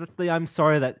the I'm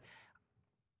sorry that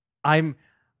I'm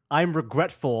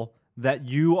regretful that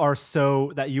you are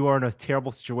in a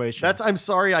terrible situation. I'm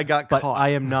sorry I got but caught. I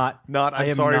am not. Not I'm I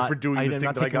am sorry not- for doing I the am thing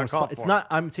not that I taking got caught It's for. not.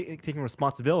 I'm taking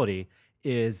responsibility.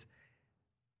 Is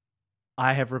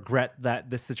I have regret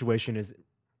that this situation is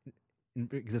in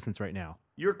existence right now.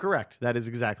 You're correct. That is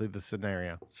exactly the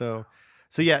scenario. So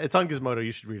yeah, it's on Gizmodo.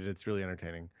 You should read it. It's really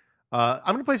entertaining. I'm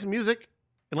going to play some music,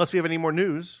 unless we have any more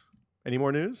news. Any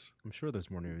more news? I'm sure there's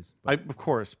more news. Of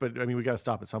course, but I mean, we got to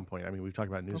stop at some point. I mean, we've talked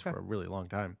about news Okay. for a really long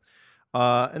time.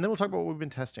 And then we'll talk about what we've been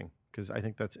testing, because I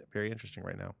think that's very interesting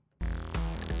right now.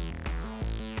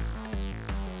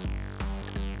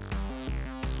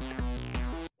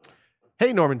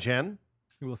 Hey, Norman Chan.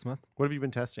 Will Smith. What have you been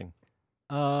testing?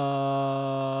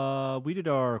 We did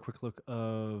our quick look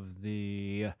of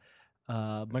the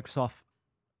Microsoft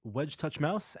Wedge Touch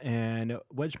Mouse and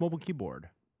Wedge Mobile Keyboard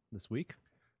this week.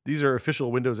 These are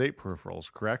official Windows 8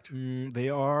 peripherals, correct? They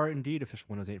are indeed official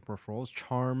Windows 8 peripherals,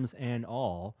 charms and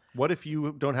all. What if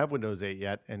you don't have Windows 8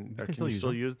 yet, and can you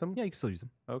still use them? Yeah, you can still use them.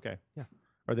 Okay. Yeah.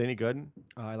 Are they any good?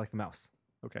 I like the mouse.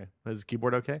 Okay. Is the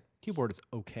keyboard okay? Keyboard is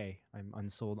okay. I'm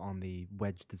unsold on the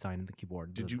wedge design of the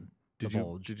keyboard. Did the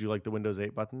bulge. you like the Windows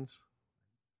 8 buttons?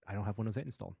 I don't have Windows 8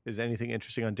 installed. Is anything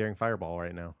interesting on Daring Fireball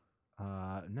right now?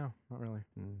 No, not really.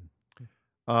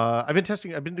 I've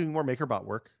been doing more MakerBot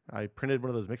work. I printed one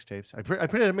of those mixtapes. I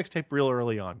printed a mixtape real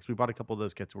early on because we bought a couple of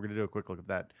those kits. We're going to do a quick look at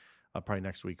that probably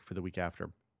next week for the week after.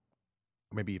 Or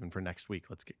maybe even for next week.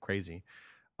 Let's get crazy.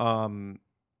 But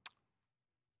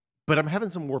I'm having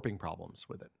some warping problems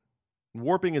with it.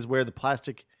 Warping is where the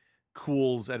plastic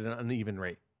cools at an uneven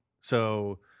rate.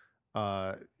 So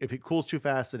if it cools too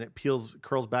fast, then it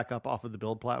curls back up off of the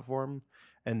build platform,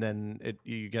 and then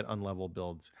you get unlevel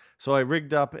builds. So I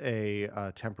rigged up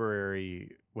a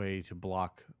temporary way to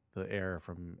block the air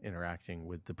from interacting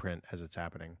with the print as it's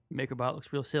happening. MakerBot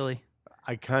looks real silly.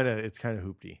 It's kind of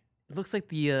hoopty. It looks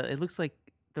like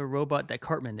the robot that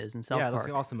Cartman is in South Yeah, it Park.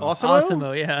 looks like Awesome. Awesome,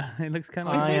 yeah. It looks kind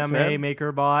of like I am a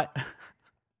MakerBot.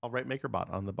 I'll write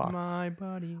MakerBot on the box. My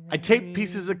buddy. I tape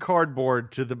pieces of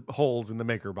cardboard to the holes in the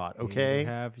MakerBot. Okay.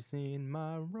 Have you seen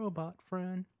my robot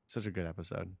friend? Such a good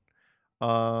episode.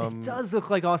 It does look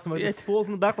like Awesome. The spools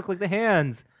in the back look like the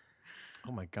hands.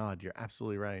 Oh my God, you're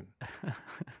absolutely right.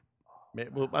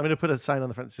 Well, I'm going to put a sign on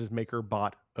the front that says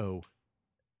MakerBot O.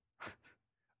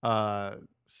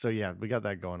 So yeah, we got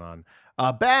that going on.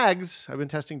 Bags. I've been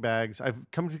testing bags. I've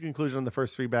come to a conclusion on the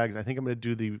first 3 bags. I think I'm going to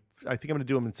do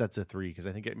them in sets of 3 because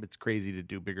I think it's crazy to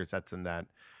do bigger sets than that.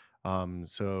 I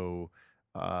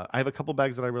have a couple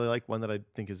bags that I really like. One that I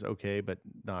think is okay, but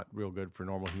not real good for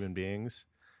normal human beings.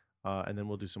 And then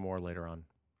we'll do some more later on.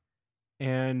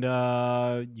 And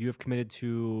you have committed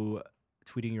to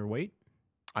tweeting your weight?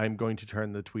 I'm going to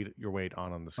turn the tweet your weight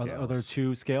on the scales. Are there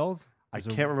 2 scales? I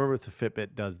can't remember if the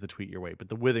Fitbit does the tweet your weight, but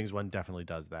the Withings one definitely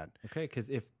does that. Okay, because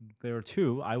if there are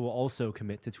 2, I will also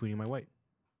commit to tweeting my weight.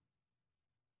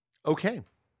 Okay.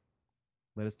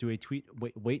 Let us do a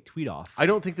weight tweet off. I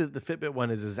don't think that the Fitbit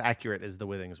one is as accurate as the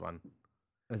Withings one.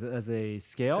 As a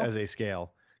scale? As a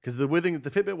scale. Because the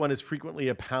Fitbit one is frequently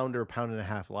a pound or a pound and a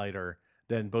half lighter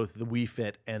than both the Wii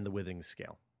Fit and the Withings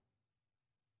scale.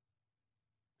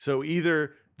 So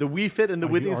either the Wii Fit and the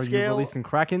Withings scale. Are you releasing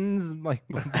Krakens like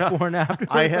before and after?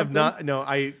 I have not. No,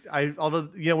 I. Although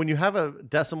when you have a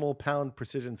decimal pound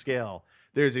precision scale,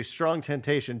 there's a strong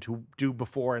temptation to do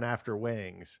before and after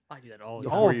weighings. I do that all the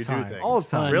time. All the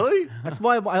time. Really? That's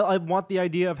why I want the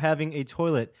idea of having a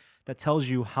toilet that tells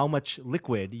you how much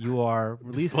liquid you are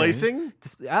releasing. Displacing?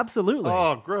 Absolutely.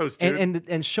 Oh, gross, dude.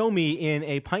 And show me in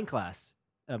a pint glass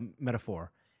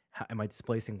metaphor. Am I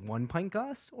displacing 1 pint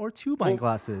glass or 2 pint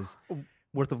glasses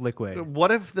worth of liquid?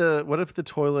 What if the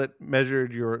toilet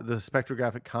measured the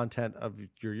spectrographic content of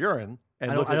your urine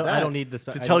and looked at that? I don't need this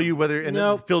to tell you whether it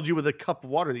filled you with a cup of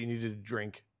water that you needed to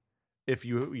drink if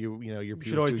your pee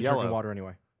was too yellow. Drinking water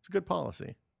anyway. It's a good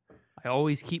policy. I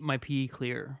always keep my pee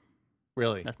clear.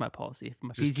 Really? That's my policy. If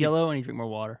my pee's yellow, I need to drink more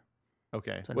water.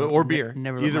 Okay. So or beer.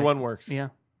 Either one works. Yeah.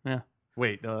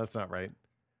 Wait, no, that's not right.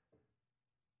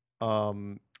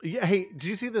 Yeah. Hey, did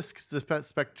you see the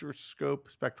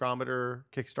spectrometer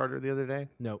Kickstarter the other day?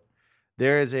 Nope.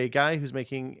 There is a guy who's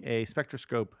making a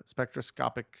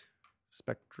spectroscopic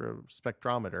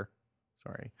spectrometer.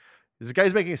 Sorry. There's a guy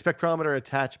who's making a spectrometer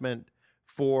attachment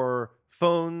for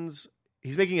phones.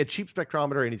 He's making a cheap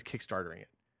spectrometer and he's Kickstartering it.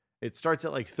 It starts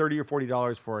at like $30 or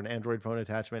 $40 for an Android phone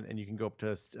attachment, and you can go up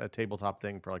to a tabletop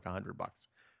thing for like $100.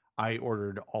 I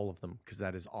ordered all of them because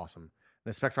that is awesome.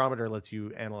 And the spectrometer lets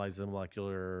you analyze the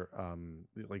molecular,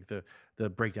 like the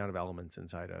breakdown of elements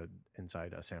inside a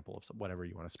sample of whatever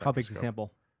you want to spectroscope. How big's the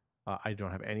sample? I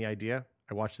don't have any idea.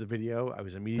 I watched the video. I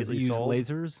was immediately Does it use sold.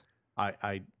 lasers? How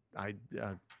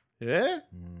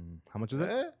much is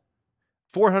it?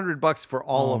 $400 for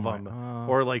all of them,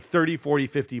 or like $30, $40,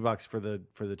 $50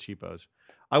 for the cheapos.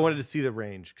 I wanted to see the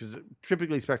range because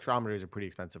typically spectrometers are pretty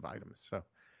expensive items. So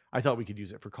I thought we could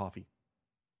use it for coffee.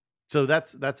 So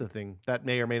that's a thing that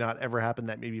may or may not ever happen.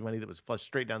 That may be money that was flushed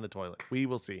straight down the toilet. We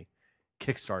will see.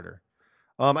 Kickstarter.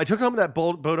 I took home that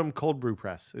Bodum cold brew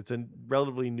press. It's a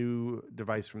relatively new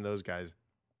device from those guys,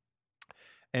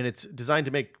 and it's designed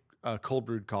to make cold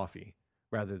brewed coffee.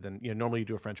 Rather than, normally you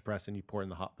do a French press and you pour in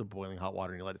the boiling hot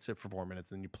water and you let it sit for 4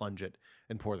 minutes, and then you plunge it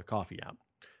and pour the coffee out.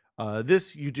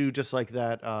 This you do just like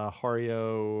that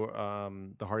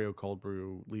Hario, the Hario cold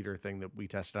brew liter thing that we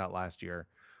tested out last year,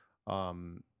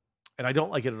 and I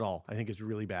don't like it at all. I think it's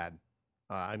really bad.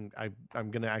 I'm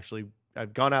gonna actually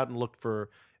I've gone out and looked for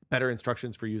better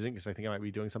instructions for using because I think I might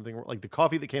be doing something like the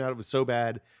coffee that came out was so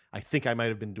bad. I think I might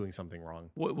have been doing something wrong.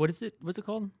 What is it? What's it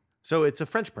called? So it's a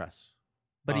French press.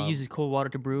 But it uses cold water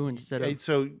to brew instead of.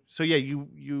 So yeah,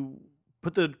 you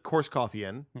put the coarse coffee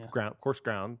in, coarse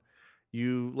ground.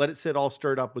 You let it sit all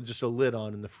stirred up with just a lid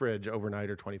on in the fridge overnight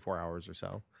or 24 hours or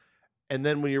so. And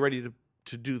then when you're ready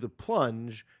to do the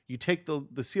plunge, you take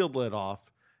the sealed lid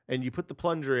off and you put the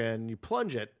plunger in, you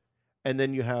plunge it, and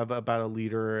then you have about 1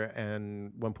 liter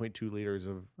and 1.2 liters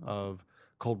of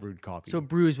cold brewed coffee. So it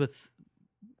brews with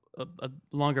a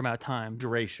longer amount of time.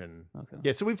 Duration. Okay.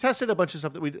 Yeah, so we've tested a bunch of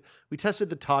stuff that we tested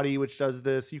the Toddy, which does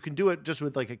this. You can do it just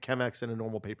with like a Chemex and a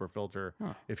normal paper filter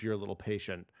if you're a little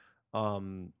patient.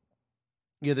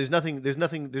 Yeah, there's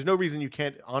no reason you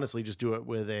can't honestly just do it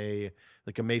with a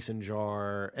mason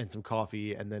jar and some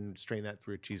coffee and then strain that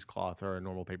through a cheesecloth or a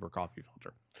normal paper coffee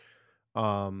filter.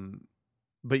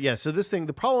 But yeah, so this thing,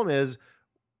 the problem is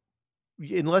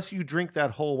unless you drink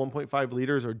that whole 1.5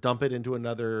 liters or dump it into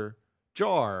another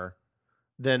jar,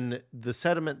 then the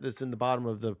sediment that's in the bottom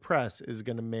of the press is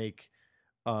going to make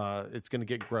it's going to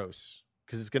get gross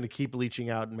because it's going to keep leaching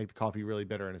out and make the coffee really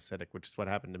bitter and acidic, which is what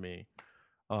happened to me.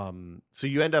 So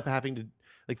you end up having to,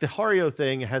 like the Hario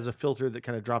thing has a filter that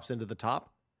kind of drops into the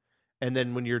top. And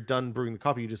then when you're done brewing the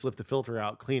coffee, you just lift the filter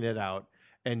out, clean it out,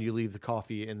 and you leave the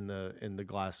coffee in the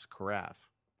glass carafe.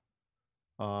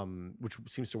 Which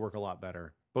seems to work a lot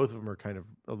better. Both of them are kind of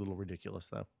a little ridiculous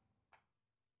though.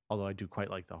 Although I do quite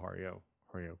like the Hario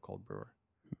cold brewer.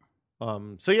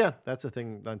 So yeah, that's a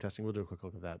thing that I'm testing. We'll do a quick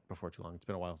look at that before too long. It's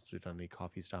been a while since we've done any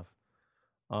coffee stuff.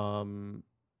 And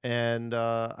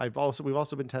we've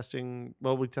also been testing.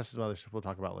 Well, we tested some other stuff we'll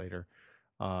talk about later.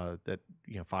 That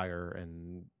fire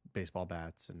and baseball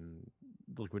bats and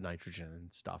liquid nitrogen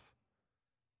and stuff.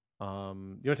 You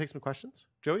want to take some questions,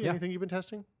 Joey? Yeah. Anything you've been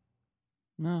testing?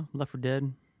 No, Left 4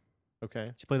 Dead. Okay.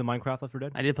 Did you play the Minecraft Left 4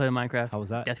 Dead? I did play the Minecraft. How was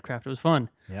that? Deathcraft. It was fun.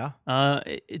 Yeah.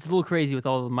 It's a little crazy with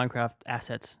all the Minecraft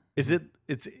assets. Is it?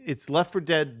 It's Left 4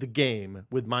 Dead the game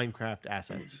with Minecraft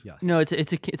assets. Yes. No, it's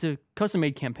a custom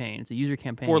made campaign. It's a user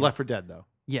campaign For Left 4 Dead though.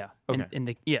 Yeah. Okay.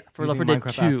 For Using Left 4 Dead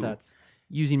Minecraft 2, assets,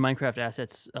 using Minecraft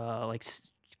assets,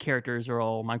 characters are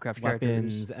all Minecraft characters.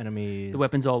 weapons, enemies. The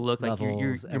weapons all look like your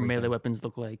levels, melee everything. weapons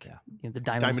look like Yeah. the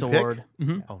diamond Diamond pick? sword.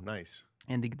 Mhm. Oh, nice.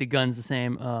 And the gun's the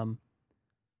same.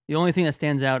 The only thing that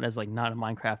stands out as like not a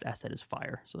Minecraft asset is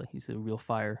fire. So like he's a real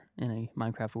fire in a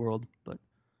Minecraft world, but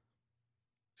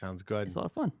Sounds good. it's a lot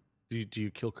of fun. Do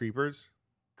you kill creepers?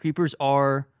 Creepers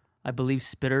are, I believe,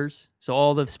 spitters. So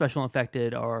all the special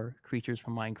infected are creatures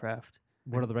from Minecraft.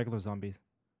 What are the regular zombies?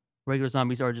 Regular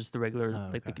zombies are just the regular,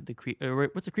 Oh, like okay.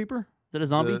 what's a creeper? Is that a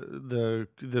zombie?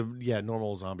 The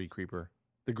normal zombie creeper.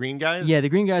 The green guys? Yeah, the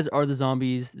green guys are the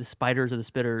zombies. The spiders are the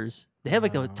spitters. They have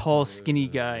like a tall, skinny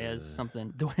guy as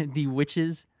something. The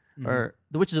witches are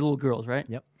the witches are little girls, right?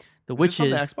 Yep. The Is witches. this on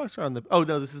the Xbox or on the? Oh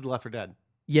no, this is the Left 4 Dead.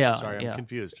 Yeah. Sorry, yeah. I'm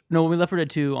confused. No, we Left 4 Dead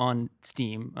 2 on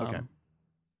Steam. Okay.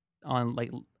 On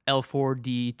like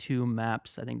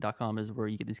L4D2maps, I think .com is where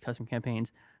you get these custom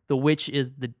campaigns. The witch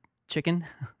is the chicken.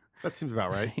 That seems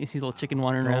about right. You see a little chicken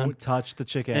wandering Don't around. touch the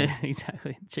chicken.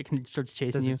 Exactly. The chicken starts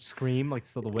chasing Does you. it scream like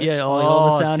still the witch? Yeah, all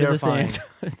the it's sound is the same. terrifying. So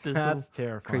it's this That's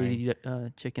little terrifying. crazy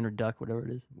chicken or duck, whatever it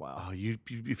is. Wow. Oh, you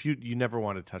never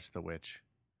want to touch the witch.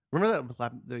 Remember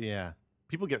that? Yeah.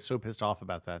 People get so pissed off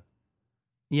about that.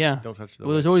 Yeah. Don't touch the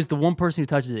Well, witch. there's always the one person who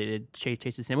touches it. It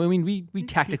chases him. I mean, we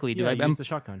tactically do. Yeah, I use the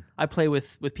shotgun. I play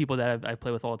with people that I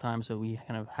play with all the time, so we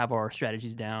kind of have our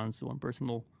strategies down. So one person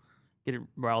will get it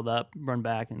riled up, run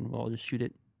back, and we'll all just shoot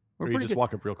it. We're Or you pretty just good.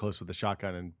 walk up real close with the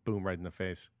shotgun and boom, right in the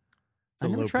face. It's a I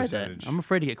never low tried percentage. that. I'm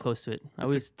afraid to get close to it. I It's a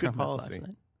always good turn off my policy.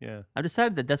 flashlight. Yeah, I've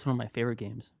decided that that's one of my favorite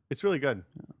games. it's really good.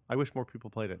 I wish more people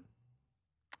played it.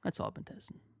 That's all I've been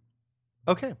testing.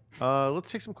 Okay, let's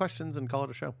take some questions and call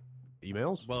it a show.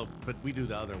 Emails? Well, but we do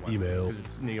the other one. Emails.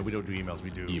 'Cause it's, we don't do emails.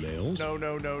 We do Emails?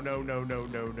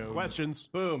 No. Questions?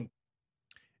 Boom.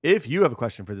 If you have a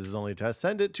question for This Is Only a Test,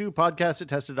 send it to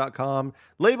podcast@tested.com.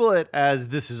 Label it as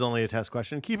This Is Only a Test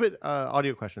question. Keep it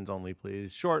audio questions only,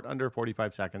 please. Short, under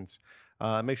 45 seconds.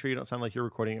 Make sure you don't sound like you're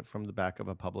recording it from the back of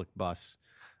a public bus.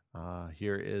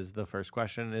 Here is the first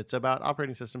question. It's about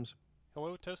operating systems.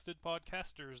 Hello, tested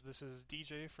podcasters. This is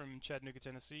DJ from Chattanooga,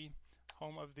 Tennessee,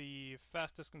 home of the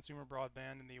fastest consumer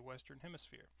broadband in the Western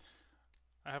Hemisphere.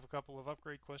 I have a couple of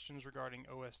upgrade questions regarding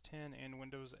OS X and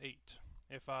Windows 8.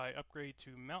 If I upgrade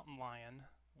to Mountain Lion,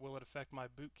 will it affect my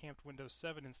bootcamped Windows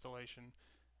 7 installation?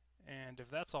 And if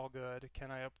that's all good,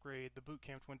 can I upgrade the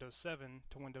bootcamped Windows 7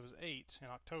 to Windows 8 in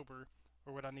October,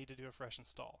 or would I need to do a fresh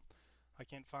install? I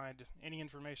can't find any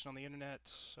information on the internet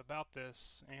about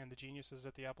this, and the geniuses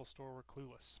at the Apple Store were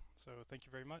clueless. So thank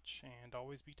you very much, and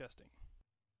always be testing.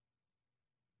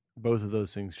 Both of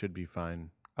those things should be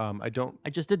fine. I don't. I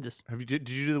just did this. Did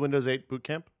you do the Windows 8 boot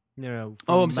camp? No.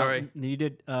 Oh, I'm sorry. You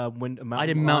did I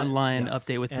did Mountain Lion yes,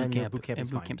 update with Boot and your Camp. Boot camp and is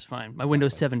Boot fine. Camp's fine. My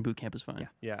Windows 7 Boot Camp is fine.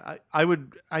 Yeah. Yeah,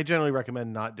 I generally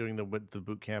recommend not doing the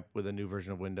boot camp with a new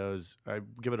version of Windows. I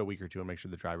give it a week or two and make sure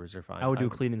the drivers are fine. I would do a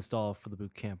clean install for the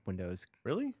boot camp Windows.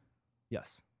 Really?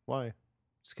 Yes. Why?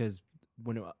 Just because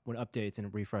when it updates and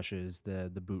it refreshes the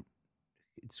boot,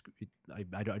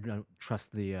 I don't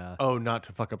trust the. Oh, not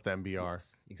to fuck up the MBR.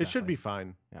 Yes, It should be exactly.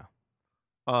 fine. Yeah.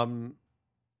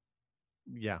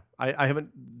 Yeah. I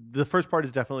haven't. The first part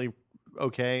is definitely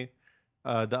okay.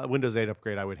 The Windows 8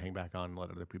 upgrade, I would hang back on and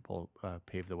let other people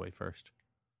pave the way first.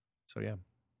 So yeah,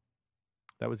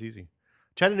 that was easy.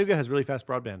 Chattanooga has really fast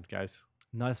broadband, guys.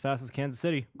 Not as fast as Kansas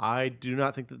City. I do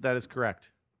not think that is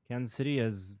correct. Kansas City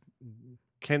has.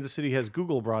 Kansas City has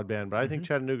Google broadband, but I think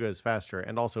Chattanooga is faster,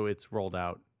 and also it's rolled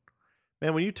out.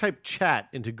 Man, when you type chat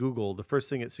into Google, the first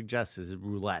thing it suggests is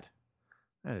roulette.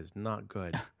 That is not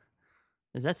good.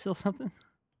 Is that still something?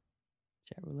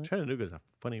 Chat roulette? Chattanooga is a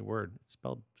funny word. It's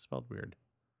spelled weird.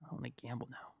 I want to gamble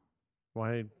now.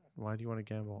 Why do you want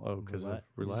to gamble? Oh, because of I just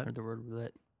roulette? heard the word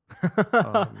roulette.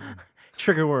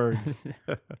 Trigger words.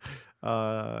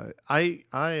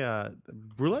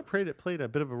 Roulette played a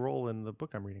bit of a role in the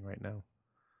book I'm reading right now.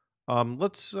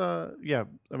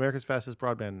 America's fastest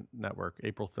broadband network,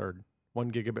 April 3rd,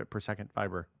 1 gigabit per second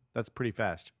fiber. That's pretty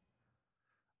fast.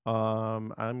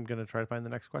 I'm gonna try to find the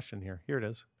next question here. Here it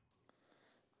is.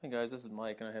 Hey guys, this is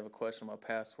Mike, and I have a question about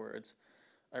passwords.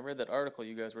 I read that article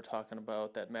you guys were talking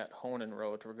about that Matt Honan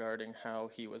wrote regarding how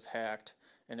he was hacked,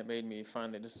 and it made me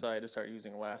finally decide to start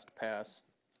using LastPass.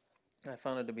 I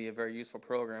found it to be a very useful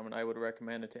program, and I would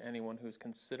recommend it to anyone who's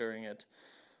considering it.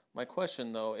 My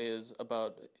question, though, is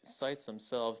about sites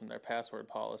themselves and their password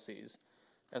policies.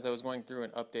 As I was going through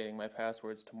and updating my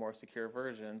passwords to more secure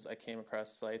versions, I came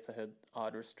across sites that had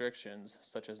odd restrictions,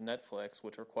 such as Netflix,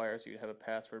 which requires you to have a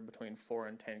password between 4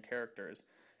 and 10 characters,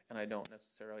 and I don't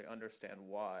necessarily understand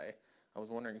why. I was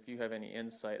wondering if you have any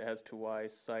insight as to why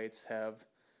sites have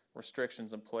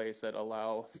restrictions in place that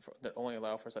only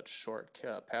allow for such short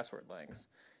password lengths.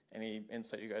 Any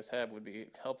insight you guys have would be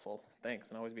helpful. Thanks,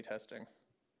 and always be testing.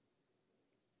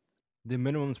 The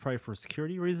minimum is probably for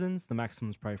security reasons. The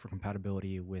maximum is probably for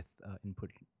compatibility with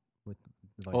input with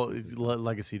devices. Well,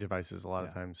 legacy devices a lot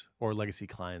of times, or legacy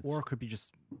clients, or it could be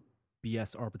just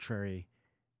BS arbitrary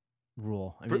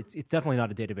rule. I mean, it's definitely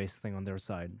not a database thing on their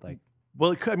side. Like,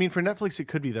 well, for Netflix it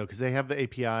could be though, because they have the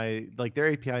API. Like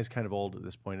their API is kind of old at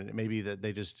this point, and it may be that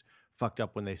they just fucked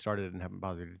up when they started and haven't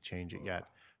bothered to change it yet.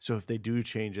 So if they do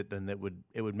change it, then it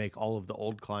would make all of the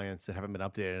old clients that haven't been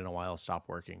updated in a while stop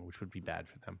working, which would be bad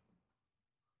for them.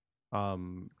 But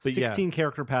 16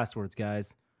 character passwords,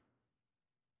 guys.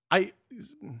 I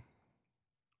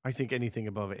think anything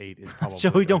above 8 is probably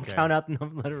Joey, don't okay. count out the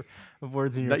letter of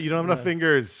words in your. You don't have enough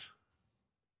fingers.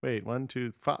 Wait, 1,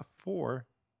 2, 5, 4.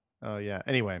 Oh yeah.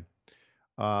 Anyway,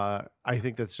 I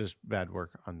think that's just bad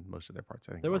work on most of their parts.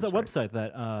 I think There was a Mom's right. website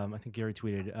that I think Gary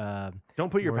tweeted.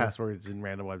 Don't put your where- passwords in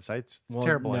random websites. It's a Well,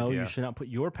 terrible no, idea. you should not put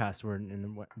your password in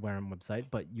the random website,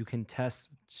 but you can test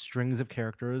strings of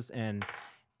characters and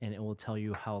it will tell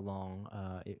you how long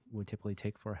it would typically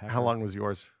take for a hacker. How long was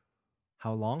yours?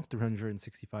 How long?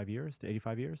 365 years to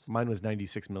 85 years? Mine was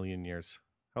 96 million years.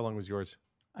 How long was yours?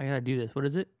 I gotta do this. What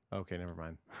is it? Okay, never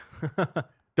mind.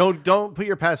 Don't put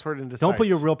your password into Don't put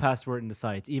your sites. real password into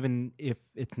sites, even if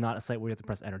it's not a site where you have to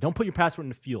press enter. Don't put your password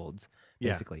into fields,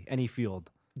 Yeah. basically. Any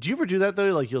field. Do you ever do that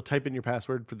though? Like you'll type in your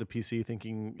password for the PC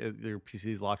thinking your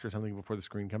PC is locked or something before the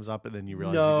screen comes up, and then you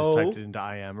realize you just No. typed it into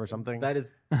IM or something. That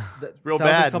is real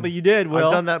sounds bad. like something you did, Will.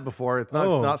 I've done that before. It's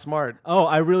not smart. Oh,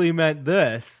 I really meant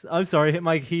this. I'm sorry, hit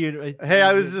my key. Hey,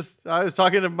 I was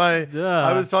talking to my What do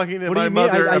my you mean?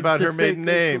 mother I about her just said maiden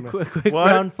name. Quick What?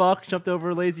 brown fox jumped over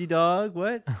a lazy dog.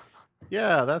 What?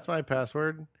 Yeah, that's my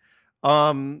password. So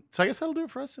I guess that'll do it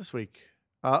for us this week.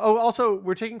 Also,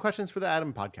 we're taking questions for the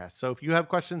Adam podcast. So if you have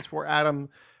questions for Adam,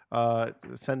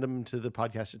 send them to the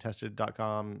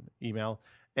podcast@tested.com email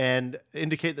and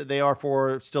indicate that they are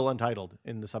for Still Untitled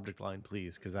in the subject line,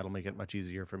 please, because that'll make it much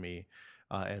easier for me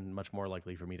and much more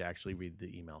likely for me to actually read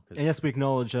the email. And yes, we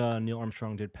acknowledge Neil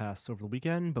Armstrong did pass over the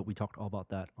weekend, but we talked all about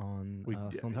that on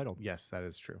Still Untitled. Yes, that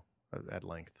is true at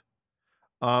length.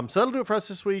 So that'll do it for us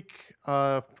this week.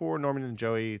 For Norman and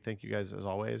Joey, thank you guys as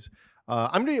always.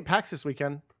 I'm going to be at PAX this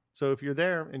weekend. So if you're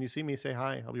there and you see me, say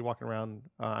hi. I'll be walking around.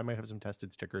 I might have some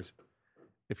tested stickers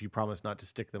if you promise not to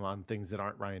stick them on things that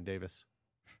aren't Ryan Davis.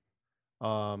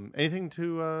 Anything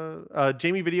to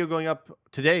Jamie video going up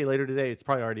today, later today? It's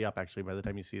probably already up actually by the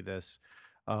time you see this.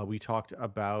 We talked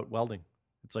about welding.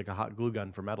 It's like a hot glue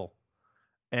gun for metal.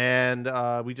 And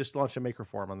we just launched a maker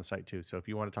forum on the site too. So if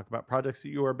you want to talk about projects that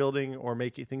you are building or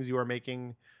making things you are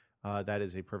making, that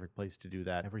is a perfect place to do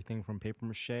that. Everything from paper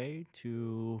mache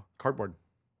to Cardboard.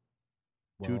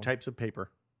 Two well, types of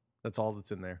paper. That's all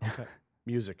that's in there. Okay.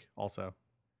 Music also.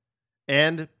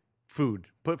 And food.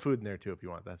 Put food in there too if you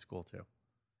want. That's cool too.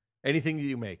 Anything that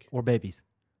you make. or babies.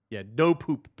 Yeah, no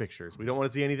poop pictures. We don't want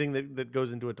to see anything that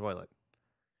goes into a toilet.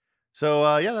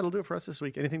 So yeah, that'll do it for us this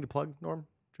week. Anything to plug, Norm?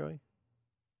 Joey?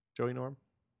 Joey, Norm?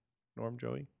 Norm,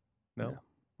 Joey? No? No.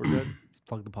 We're good? Let's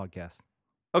plug the podcast.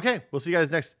 Okay, we'll see you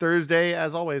guys next Thursday,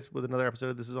 as always, with another episode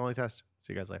of This Is Only Test.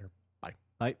 See you guys later. Bye.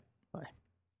 Bye.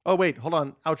 Oh, wait, hold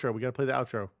on. Outro. We got to play the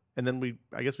outro. And then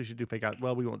I guess we should do fake out.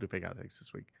 Well, we won't do fake outtakes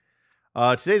this week.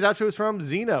 Today's outro is from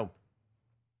Zeno.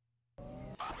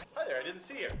 Hi there, I didn't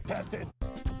see you. Test it.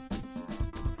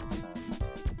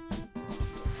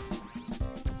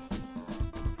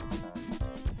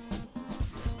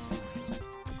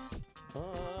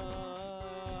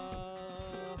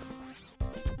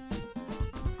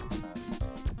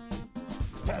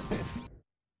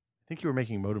 I think you were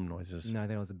making modem noises. No, I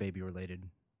think it was a baby related.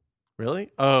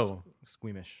 Really? Oh,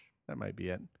 Squeamish. that might be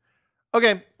it.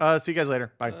 Okay. See you guys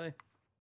later. Bye. Bye.